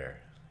shot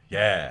there.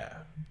 Yeah.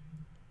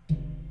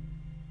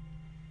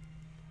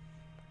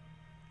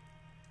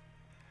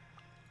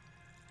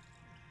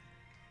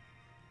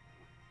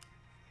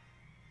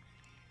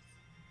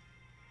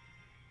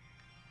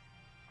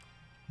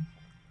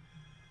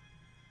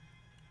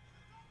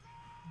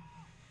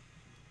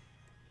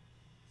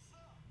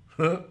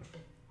 Oh.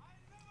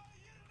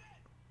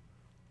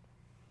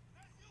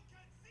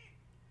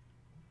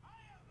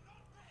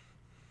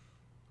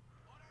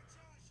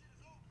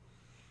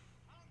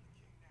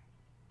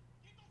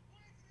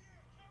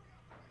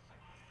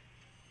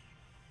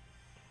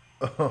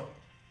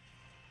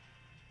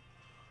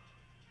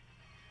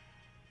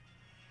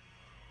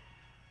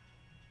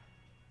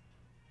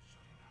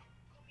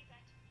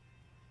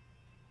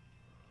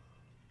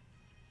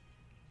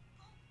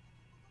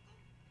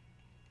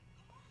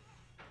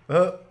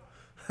 Oh.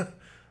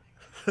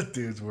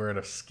 Dude's wearing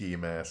a ski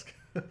mask.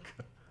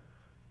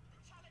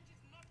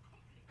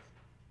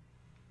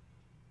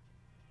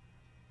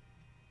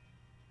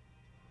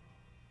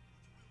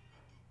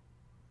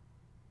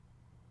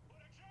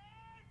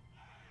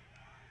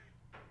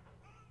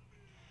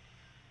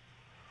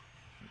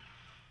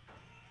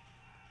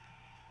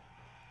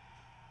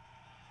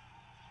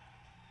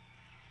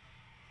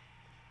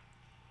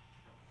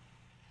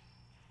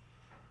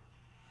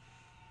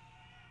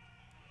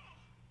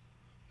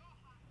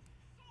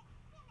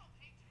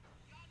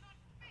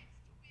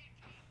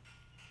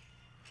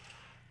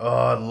 Oh,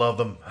 I love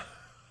them.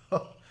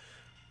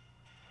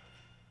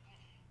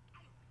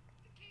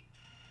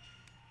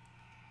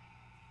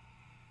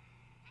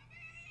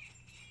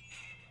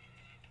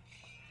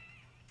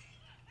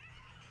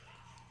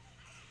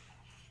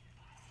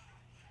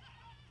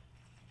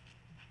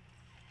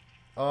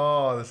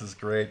 Oh, this is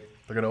great.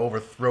 They're gonna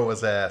overthrow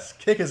his ass.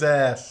 Kick his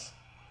ass.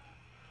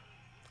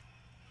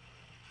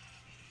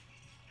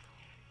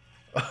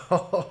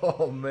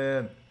 Oh,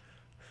 man.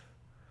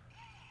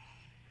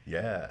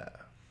 Yeah.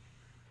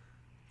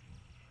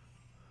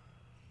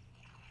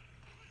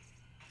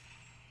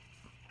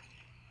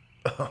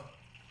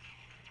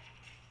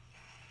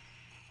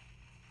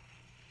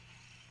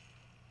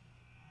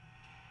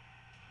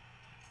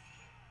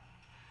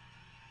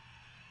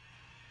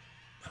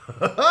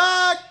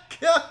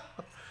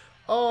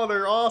 Oh,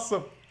 they're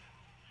awesome.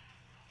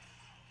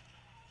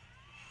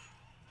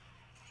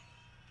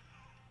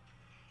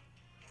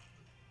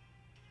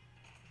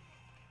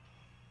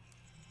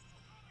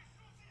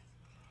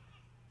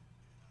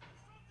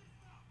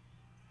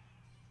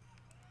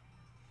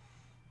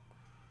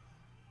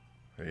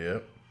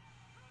 Yep.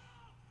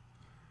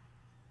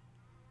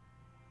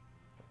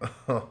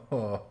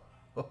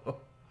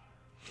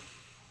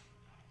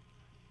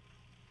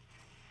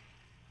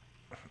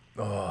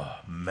 Oh,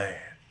 man.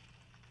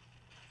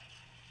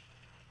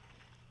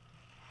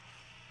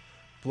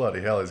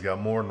 Bloody hell, he's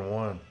got more than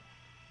one.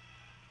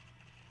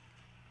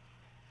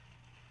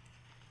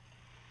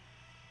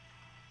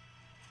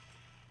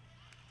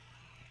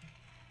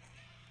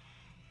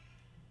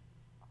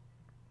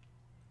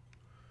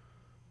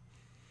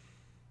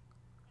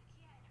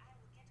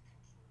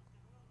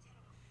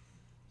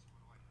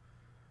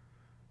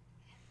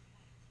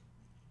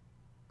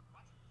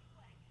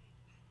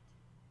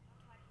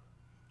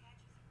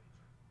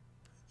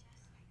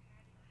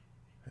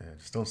 Yeah,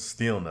 just don't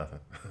steal nothing.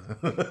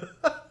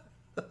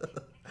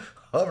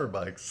 Hover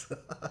bikes.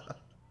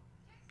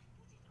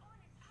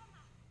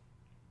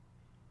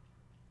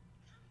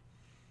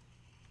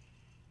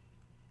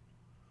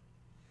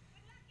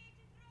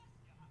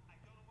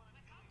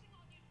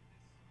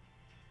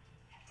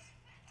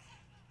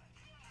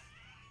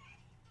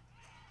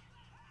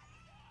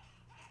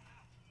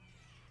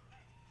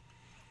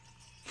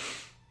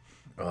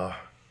 Oh.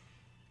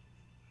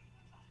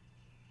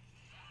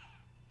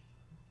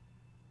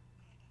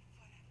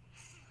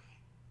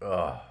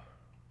 Oh.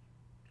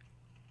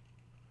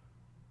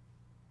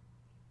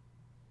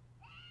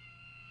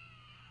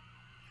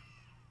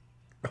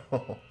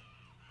 Oh.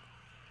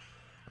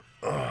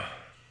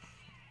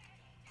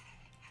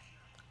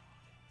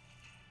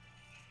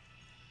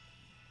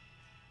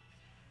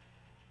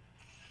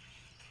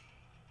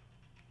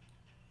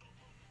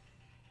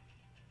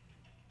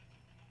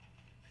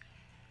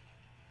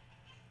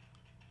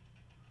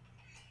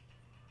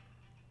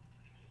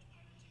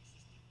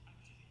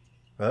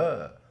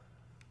 Ah.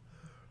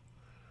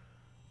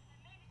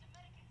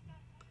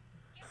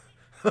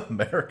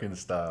 American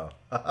style.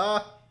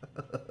 Oh.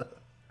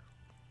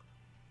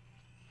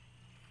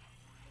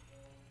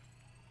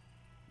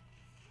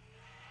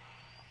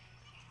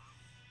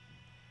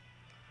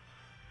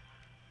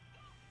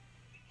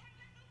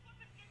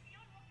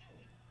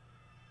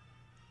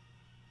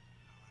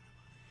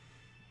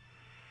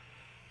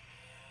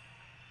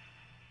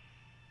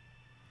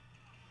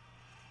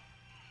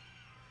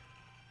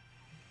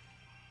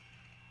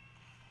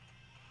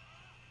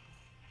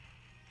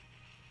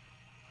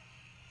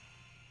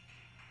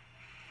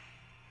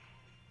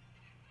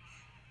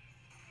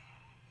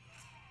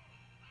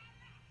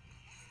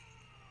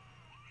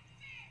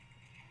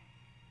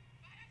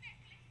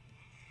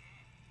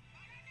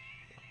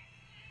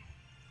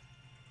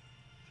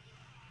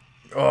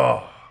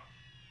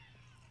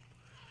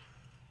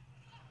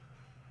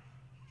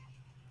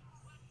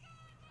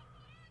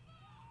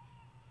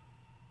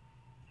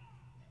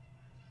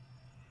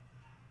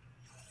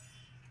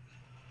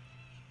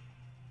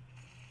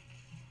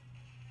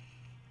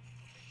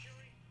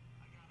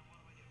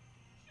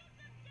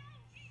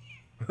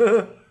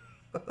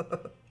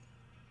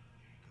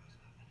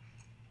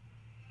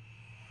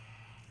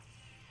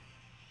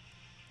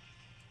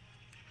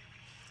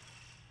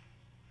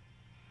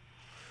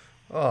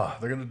 Oh,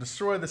 they're gonna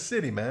destroy the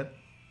city, man.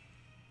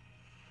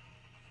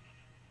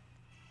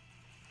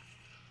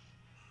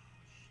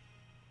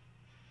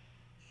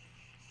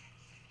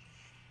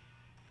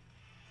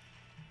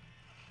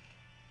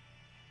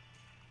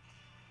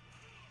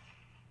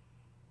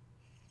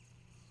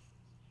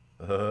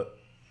 Uh,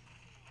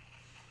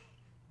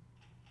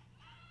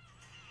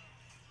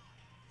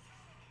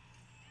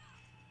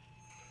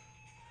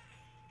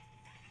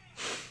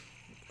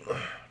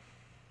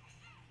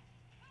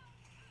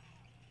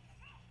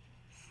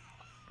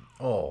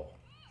 oh.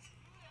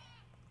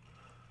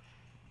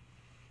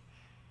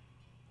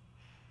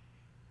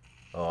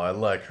 Oh, I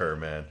like her,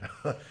 man.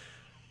 This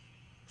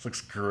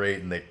looks great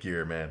in that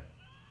gear, man.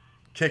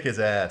 Kick his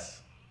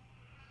ass.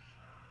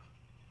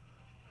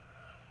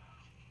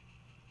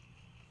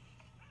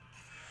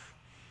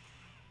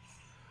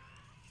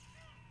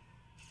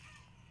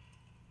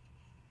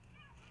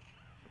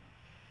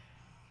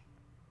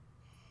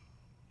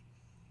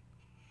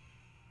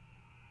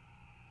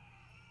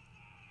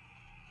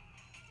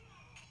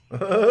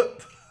 Oh,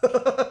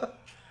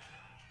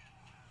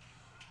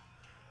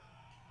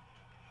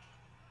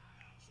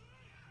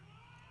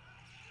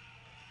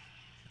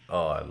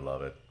 I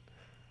love it.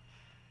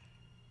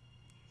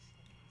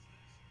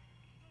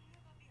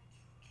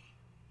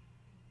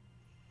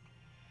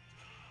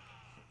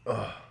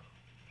 Oh.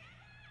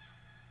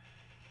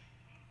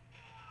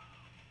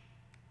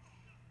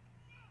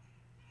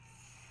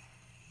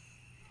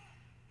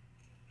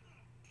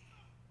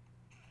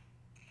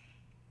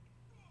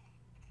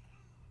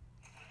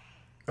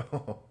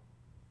 Oh.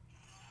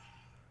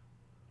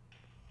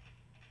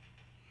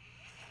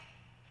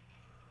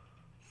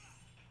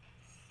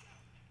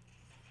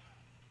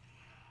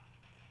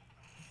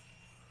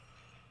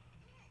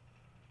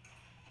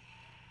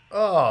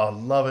 Oh,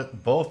 love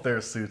it. Both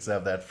their suits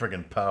have that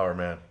friggin' power,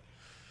 man.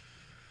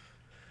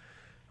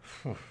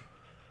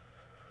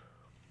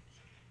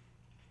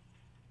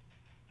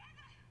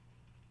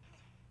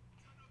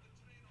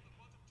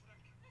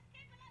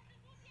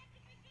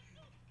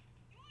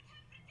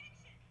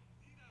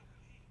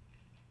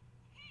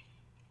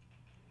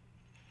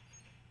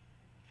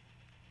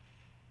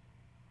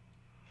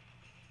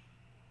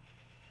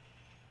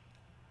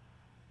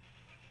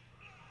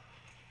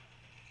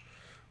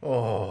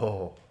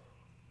 Oh.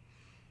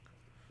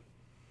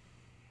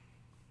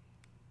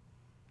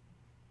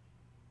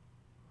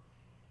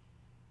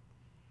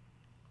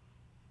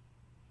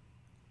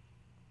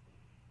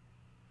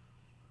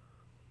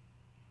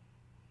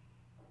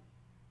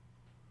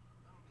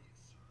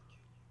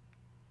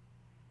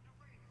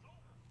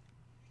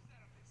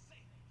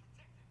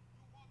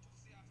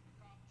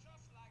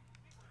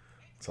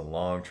 It's a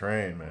long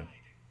train, man.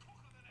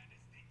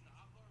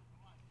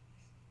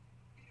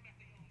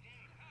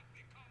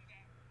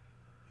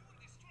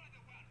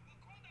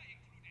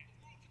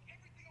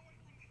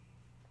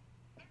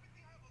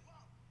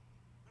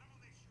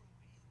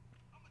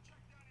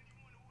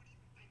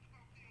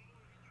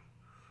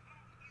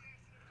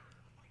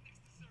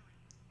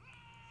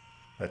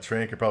 That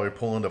train could probably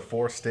pull into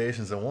 4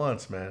 stations at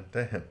once, man.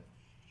 Damn.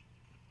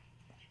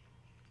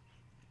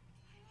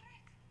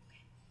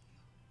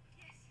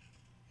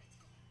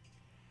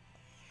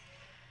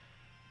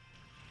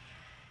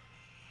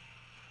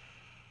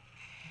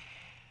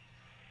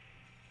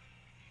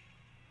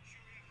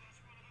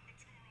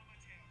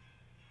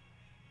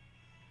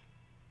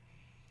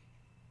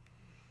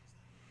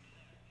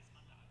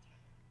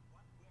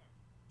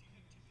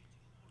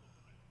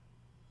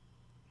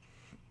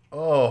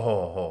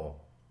 Oh.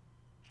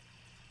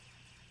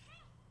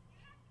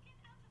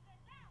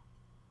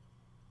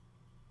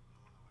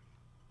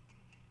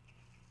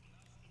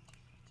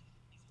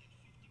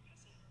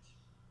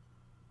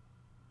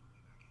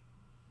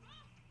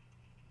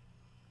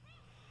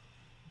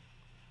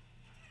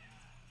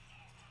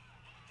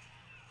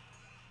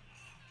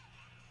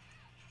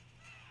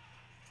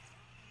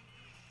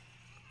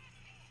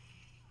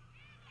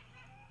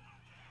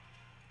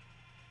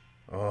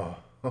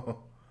 Oh.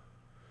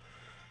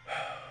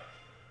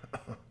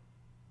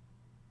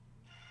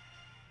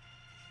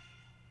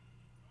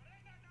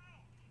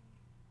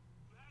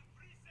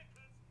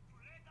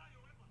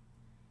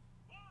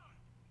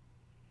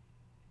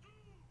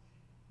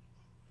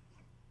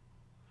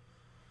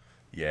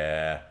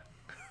 Yeah.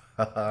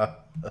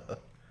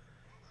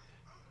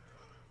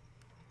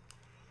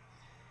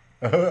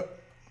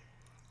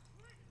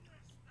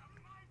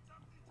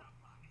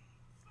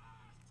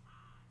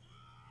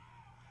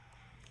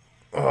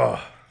 Oh.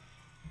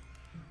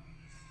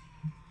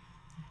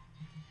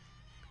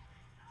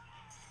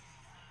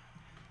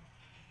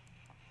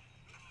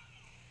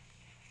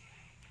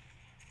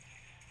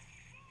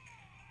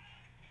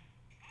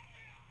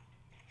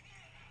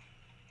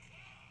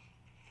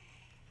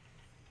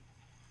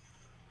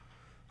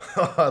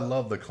 I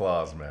love the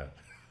claws, man.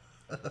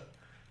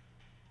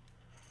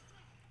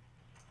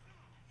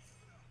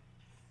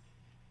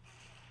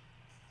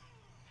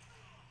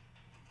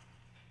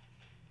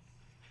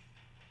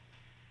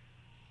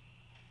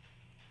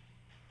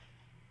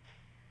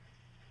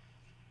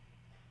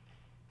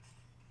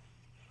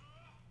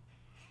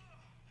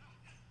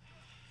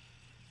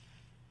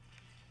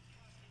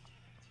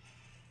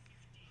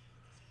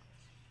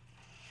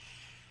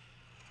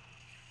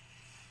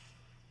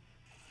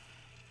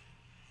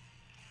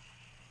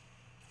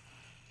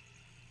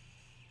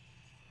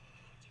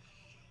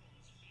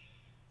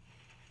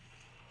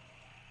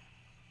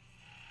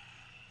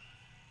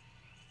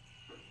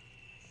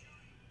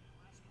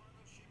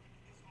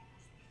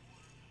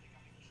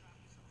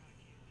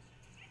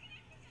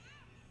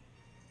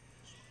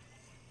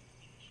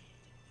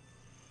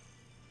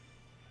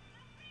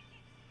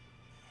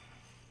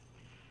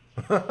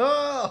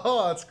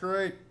 Oh, that's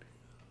great.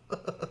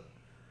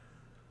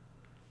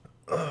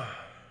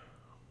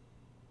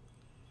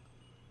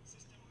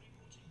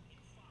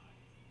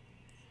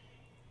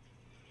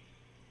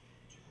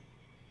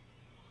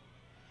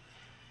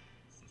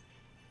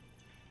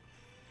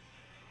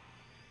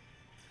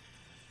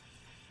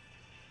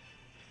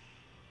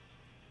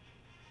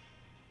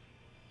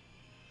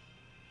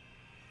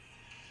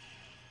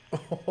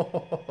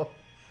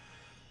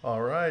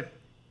 All right.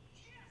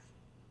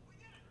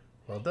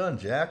 Well done,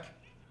 Jack.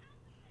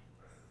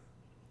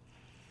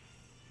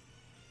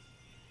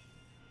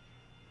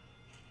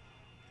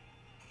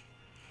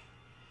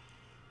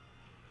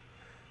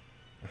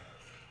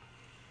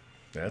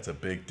 That's a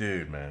big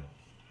dude, man.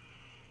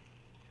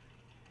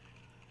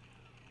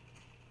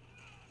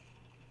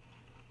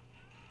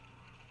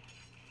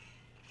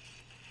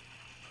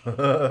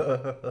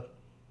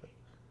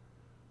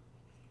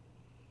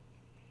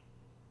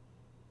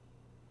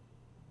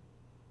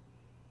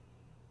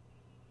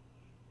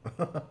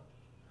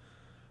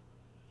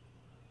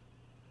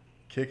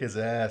 Kick his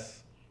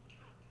ass.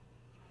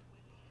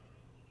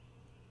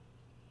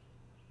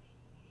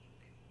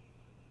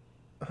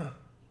 Yeah,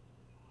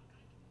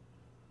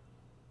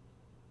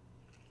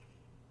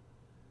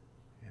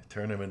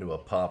 turn him into a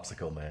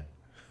popsicle, man.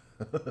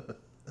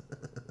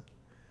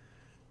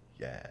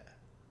 Yeah.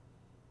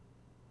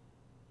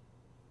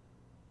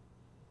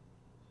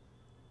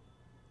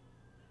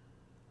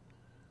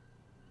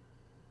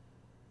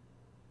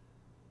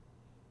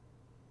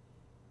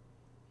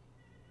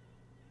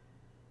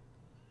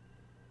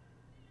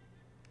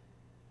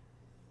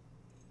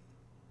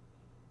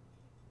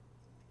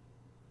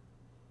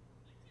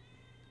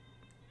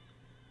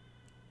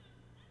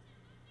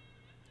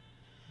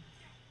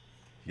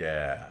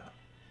 Yeah.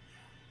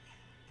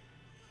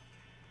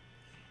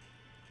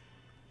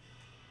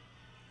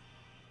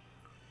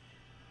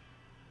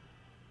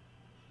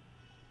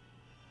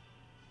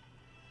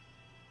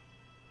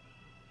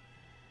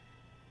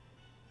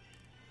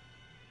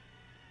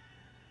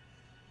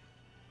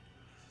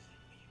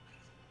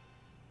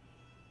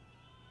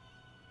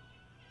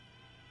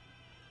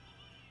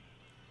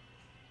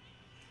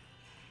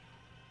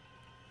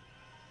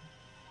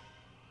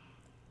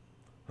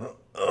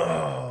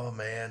 Oh,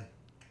 man.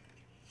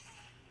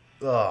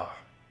 Oh,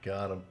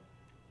 got him.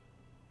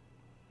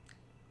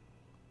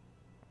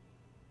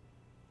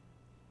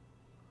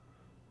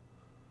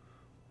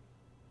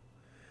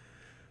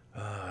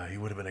 He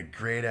would have been a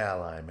great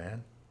ally,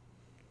 man.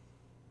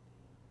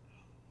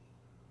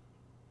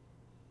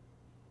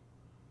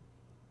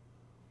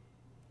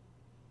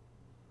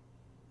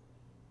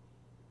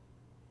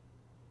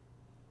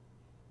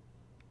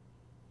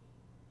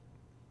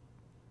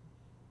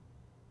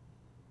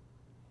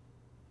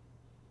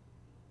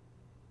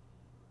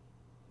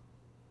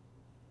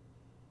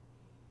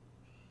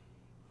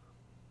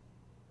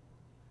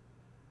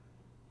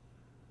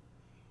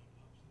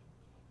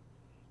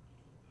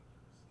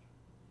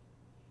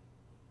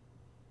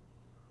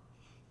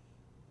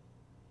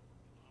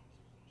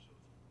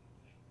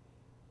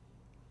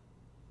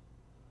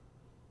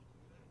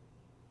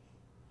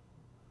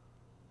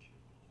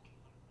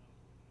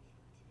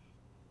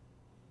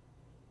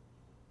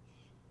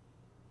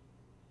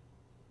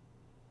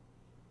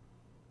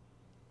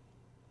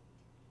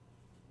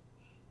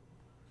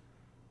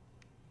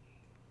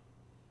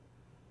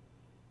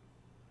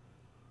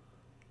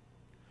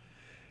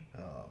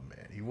 Oh,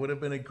 man. He would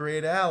have been a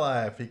great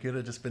ally if he could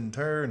have just been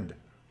turned.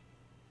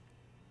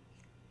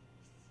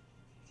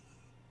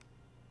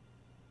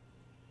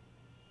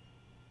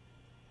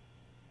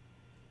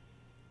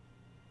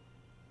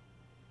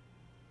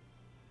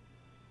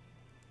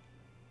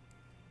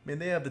 I mean,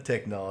 they have the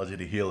technology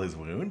to heal his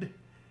wound.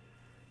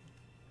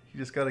 You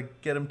just gotta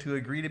get him to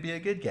agree to be a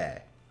good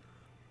guy.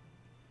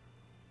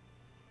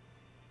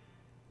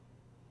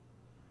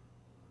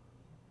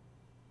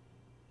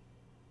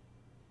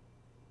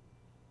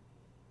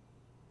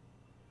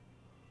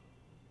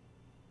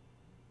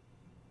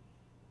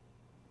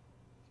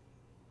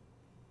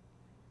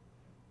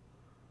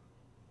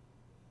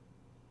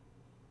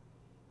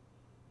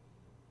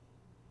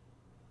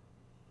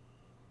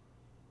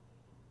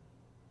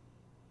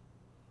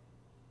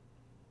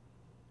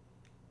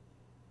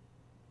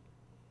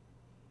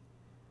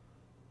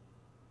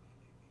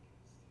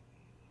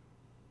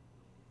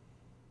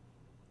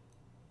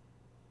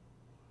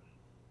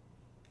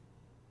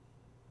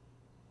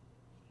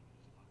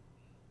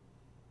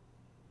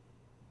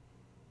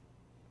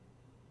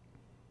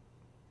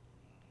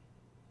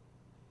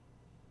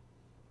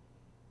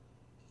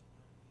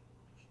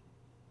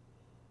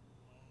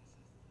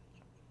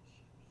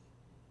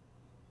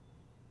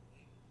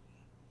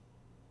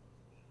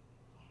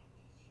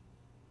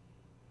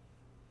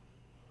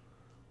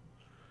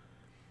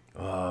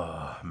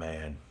 Oh,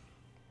 man.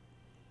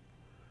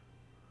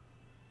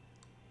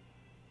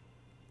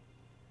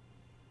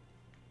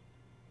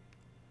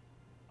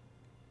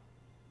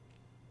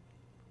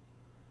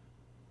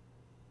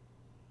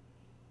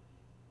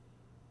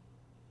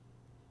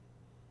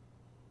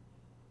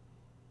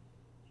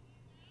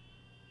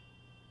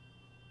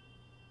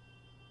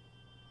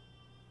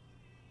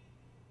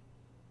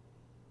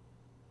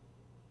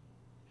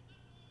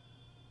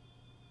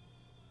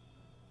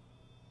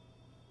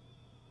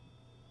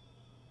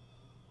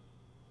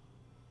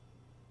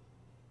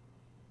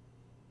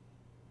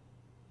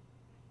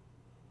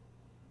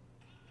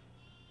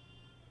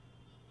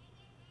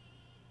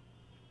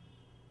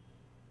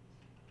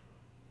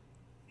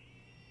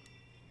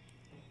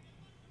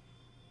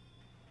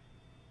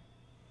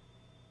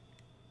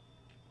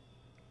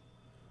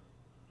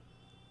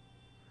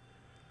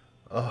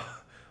 Oh,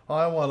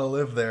 I want to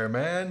live there,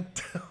 man.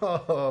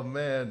 Oh,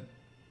 man.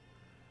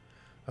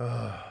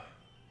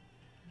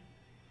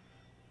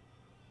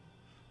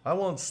 I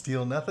won't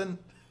steal nothing.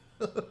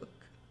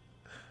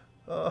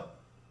 I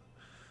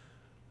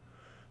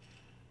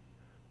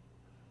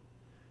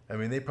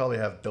mean, they probably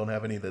don't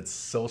have any of that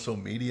social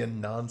media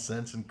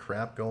nonsense and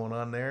crap going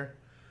on there.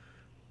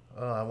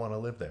 Oh, I want to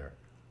live there.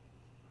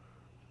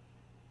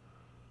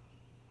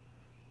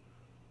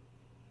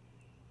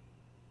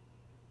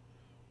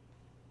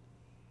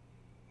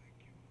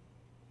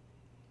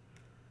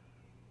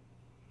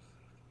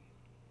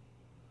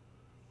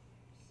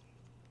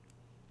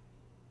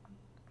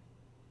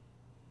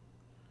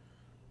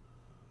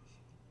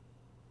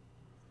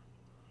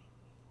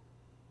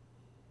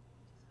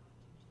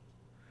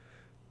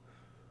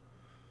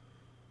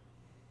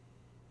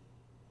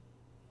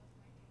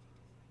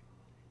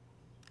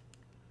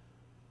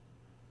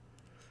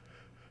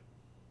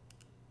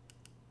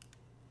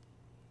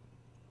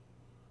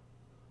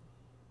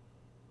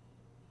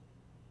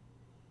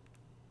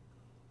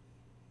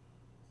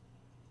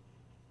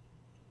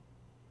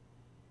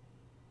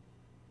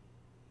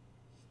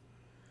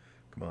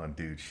 Come on,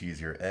 dude.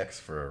 She's your ex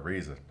for a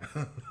reason.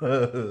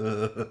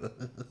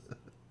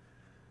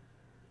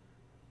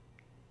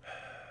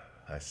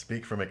 I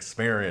speak from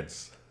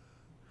experience.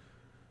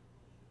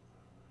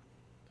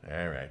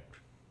 All right.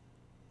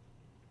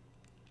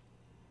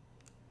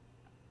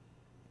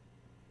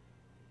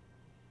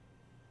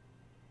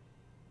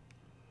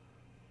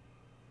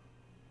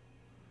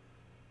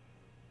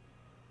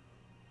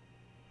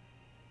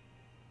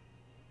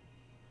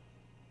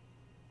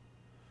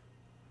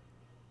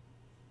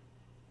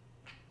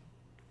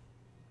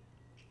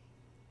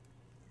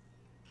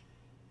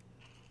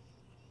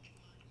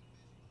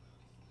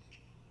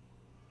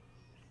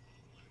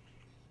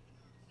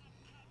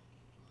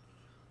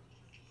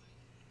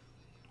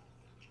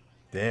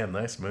 Damn,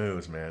 nice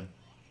moves, man.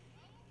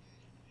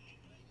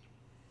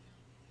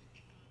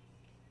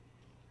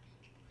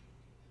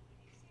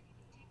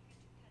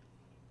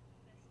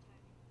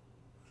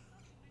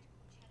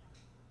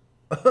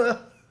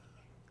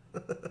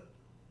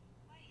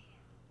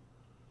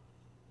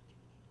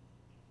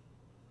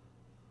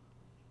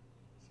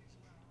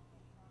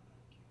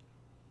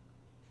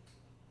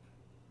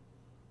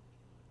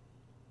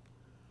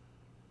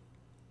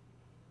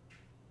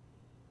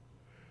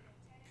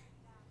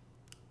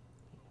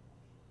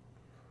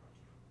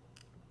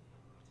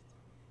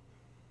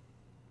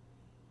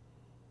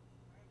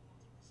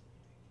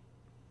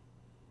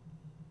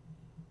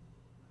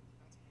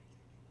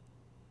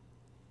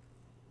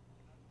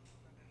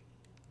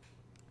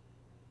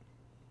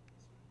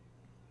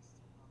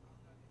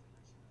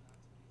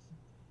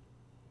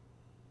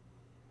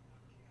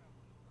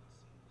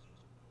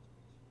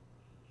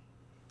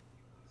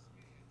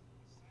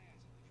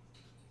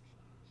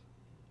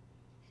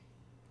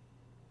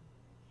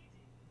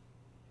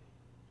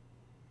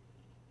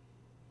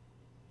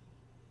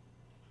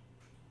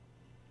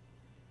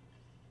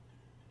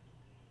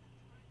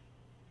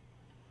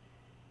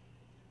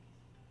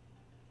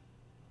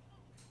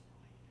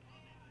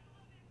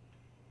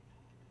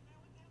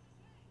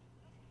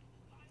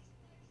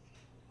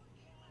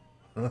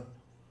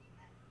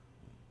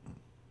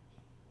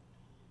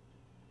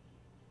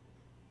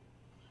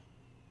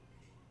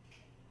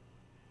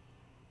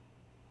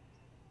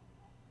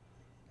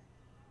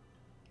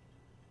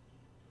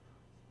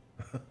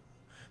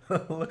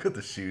 Look at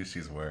the shoes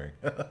she's wearing.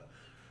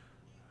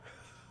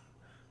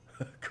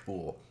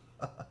 Cool.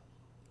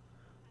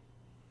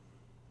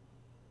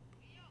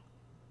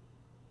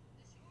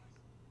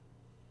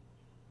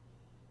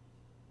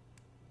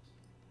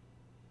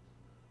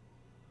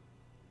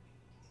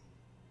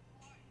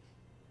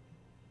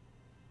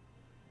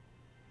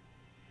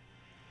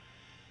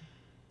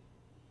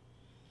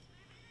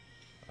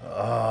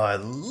 Oh, I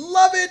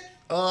love it.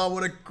 Oh,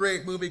 what a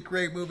great movie,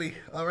 great movie.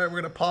 All right,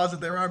 we're going to pause it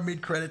there. Our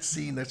mid-credit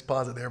scene. Let's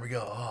pause it. There we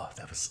go. Oh,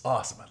 that was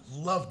awesome. I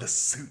love the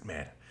suit,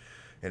 man.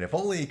 And if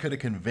only he could have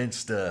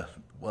convinced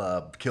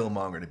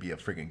Killmonger to be a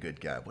freaking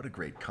good guy. What a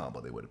great combo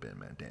they would have been,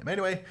 man. Damn.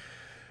 Anyway,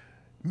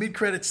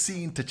 mid-credit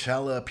scene,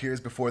 T'Challa appears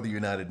before the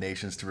United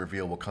Nations to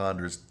reveal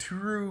Wakanda's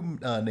true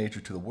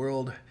nature to the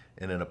world.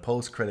 And in a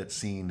post-credit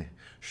scene,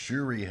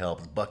 Shuri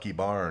helps Bucky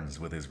Barnes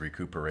with his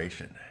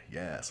recuperation.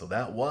 Yeah, so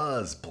that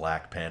was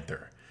Black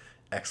Panther.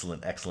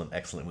 Excellent, excellent,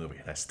 excellent movie.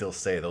 And I still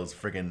say those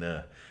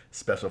friggin'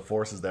 special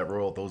forces,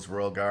 those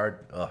Royal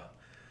Guard,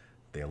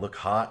 they look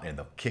hot and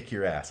they'll kick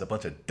your ass. A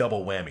bunch of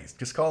double whammies.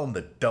 Just call them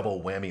the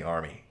double whammy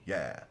army.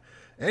 Yeah.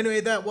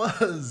 Anyway, that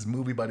was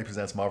Movie Buddy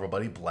Presents Marvel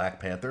Buddy Black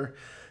Panther.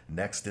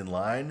 Next in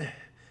line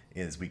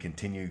is we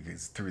continue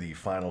through the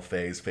final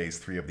phase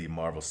 3 of the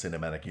Marvel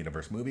Cinematic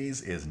Universe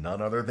movies, is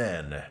none other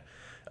than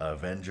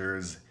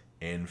Avengers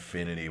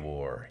Infinity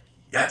War.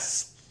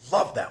 Yes!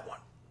 Love that one.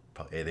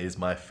 It is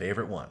my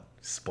favorite one.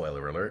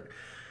 Spoiler alert.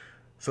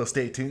 So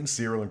stay tuned,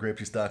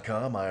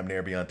 CerealAndGrapeJuice.com. I am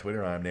Nairby on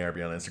Twitter. I am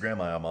Nairby on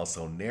Instagram. I am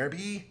also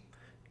Nairby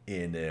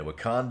in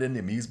Wakandan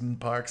amusement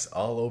parks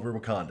all over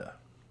Wakanda.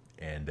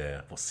 And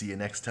we'll see you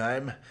next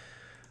time.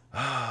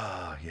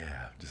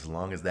 yeah, just as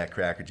long as that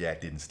Cracker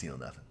Jack didn't steal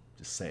nothing.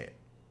 Just saying.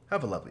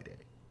 Have a lovely day.